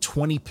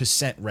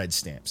 20% red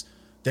stamps.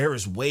 There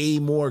is way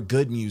more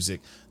good music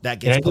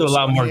that gets posted, a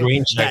lot more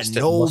green that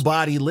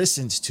nobody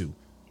listens to,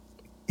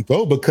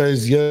 bro.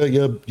 Because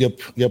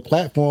your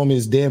platform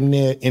is damn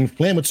near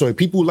inflammatory.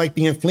 People like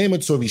the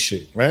inflammatory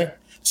shit, right?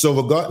 So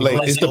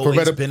it's the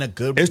Pareto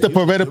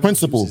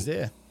principle.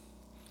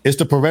 It's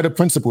the Pareto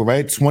principle,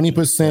 right?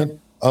 20%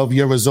 of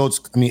your results.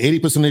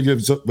 80% of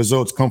your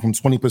results come from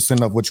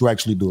 20% of what you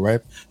actually do, right?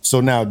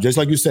 So now, just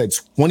like you said,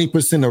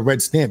 20% of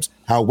red stamps.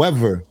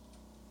 However,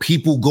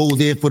 people go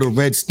there for the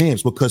red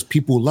stamps because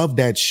people love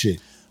that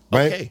shit,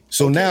 right?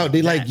 So now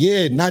they like,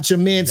 yeah, not your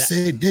man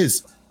said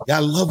this. I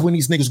love when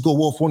these niggas go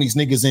off on these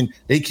niggas and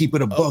they keep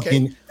it a buck,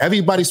 and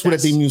everybody swear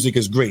that their music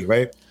is great,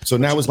 right? So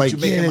now it's like, you're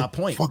making my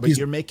point, but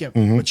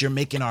you're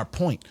making our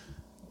point.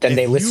 Then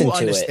they listen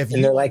to it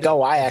and they're like,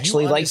 oh, I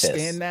actually like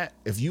this.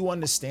 If you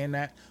understand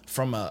that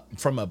from a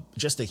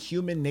just a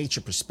human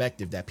nature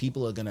perspective, that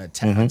people are gonna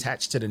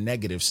attach to the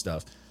negative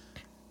stuff,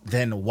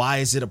 then why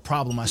is it a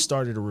problem? I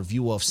started a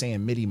review of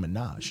saying Nicki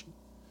Minaj.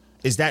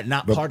 Is that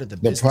not part of the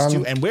business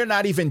too? And we're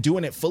not even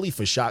doing it fully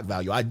for shock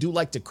value. I do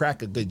like to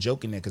crack a good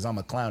joke in there because I'm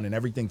a clown, and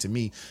everything to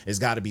me has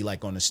got to be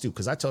like on the stoop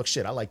because I talk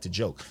shit. I like to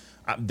joke.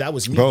 That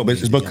was me, bro. But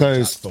it's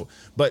because,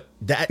 but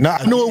that. No,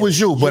 I knew it was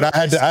you, but I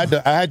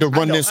had to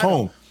run this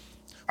home.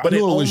 But I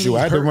knew it was you.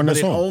 I had to run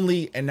this home.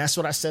 And that's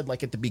what I said,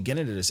 like at the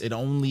beginning of this, it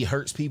only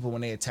hurts people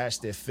when they attach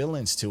their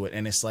feelings to it.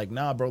 And it's like,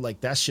 nah, bro,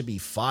 like that should be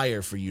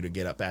fire for you to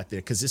get up at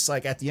there. Cause it's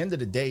like at the end of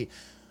the day,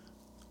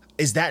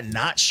 is that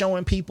not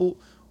showing people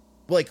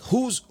like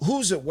who's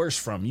it worse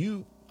from?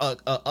 You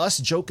us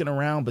joking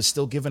around but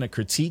still giving a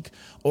critique,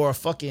 or a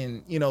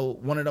fucking, you know,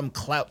 one of them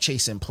clout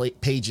chasing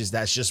pages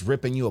that's just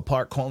ripping you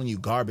apart, calling you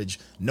garbage,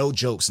 no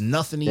jokes,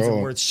 nothing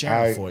even worth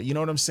sharing for. You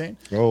know what I'm saying?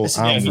 Bro,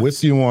 I'm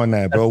with you on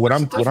that, bro. What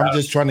I'm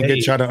just trying to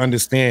get y'all to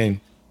understand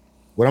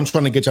what I'm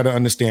trying to get y'all to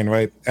understand,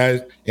 right?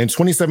 As in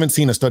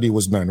 2017, a study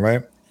was done,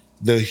 right?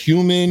 The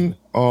human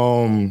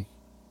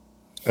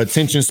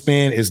attention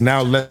span is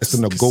now less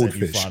than a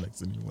goldfish.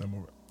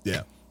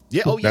 Yeah.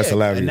 Yeah. Oh, yeah. That's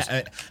hilarious.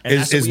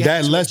 And is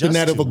that less than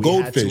that of a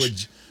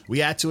goldfish? We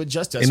had to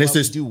adjust. And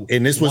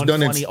this was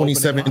done in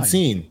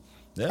 2017.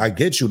 Yeah. I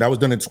get you. That was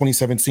done in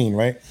 2017,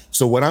 right?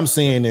 So what I'm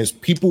saying is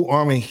people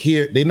aren't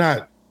here. They're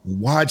not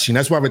watching.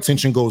 That's why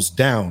retention goes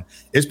down.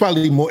 It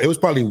was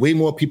probably way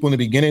more people in the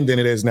beginning than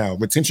it is now.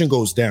 Retention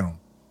goes down,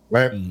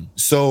 right?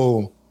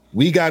 So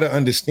we got to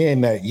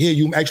understand that, yeah,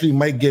 you actually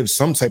might give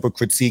some type of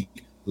critique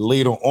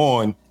later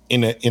on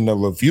in a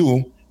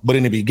review, but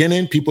in the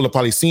beginning, people are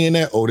probably seeing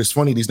that, oh, this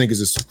funny, these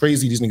niggas is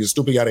crazy, these niggas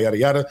stupid, yada, yada,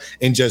 yada,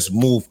 and just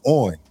move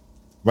on,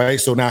 right?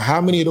 So now how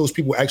many of those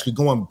people actually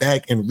going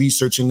back and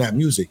researching that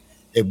music?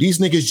 If these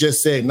niggas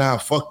just said, nah,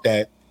 fuck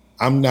that,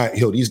 I'm not,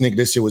 these niggas,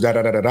 this shit was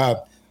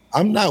da-da-da-da-da,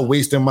 I'm not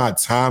wasting my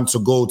time to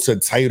go to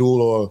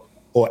Tidal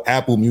or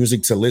Apple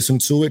Music to listen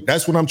to it.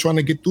 That's what I'm trying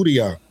to get through to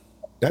y'all.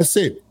 That's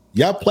it.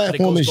 Y'all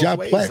platform is y'all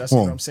platform. That's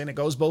what I'm saying. It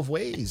goes both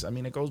ways. I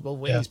mean, it goes both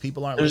ways. Yeah.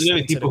 People aren't There's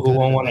listening people to the who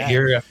won't want to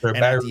hear it after a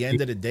bad. And at the end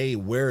of the day,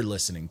 we're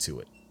listening to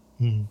it.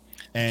 Mm-hmm.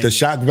 And the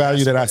shock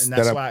value that's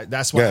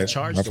why I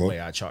charge the way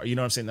I charge. You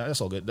know what I'm saying?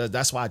 That's all good.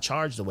 That's why I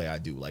charge the way I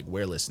do. Like,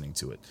 we're listening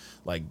to it.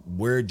 Like,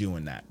 we're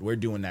doing that. We're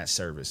doing that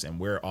service, and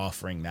we're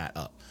offering that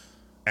up.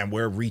 And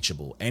we're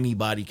reachable.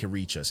 Anybody can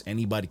reach us.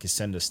 Anybody can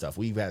send us stuff.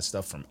 We've had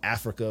stuff from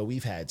Africa.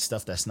 We've had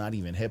stuff that's not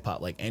even hip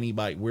hop. Like,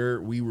 anybody,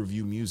 we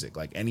review music.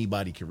 Like,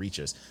 anybody can reach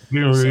us. We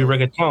review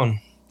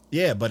reggaeton.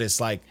 Yeah, but it's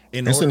like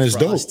in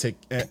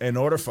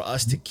order for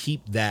us to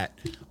keep that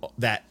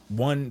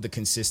one, the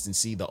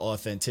consistency, the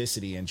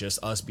authenticity, and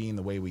just us being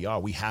the way we are,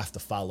 we have to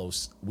follow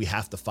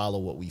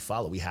what we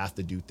follow. We have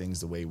to do things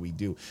the way we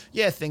do.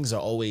 Yeah, things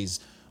are always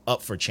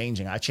up for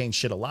changing. I change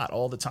shit a lot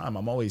all the time.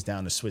 I'm always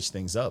down to switch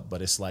things up,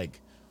 but it's like,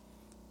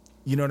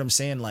 you know what I'm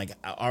saying? Like,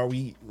 are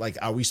we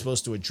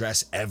supposed to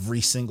address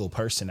every single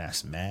person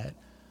that's mad?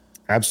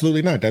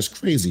 Absolutely not. That's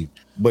crazy.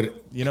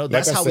 But you know,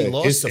 that's how we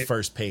lost the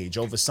first page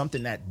over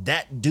something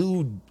that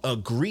dude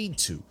agreed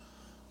to.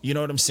 You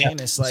know what I'm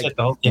saying? It's like,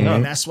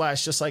 and that's why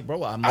it's just like,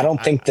 bro, I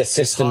don't think the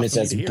system is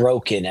as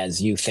broken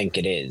as you think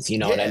it is. You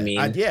know what I mean?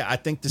 I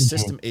think the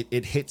system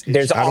it hits.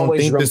 There's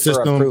always room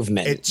for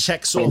improvement. It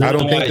checks all. I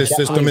don't think the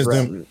system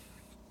is.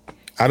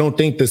 I don't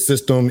think the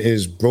system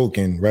is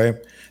broken. Right.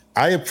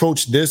 I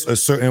approach this a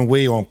certain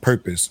way on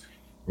purpose.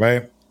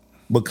 Right.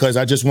 Because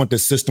I just want the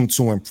system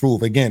to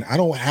improve. Again, I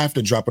don't have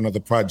to drop another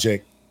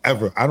project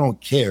ever. I don't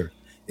care.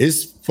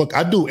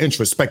 I do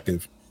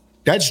introspective.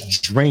 That's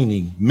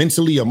draining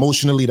mentally,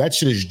 emotionally. That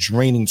shit is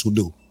draining to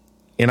do.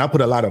 And I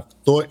put a lot of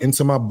thought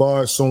into my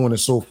bars, so on and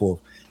so forth.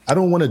 I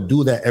don't want to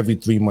do that every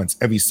 3 months,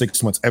 every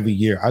 6 months, every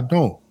year. I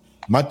don't.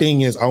 My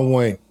thing is I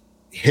want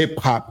hip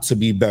hop to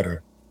be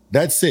better.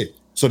 That's it.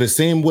 So the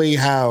same way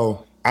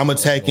how I'm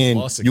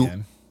attacking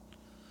you.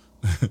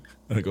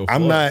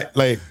 I'm not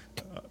like,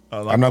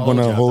 I'm not going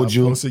to hold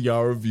you. Most of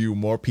y'all review,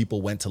 more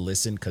people went to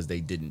listen because they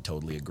didn't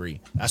totally agree.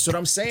 That's what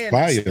I'm saying.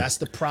 That's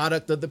the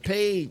product of the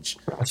page.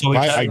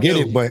 I get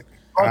it, but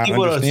I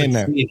understand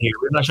that. Here.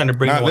 We're not trying to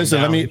bring.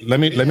 Listen, down. let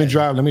me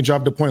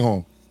drop the point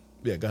home.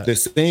 Yeah, go ahead. The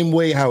same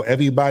way how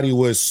everybody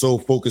was so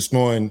focused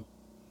on,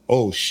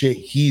 oh shit,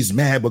 he's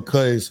mad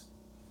because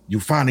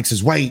Euphonics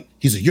is white.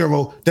 He's a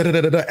Euro. Da da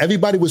da da.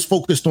 Everybody was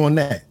focused on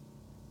that.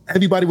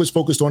 Everybody was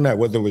focused on that.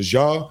 Whether it was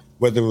y'all,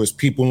 whether it was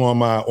people on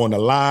the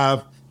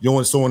live.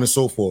 And so on and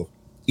so forth.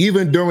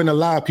 Even during the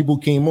live, people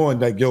came on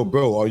like, yo,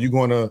 bro, are you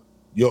gonna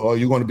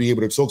be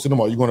able to talk to them?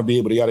 Are you gonna be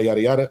able to yada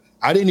yada yada?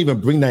 I didn't even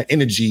bring that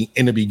energy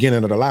in the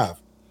beginning of the live.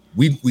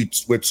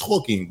 We're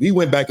talking. We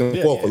went back and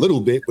forth a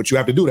little bit, but you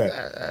have to do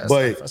that.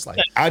 But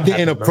I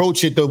didn't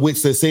approach it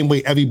the same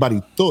way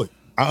everybody thought.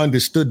 I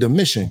understood the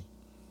mission,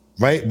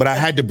 right? But I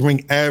had to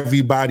bring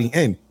everybody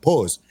in.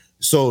 Pause.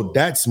 So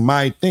that's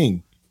my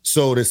thing.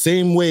 So the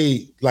same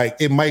way, like,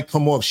 it might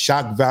come off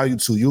shock value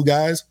to you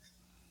guys.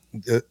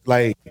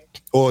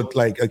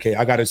 Okay,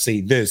 I gotta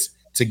say this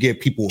to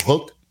get people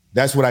hooked.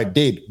 That's what I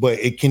did, but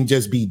it can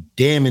just be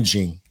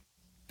damaging.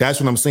 That's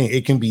what I'm saying.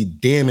 It can be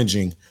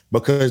damaging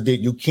because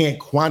you can't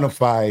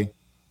quantify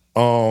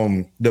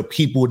the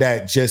people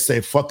that just say,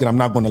 fuck it, I'm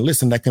not going to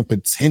listen, that can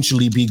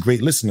potentially be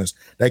great listeners.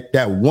 Like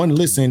that one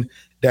listen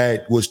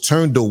that was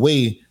turned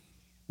away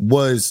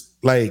was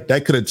like,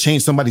 that could have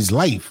changed somebody's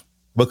life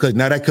because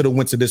now that could have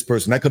went to this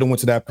person, that could have went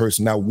to that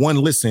person. Now one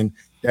listen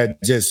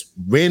that just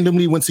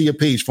randomly went to your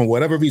page from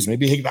whatever reason,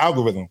 maybe hit the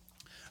algorithm.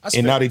 That's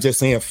and fair. Now they just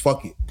saying,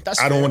 fuck it.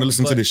 I don't want to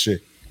listen to this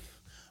shit.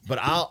 But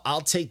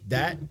I'll take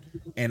that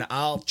and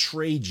I'll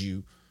trade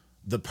you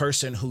the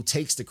person who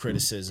takes the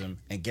criticism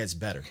and gets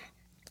better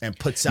and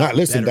puts out.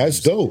 Listen,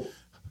 that's music. Dope.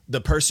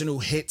 The person who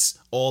hits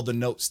all the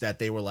notes that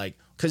they were like,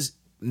 because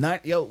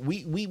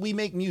we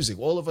make music.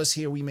 All of us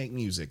here, we make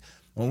music.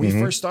 When we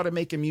first started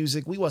making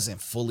music, we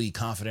wasn't fully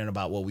confident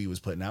about what we was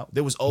putting out.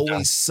 There was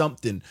always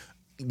something.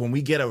 When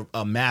we get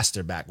a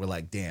master back, we're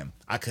like, damn,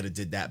 I could have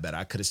did that better.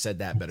 I could have said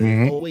that better.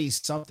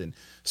 Always something.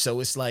 So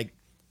it's like,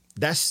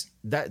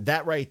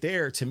 that right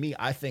there to me,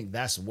 I think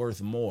that's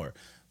worth more.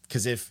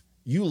 Because if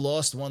you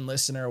lost one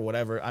listener or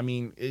whatever, I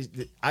mean,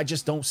 I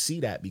just don't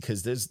see that,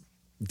 because there's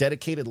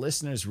dedicated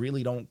listeners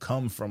really don't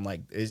come from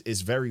like,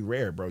 it's very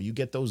rare, bro. You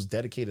get those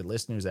dedicated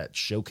listeners at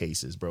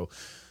showcases, bro.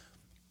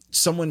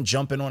 Someone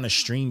jumping on a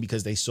stream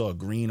because they saw a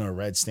green or a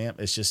red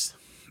stamp, it's just,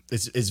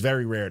 it's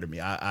very rare to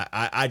me.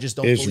 I just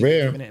don't It's believe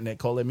rare. in it, and they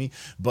call it me.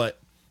 But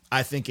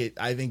I think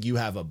you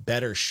have a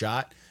better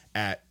shot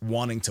at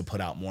wanting to put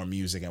out more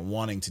music and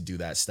wanting to do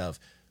that stuff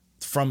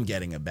from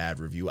getting a bad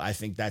review. I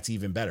think that's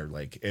even better.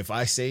 Like if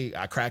I say,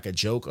 I crack a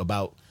joke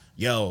about,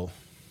 yo,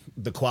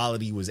 the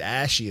quality was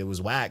ashy, it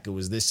was whack, it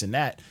was this and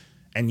that,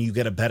 and you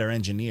get a better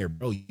engineer,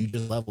 bro, you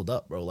just leveled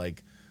up, bro.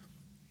 Like,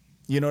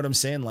 you know what I'm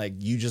saying? Like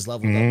you just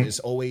leveled up. It's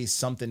always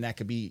something that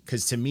could be,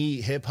 because to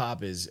me, hip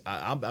hop is,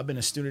 I've been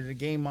a student of the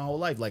game my whole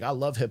life. Like I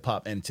love hip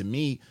hop. And to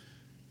me,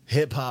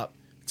 hip hop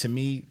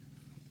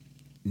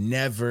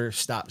never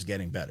stops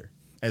getting better.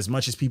 As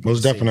much as people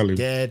Most say definitely.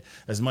 dead,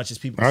 as much as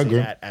people I say agree.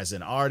 that as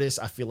an artist,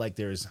 I feel like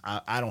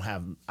I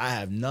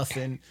have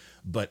nothing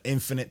but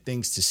infinite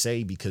things to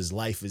say, because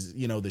life is,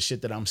 you know, the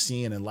shit that I'm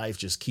seeing in life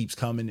just keeps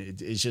coming.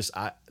 It's just,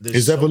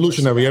 It's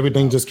evolutionary.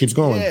 Everything just keeps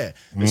going. Yeah,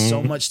 there's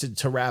so much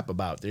to rap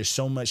about. There's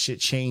so much shit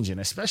changing,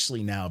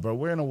 especially now, bro.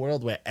 We're in a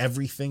world where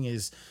everything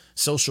is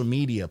social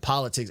media,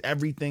 politics,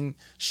 everything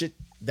shit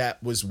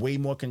that was way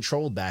more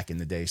controlled back in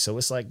the day. So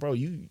it's like, bro,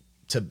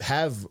 to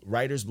have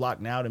writer's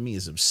block now to me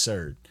is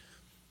absurd.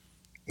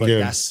 But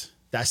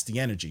that's the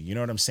energy. You know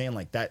what I'm saying?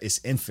 Like that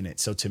is infinite.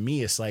 So to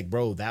me, it's like,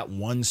 bro, that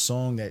one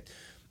song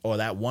or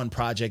that one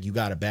project you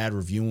got a bad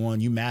review on,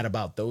 you mad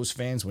about those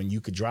fans when you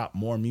could drop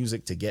more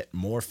music to get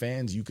more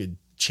fans. You could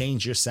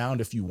change your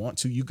sound if you want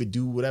to. You could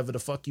do whatever the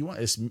fuck you want.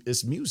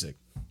 It's music.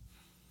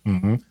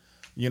 Mm-hmm.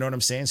 You know what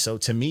I'm saying? So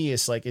to me,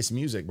 it's like, it's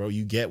music, bro.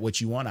 You get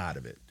what you want out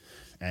of it.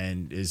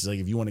 And it's like,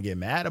 if you want to get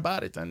mad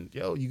about it, then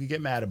yo, you can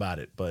get mad about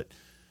it. But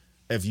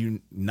if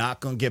you not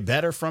gonna get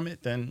better from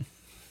it, then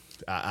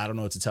I don't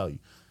know what to tell you.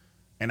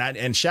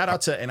 And shout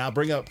out to, and I'll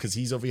bring up, because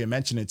he's over here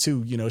mentioning it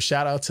too, you know,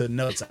 shout out to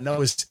Nuts. I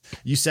know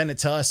you send it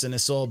to us and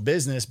it's all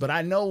business, but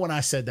I know when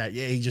I said that,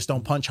 yeah, he just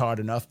don't punch hard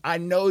enough. I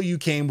know you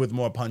came with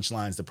more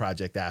punchlines to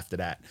project after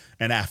that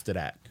and after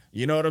that.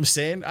 You know what I'm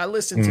saying? I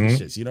listen to the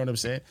shits. You know what I'm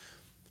saying?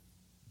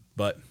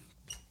 But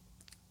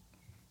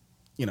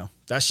you know,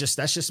 that's just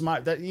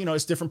you know,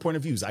 it's different point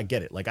of views. I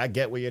get it. Like I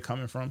get where you're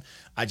coming from.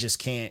 I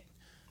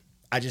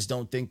just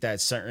don't think that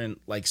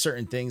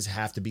certain things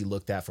have to be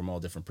looked at from all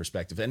different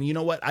perspectives. And you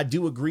know what? I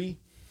do agree.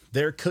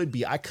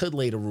 I could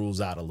lay the rules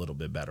out a little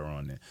bit better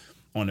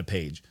on the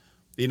page.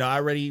 You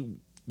know,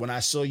 when I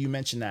saw you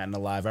mention that in the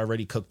live, I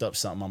already cooked up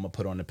something I'm gonna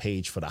put on the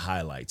page for the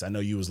highlights. I know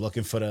you was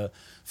looking for the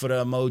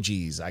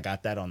emojis. I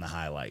got that on the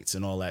highlights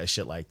and all that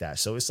shit like that.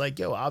 So it's like,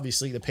 yo,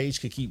 obviously the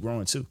page could keep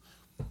growing too.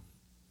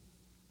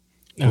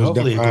 And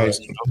hopefully it grows.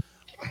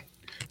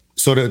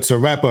 So to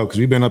wrap up, because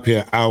we've been up here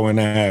an hour and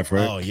a half,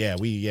 right? Oh yeah,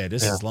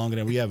 this is longer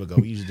than we ever go.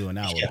 We usually do an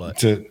hour, but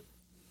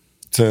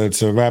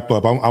to wrap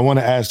up, I want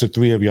to ask the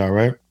three of y'all,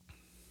 right?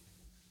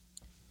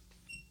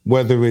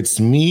 Whether it's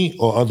me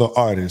or other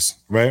artists,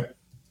 right?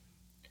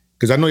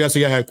 Because I know y'all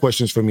say y'all had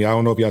questions for me. I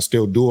don't know if y'all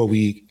still do, or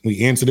we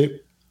answered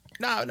it.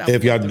 No.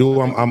 If y'all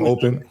do, I'm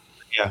open.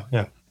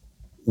 Yeah.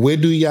 Where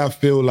do y'all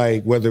feel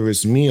like, whether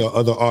it's me or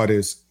other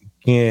artists,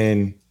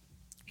 can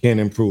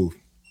improve?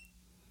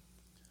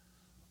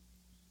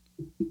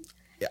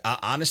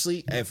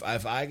 Honestly, if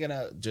I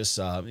gonna just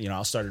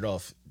I'll start it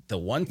off. The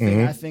one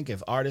thing I think,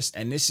 if artists,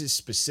 and this is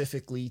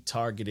specifically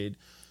targeted,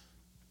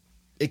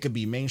 it could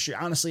be mainstream,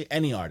 honestly,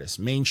 any artist,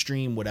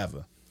 mainstream,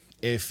 whatever.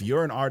 If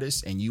you're an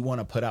artist and you want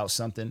to put out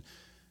something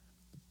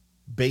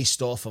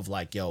based off of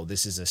like, yo,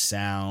 this is a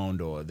sound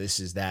or this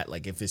is that,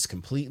 like if it's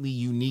completely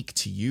unique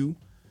to you,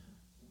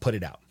 put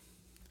it out.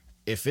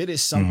 If it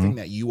is something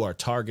that you are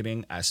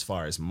targeting as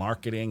far as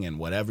marketing and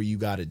whatever you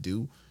got to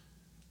do,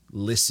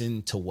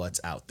 listen to what's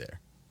out there.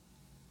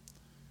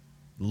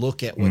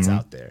 Look at what's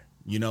out there,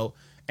 you know,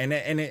 and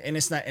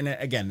it's not. And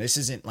again, this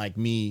isn't like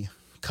me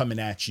coming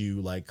at you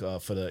like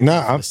for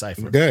the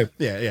cipher. Good.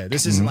 Yeah.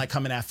 This isn't like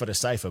coming at for the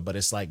cipher, but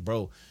it's like,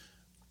 bro,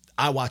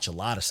 I watch a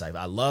lot of ciphers.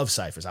 I love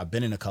ciphers. I've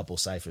been in a couple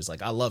ciphers.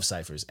 Like I love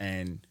ciphers,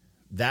 and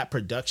that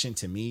production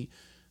to me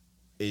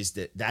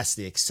that's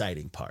the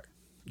exciting part.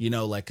 You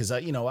know, like, cause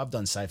I've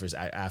done ciphers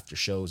after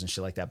shows and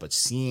shit like that, but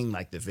seeing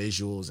like the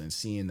visuals and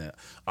seeing the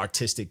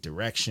artistic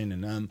direction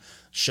and them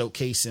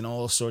showcasing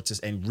all sorts of,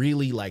 and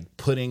really like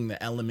putting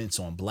the elements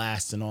on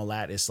blast and all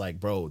that. It's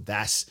like, bro,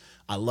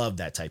 I love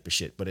that type of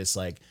shit, but it's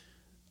like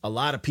a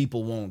lot of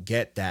people won't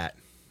get that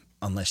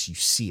unless you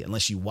see it,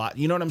 unless you watch,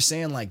 you know what I'm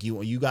saying? Like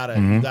you gotta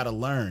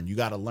learn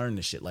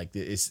this shit. Like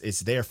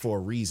it's there for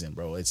a reason,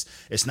 bro.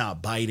 It's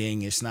not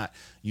biting. It's not,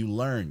 you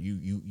learn,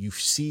 you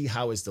see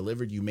how it's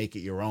delivered. You make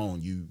it your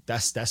own.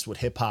 That's what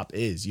hip hop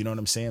is. You know what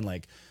I'm saying?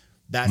 Like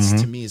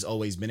that's to me has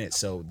always been it.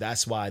 So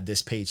that's why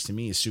this page to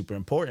me is super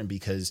important,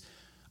 because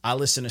I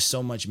listen to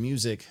so much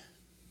music,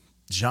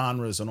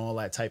 genres and all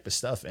that type of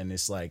stuff. And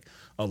it's like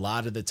a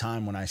lot of the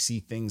time when I see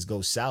things go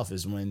south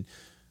is when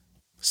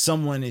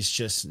someone is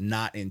just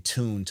not in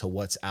tune to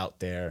what's out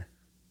there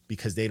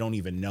because they don't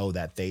even know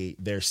that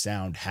their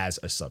sound has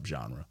a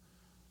subgenre.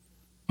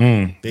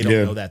 They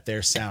don't know that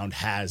their sound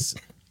has,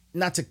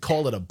 not to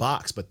call it a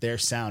box, but their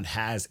sound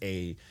has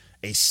a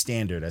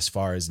standard as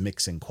far as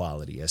mixing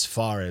quality, as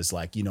far as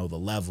like, you know, the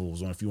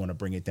levels, or if you want to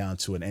bring it down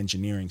to an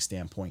engineering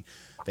standpoint,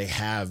 they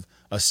have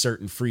a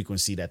certain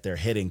frequency that they're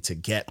hitting to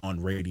get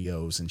on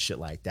radios and shit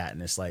like that.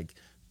 And it's like,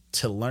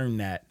 to learn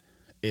that,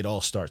 it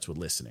all starts with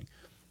listening.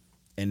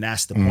 And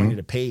that's the point of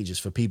the page, is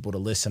for people to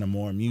listen to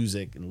more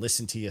music and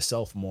listen to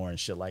yourself more and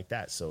shit like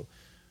that. So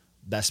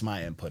that's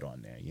my input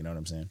on there. You know what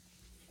I'm saying?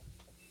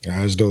 Yeah,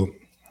 that's dope.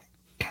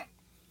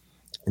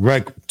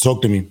 Rec,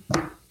 talk to me.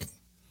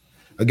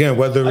 Again,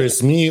 whether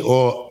it's me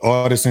or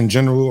artists in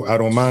general, I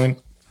don't mind.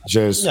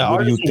 Just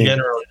what do you think? In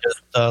general,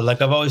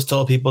 like I've always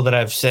told people that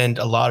I've sent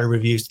a lot of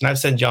reviews, and I've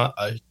sent John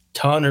a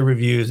ton of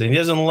reviews, and he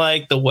doesn't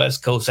like the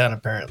West Coast sound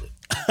apparently.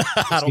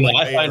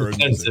 I find it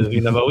offensive,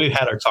 you know, but we've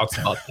had our talks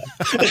about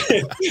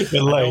that.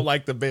 But like, I don't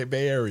like the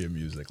Bay Area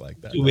music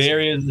like that. Bay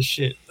Area is the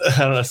shit. I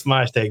don't know, it's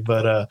my take,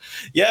 but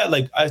yeah,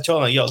 like I told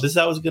him, like, yo, this is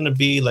how it's gonna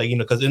be, like, you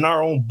know, because in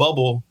our own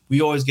bubble,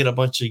 we always get a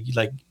bunch of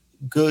like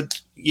good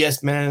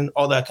yes man,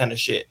 all that kind of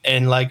shit,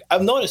 and like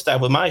I've noticed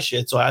that with my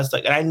shit. So I was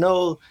like, and I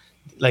know,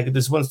 like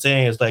this one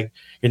saying is like,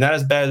 you're not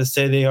as bad as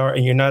they say they are,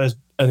 and you're not as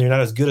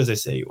good as they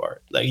say you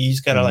are. Like you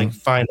just gotta like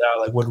find out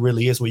like what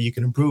really is, what you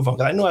can improve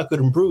on. I know I could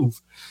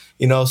improve,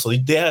 you know. So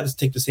they have to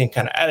take the same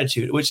kind of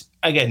attitude. Which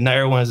again, not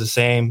everyone is the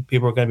same.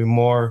 People are gonna be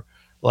more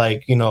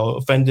like, you know,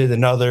 offended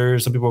than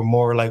others. Some people are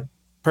more like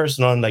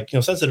personal and like, you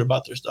know, sensitive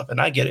about their stuff, and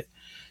I get it.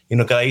 You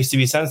know, because I used to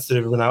be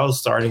sensitive when I was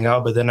starting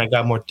out, but then I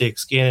got more thick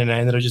skin, and I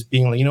ended up just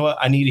being like, you know what,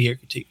 I need to hear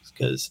critiques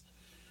because,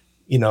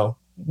 you know,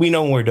 we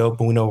know when we're dope,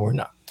 but we know when we're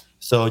not.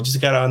 So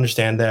just got to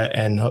understand that,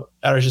 and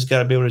artists just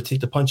got to be able to take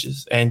the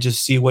punches and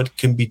just see what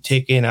can be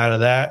taken out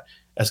of that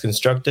as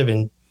constructive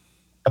and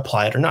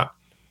apply it or not.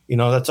 You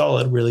know, that's all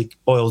it really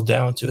boils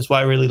down to. That's why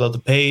I really love the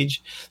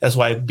page. That's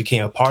why I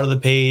became a part of the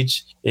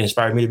page. It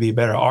inspired me to be a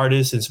better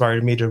artist. It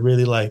inspired me to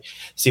really like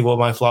see what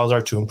my flaws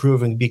are to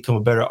improve and become a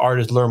better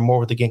artist, learn more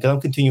with the game. Because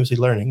I'm continuously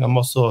learning. I'm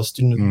also a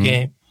student of the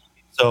game.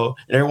 So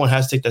everyone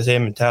has to take the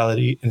same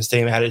mentality and the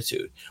same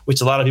attitude,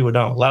 which a lot of people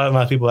don't. A lot of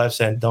my people I've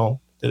said don't.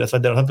 That's why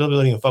they don't. Some people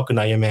don't even fuck with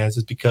Not Your Mans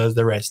is because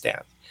they're red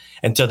stand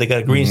until they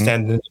got a green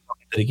stand and then they fuck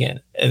it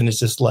again. And it's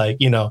just like,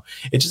 you know,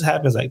 it just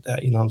happens like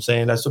that. You know what I'm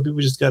saying? That's what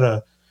people just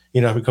gotta, you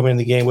know, if you come in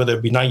the game, whether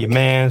it be Not Your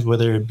Mans,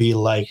 whether it be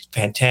like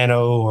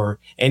Fantano or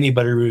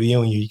anybody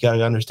reviewing you, you got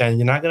to understand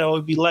you're not going to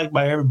always be liked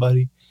by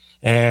everybody.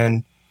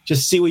 And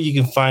just see what you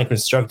can find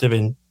constructive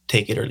and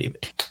take it or leave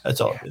it. That's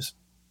all it is.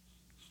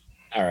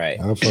 All right.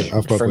 I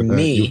fuck for with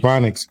me,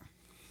 Euphonics.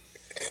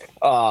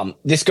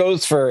 This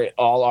goes for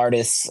all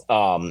artists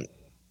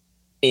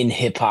in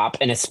hip hop.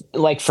 And it's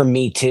like for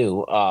me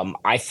too.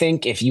 I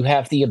think if you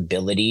have the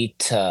ability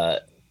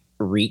to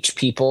reach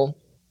people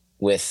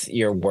with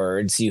your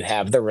words, you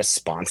have the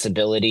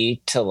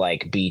responsibility to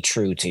like be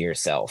true to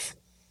yourself.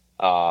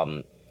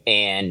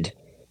 And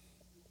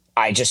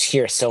I just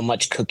hear so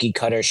much cookie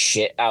cutter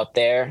shit out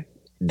there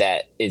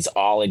that is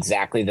all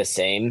exactly the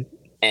same.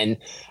 And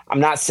I'm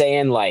not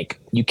saying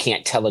like you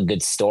can't tell a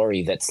good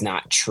story that's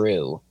not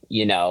true,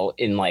 you know,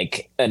 in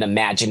like an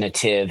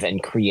imaginative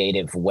and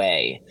creative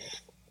way.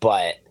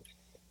 But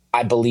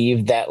I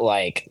believe that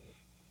like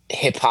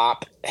hip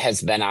hop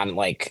has been on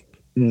like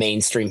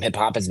mainstream hip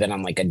hop has been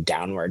on like a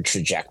downward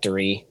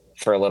trajectory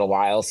for a little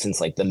while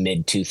since like the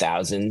mid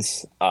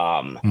 2000s.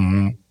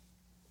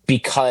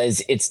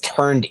 Because it's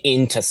turned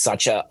into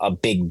such a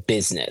big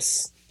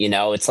business. You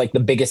know, it's like the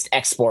biggest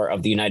export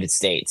of the United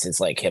States is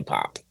like hip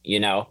hop, you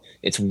know,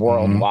 it's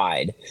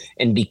worldwide.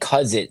 And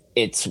because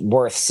it's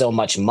worth so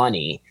much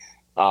money,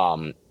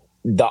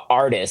 the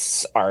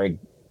artists are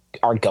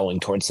going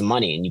towards some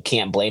money, and you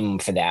can't blame them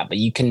for that. But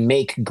you can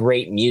make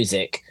great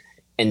music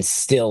and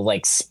still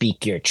like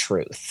speak your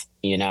truth,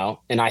 you know?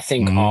 And I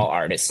think all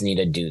artists need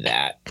to do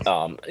that.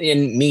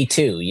 And me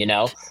too, you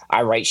know,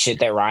 I write shit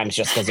that rhymes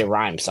just because it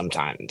rhymes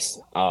sometimes.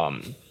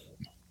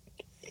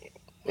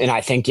 And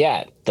I think,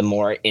 yeah, the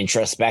more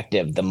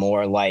introspective, the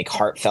more like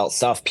heartfelt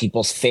stuff,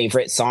 people's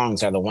favorite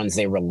songs are the ones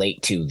they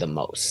relate to the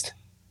most.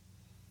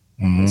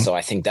 So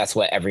I think that's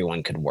what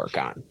everyone could work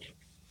on.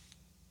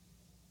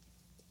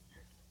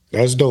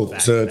 That's dope.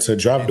 To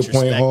drop the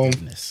point home.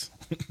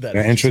 That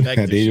interest.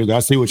 There you go. I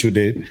see what you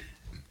did.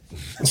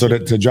 So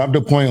to drop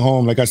the point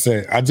home, like I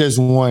said, I just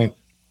want,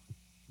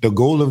 the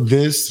goal of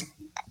this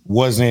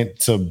wasn't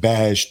to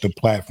bash the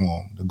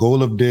platform. The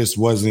goal of this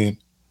wasn't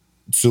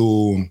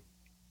to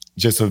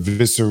just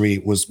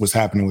eviscerate what's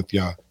happening with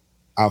y'all.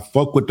 I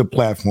fuck with the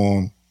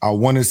platform. I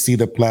want to see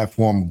the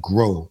platform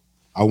grow.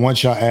 I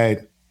want y'all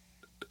at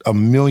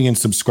 1 million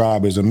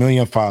subscribers, 1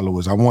 million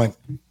followers.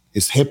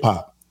 It's hip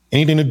hop.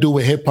 Anything to do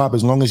with hip hop,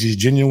 as long as it's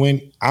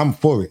genuine, I'm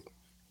for it.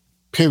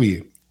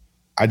 Period.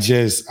 I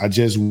just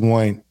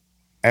want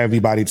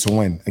everybody to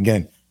win.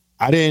 Again,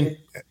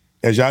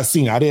 as y'all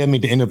seen, I didn't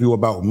make the interview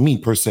about me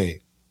per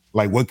se.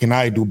 Like, what can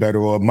I do better,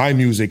 or my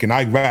music, and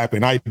I rap,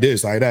 and I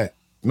this, I that.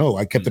 No,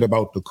 I kept it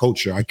about the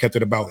culture. I kept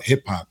it about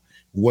hip hop,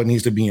 what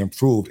needs to be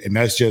improved. And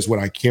that's just what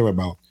I care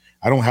about.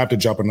 I don't have to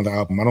drop another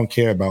album. I don't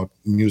care about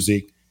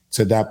music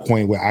to that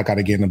point where I got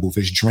to get in the booth.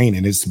 It's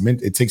draining.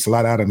 It takes a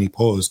lot out of me,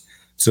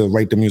 to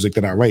write the music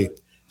that I write.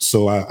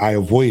 So I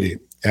avoid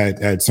it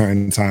at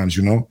certain times,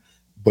 you know.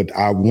 But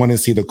I want to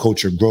see the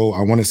culture grow.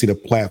 I want to see the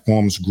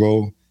platforms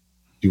grow.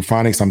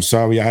 Euphonics, I'm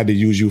sorry I had to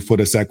use you for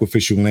the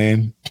sacrificial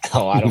lamb.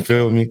 Oh, I don't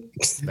feel me.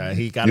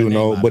 He got a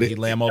name, but he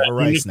lamb over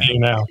rice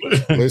now.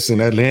 Listen,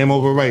 that lamb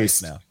over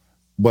rice now.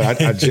 But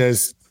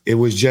it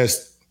was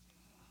just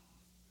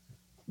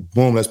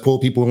boom. Let's pull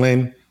people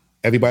in.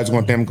 Everybody's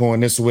going them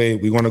going this way.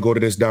 We want to go to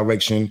this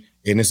direction,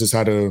 and this is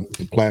how the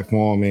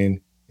platform and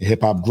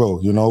hip hop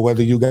grow. You know,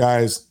 whether you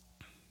guys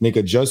make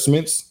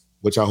adjustments,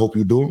 which I hope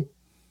you do,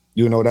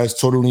 you know, that's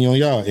totally on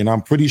y'all. And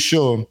I'm pretty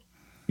sure,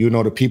 you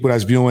know, the people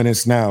that's viewing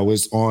this now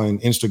is on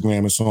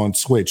Instagram, it's on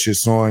Twitch,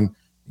 it's on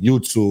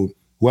YouTube.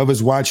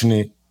 Whoever's watching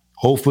it,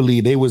 hopefully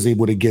they was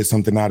able to get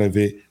something out of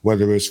it,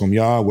 whether it's from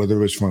y'all,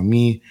 whether it's from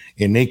me,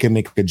 and they can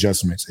make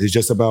adjustments. It's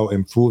just about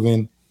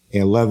improving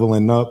and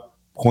leveling up,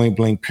 point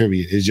blank,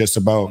 period. It's just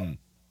about,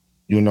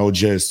 you know,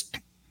 just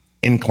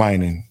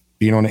inclining,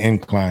 being on the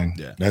incline.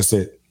 Yeah. That's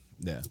it.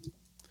 Yeah.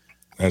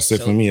 That's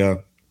it for me.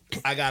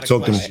 I got a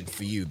question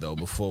for you, though,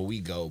 before we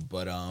go.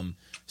 But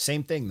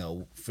same thing,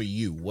 though, for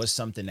you. What's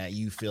something that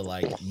you feel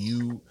like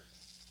you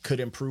could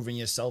improve in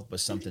yourself, but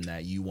something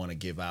that you want to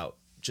give out?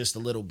 Just a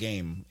little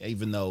game,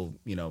 even though,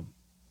 you know,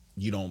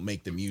 you don't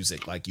make the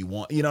music like you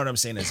want. You know what I'm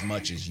saying? As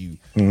much as you,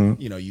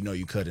 you know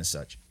you could and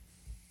such.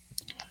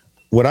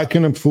 What I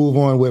can improve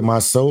on with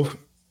myself,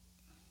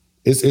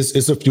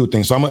 it's a few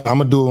things. So I'm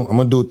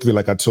gonna do three,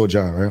 like I told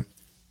y'all, right?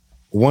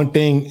 One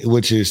thing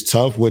which is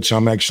tough, which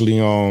I'm actually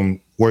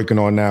working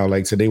on now.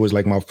 Like today was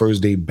like my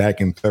first day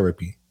back in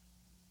therapy,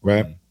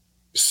 right?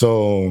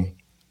 So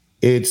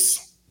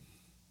it's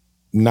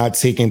not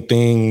taking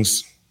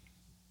things.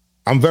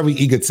 I'm very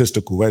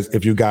egotistical, as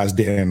if you guys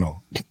didn't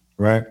know,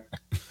 right?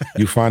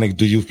 Euphonic,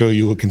 do you feel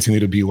you will continue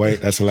to be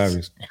white? That's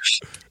hilarious.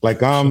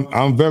 Like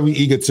I'm very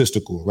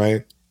egotistical,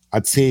 right? I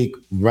take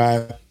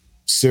rap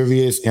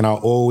serious, and I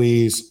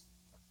always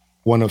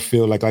want to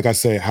feel like I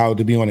said, how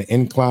to be on an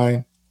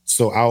incline.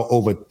 So I'll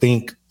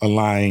overthink a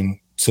line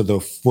to the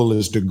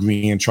fullest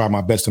degree and try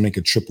my best to make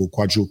it triple,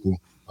 quadruple,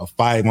 a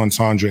 5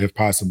 entendre if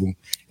possible.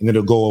 And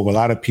it'll go over a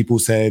lot of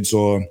people's heads,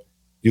 or,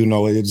 you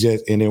know, it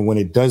just, and then when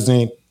it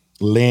doesn't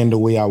land the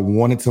way I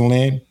want it to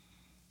land,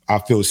 I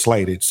feel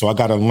slighted. So I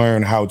got to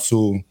learn how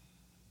to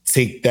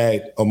take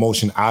that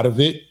emotion out of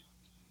it,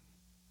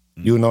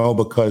 you know,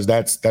 because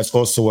that's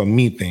also a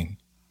me thing,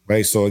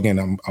 right? So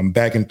again, I'm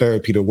back in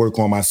therapy to work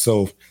on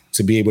myself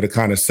to be able to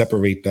kind of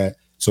separate that.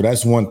 So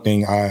that's one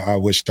thing I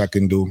wish I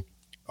can do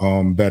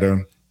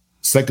better.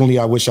 Secondly,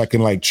 I wish I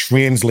can like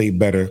translate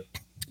better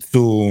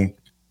to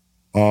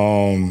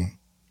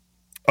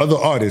other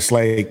artists.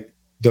 Like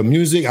the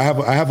music, I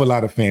have a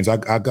lot of fans.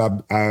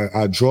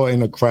 I draw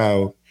in a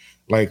crowd.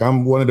 Like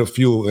I'm one of the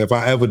few, if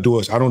I ever do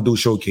I don't do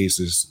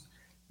showcases,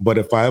 but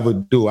if I ever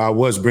do, I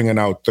was bringing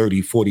out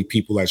 30, 40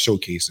 people at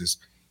showcases.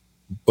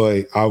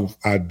 But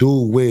I do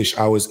wish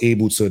I was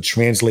able to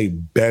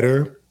translate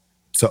better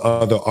to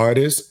other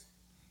artists,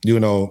 you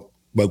know,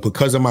 but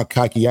because of my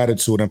cocky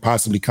attitude and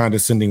possibly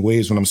condescending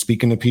ways when I'm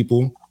speaking to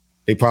people,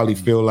 they probably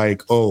feel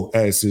like, oh,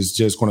 S is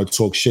just going to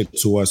talk shit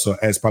to us, or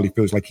S probably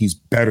feels like he's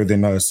better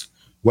than us.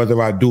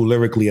 Whether I do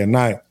lyrically or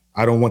not,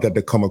 I don't want that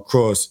to come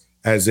across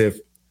as if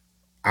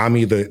I'm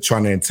either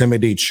trying to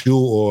intimidate you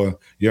or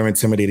you're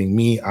intimidating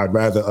me. I'd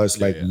rather us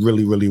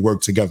really, really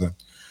work together.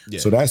 Yeah.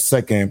 So that's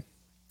second.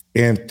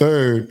 And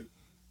third,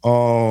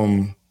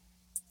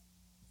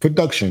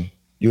 production.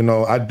 You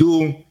know, I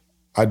do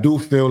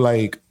feel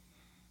like,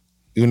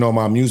 you know,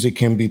 my music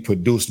can be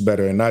produced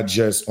better, and not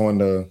just on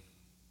the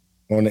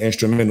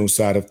instrumental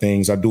side of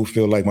things. I do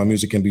feel like my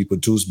music can be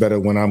produced better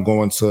when I'm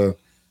going to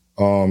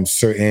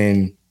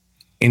certain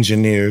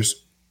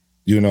engineers,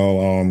 you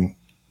know,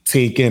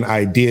 take in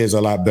ideas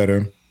a lot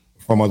better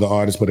from other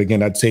artists. But again,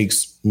 that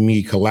takes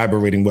me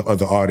collaborating with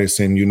other artists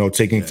and, you know,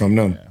 taking from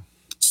them. Yeah.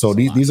 So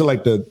those are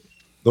like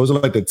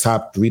the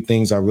top three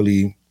things I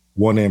really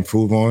want to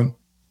improve on.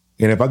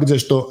 And if I could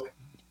just throw,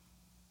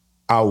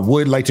 I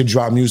would like to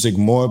drop music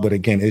more, but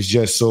again, it's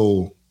just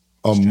so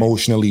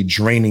emotionally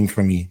draining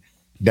for me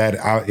that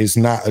it's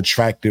not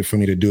attractive for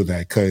me to do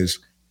that. Because,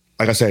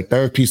 like I said,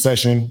 therapy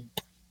session,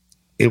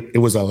 it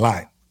was a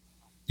lot.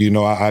 You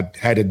know, I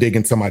had to dig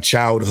into my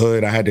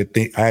childhood. I had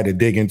to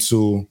dig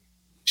into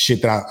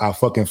shit that I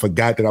fucking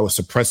forgot that I was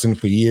suppressing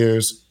for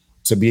years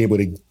to be able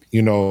to,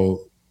 you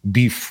know,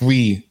 be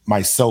free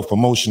myself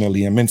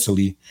emotionally and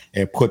mentally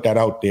and put that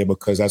out there,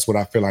 because that's what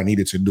I feel I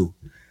needed to do.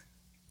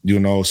 You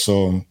know,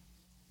 so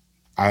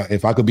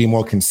if I could be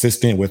more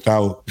consistent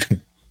without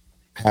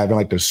having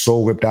like the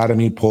soul ripped out of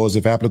me, pause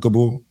if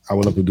applicable, I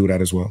would love to do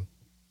that as well.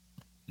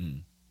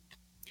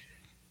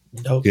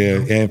 Dope.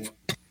 Yeah, and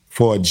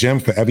for a gem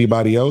for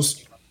everybody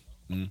else,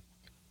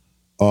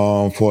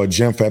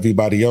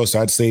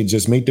 I'd say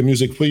just make the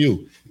music for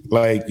you.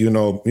 Like, you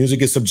know,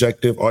 music is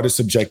subjective, art is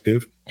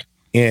subjective.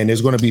 And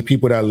there's going to be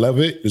people that love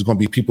it. There's going to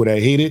be people that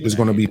hate it. There's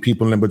going to be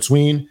people in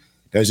between.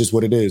 That's just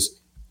what it is.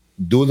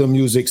 Do the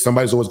music.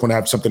 Somebody's always going to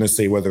have something to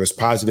say, whether it's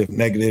positive,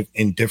 negative,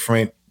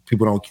 indifferent.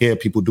 People don't care.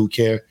 People do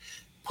care.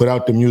 Put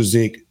out the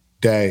music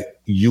that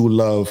you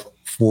love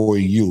for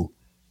you,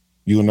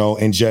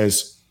 and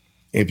just,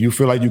 if you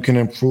feel like you can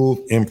improve.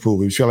 If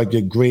you feel like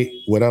you're great,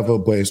 whatever,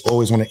 but it's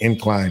always on an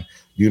incline.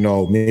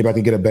 Maybe I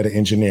could get a better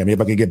engineer.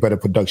 Maybe I could get better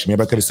production.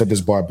 Maybe I could have set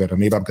this bar better.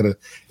 Maybe I could have,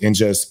 and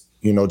just,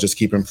 just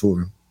keep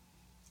improving.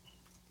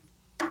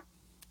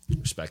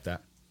 Respect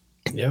that.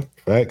 Yeah.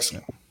 Facts.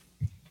 All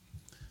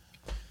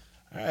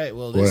right.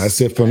 Well,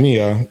 that's it for me,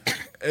 y'all.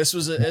 This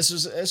was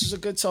a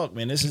good talk,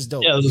 man. This is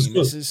dope. Yeah,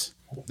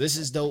 this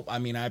is dope. I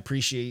mean, I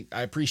appreciate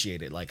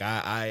it. Like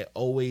I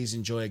always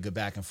enjoy a good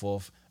back and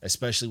forth,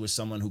 especially with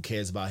someone who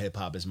cares about hip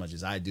hop as much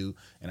as I do.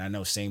 And I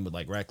know same with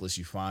like Reckless,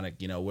 Euphonic.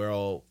 We're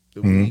all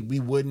we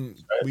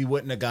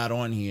wouldn't have got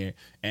on here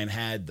and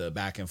had the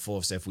back and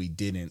forths if we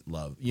didn't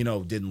love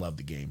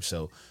the game.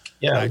 So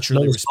yeah, I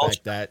truly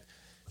respect that.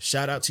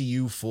 Shout out to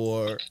you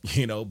for,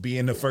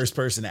 being the first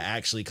person to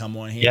actually come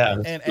on here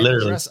and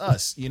address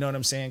us. You know what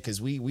I'm saying? Because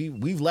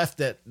we've left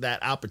that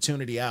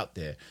opportunity out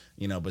there,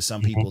 but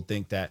some people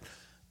think that,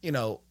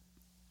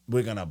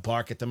 we're gonna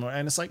bark at them,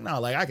 and it's like, no,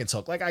 like I can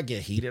talk, like I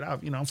get heated.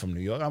 I'm from New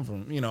York. I'm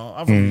from New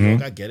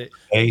York. I get it.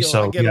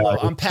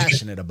 I'm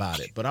passionate about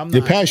it, but I'm not.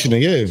 You're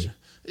passionate, yeah.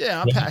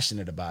 Yeah, I'm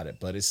passionate about it,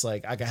 but it's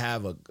like I can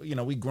have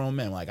we grown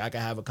men. Like I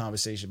can have a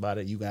conversation about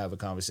it. You can have a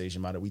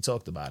conversation about it. We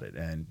talked about it,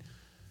 and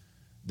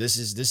this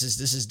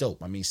is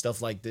dope. I mean, stuff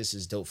like this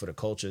is dope for the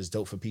culture. It's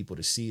dope for people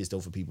to see. It's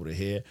dope for people to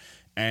hear,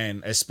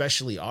 and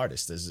especially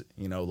artists. As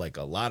like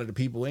a lot of the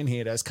people in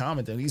here that's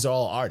commenting, these are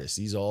all artists.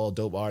 These are all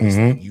dope artists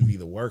that you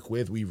either work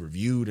with, we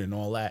reviewed, and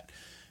all that.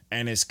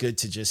 And it's good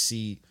to just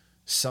see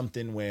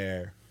something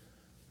where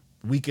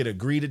we could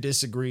agree to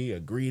disagree,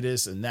 agree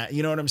this and that.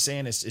 You know what I'm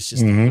saying? It's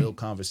just a real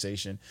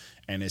conversation,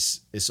 and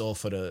it's all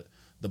for the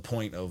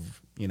point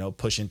of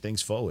pushing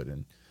things forward,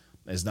 and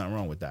there's nothing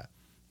wrong with that.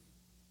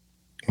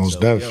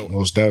 Most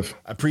def.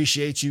 I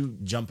appreciate you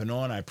jumping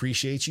on. I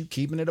appreciate you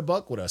keeping it a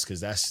buck with us,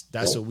 because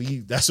that's what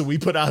we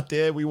put out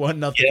there. We want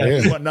nothing.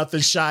 We want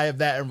nothing shy of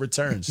that in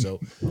return. So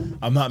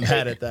I'm not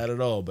mad at that at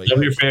all. But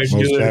you're fair to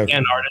do it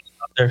again, artists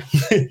out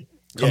there.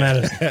 Come at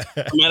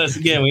us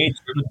again. We ain't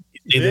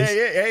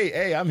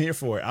Hey, I'm here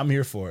for it.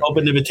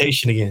 Open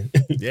invitation again.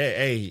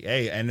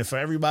 Hey, and for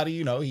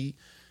everybody,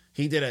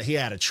 he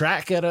had a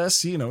track at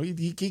us, he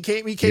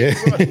came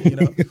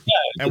running,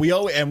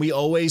 and we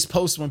always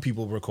post when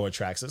people record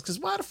tracks, because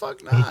why the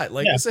fuck not?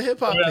 Like it's a hip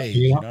hop page,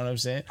 you know what I'm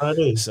saying?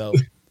 So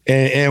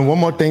and one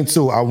more thing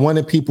too, I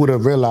wanted people to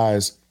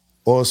realize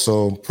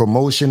also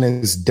promotion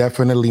is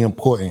definitely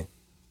important.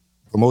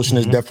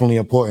 Is definitely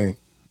important.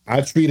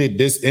 I treated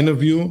this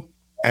interview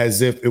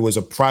as if it was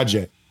a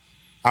project.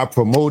 I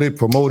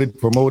promoted.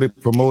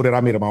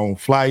 I made my own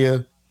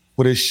flyer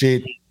for this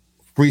shit.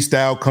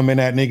 Freestyle coming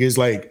at niggas,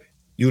 like,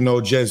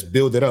 just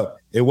build it up.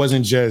 It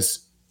wasn't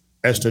just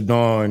Esther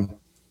Dawn,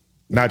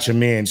 not your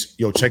man's,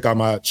 check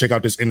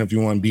out this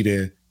interview and be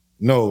there.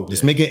 No,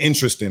 let's make it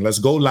interesting. Let's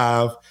go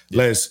live.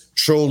 Let's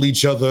troll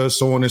each other,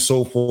 so on and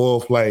so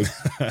forth. Like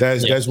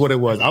that's what it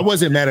was. I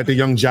wasn't mad at the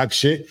Young Jock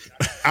shit.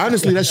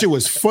 Honestly, that shit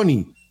was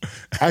funny.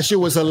 That shit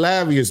was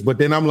hilarious. But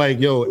then I'm like,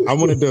 I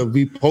wanted to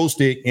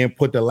repost it and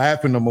put the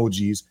laughing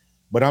emojis.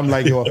 But I'm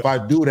like, if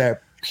I do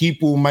that,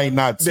 people might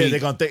not take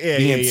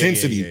the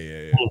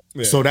intensity.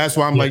 Yeah. So that's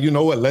why I'm like, you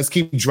know what? Let's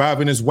keep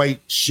driving this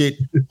white shit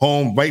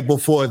home. Right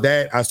before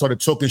that, I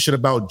started talking shit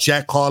about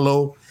Jack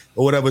Harlow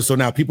or whatever. So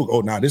now people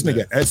go, this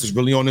nigga S is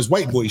really on this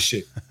white boy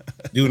shit.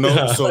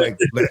 So like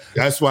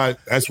that's why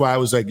I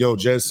was like,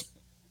 just,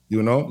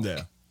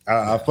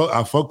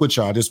 I fuck with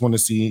y'all. I just want to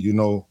see,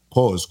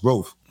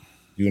 growth.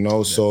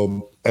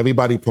 So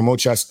everybody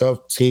promote y'all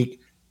stuff. Take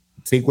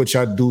what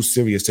y'all do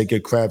serious. Take your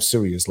craft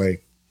serious.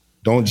 Like,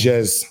 don't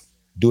just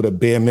do the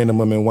bare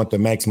minimum and want the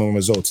maximum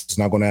results. It's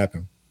not going to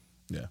happen.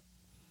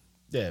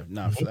 Yeah,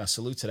 no,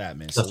 salute to that,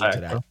 man. Salute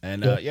to that.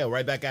 And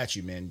right back at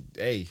you, man.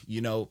 Hey,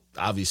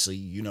 obviously,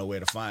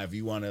 where to find if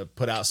you want to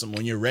put out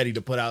when you're ready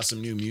to put out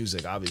some new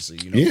music, obviously,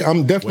 Yeah,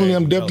 I'm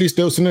definitely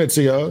still sending it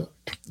to y'all.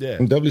 Yeah.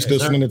 I'm definitely still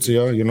sending it to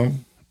y'all,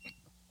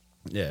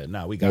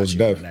 Yeah, we got you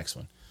for the next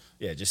one.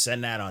 Yeah, just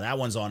send that on. That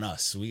one's on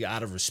us. We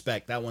out of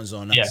respect. That one's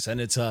on us.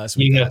 Send it to us.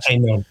 We got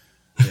you.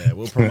 Yeah,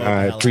 we'll promote.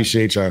 I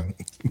appreciate y'all.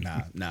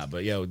 Nah,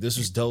 but this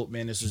was dope,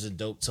 man. This was a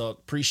dope talk.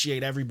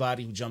 Appreciate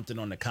everybody who jumped in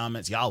on the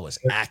comments. Y'all was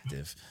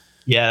active.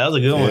 Yeah, that was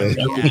a good one.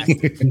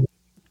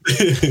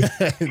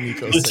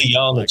 Good to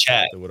y'all in the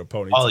chat. With a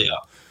pony. All of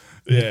y'all.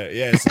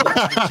 Yeah.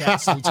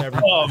 Salute to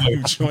everybody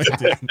who joined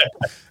in.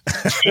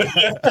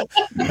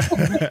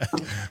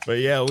 But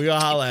we gonna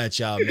holler at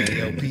y'all,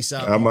 man. Peace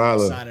out. I'm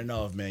signing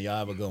off, man. Y'all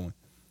have a good one.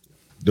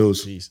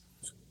 Deuce. Peace.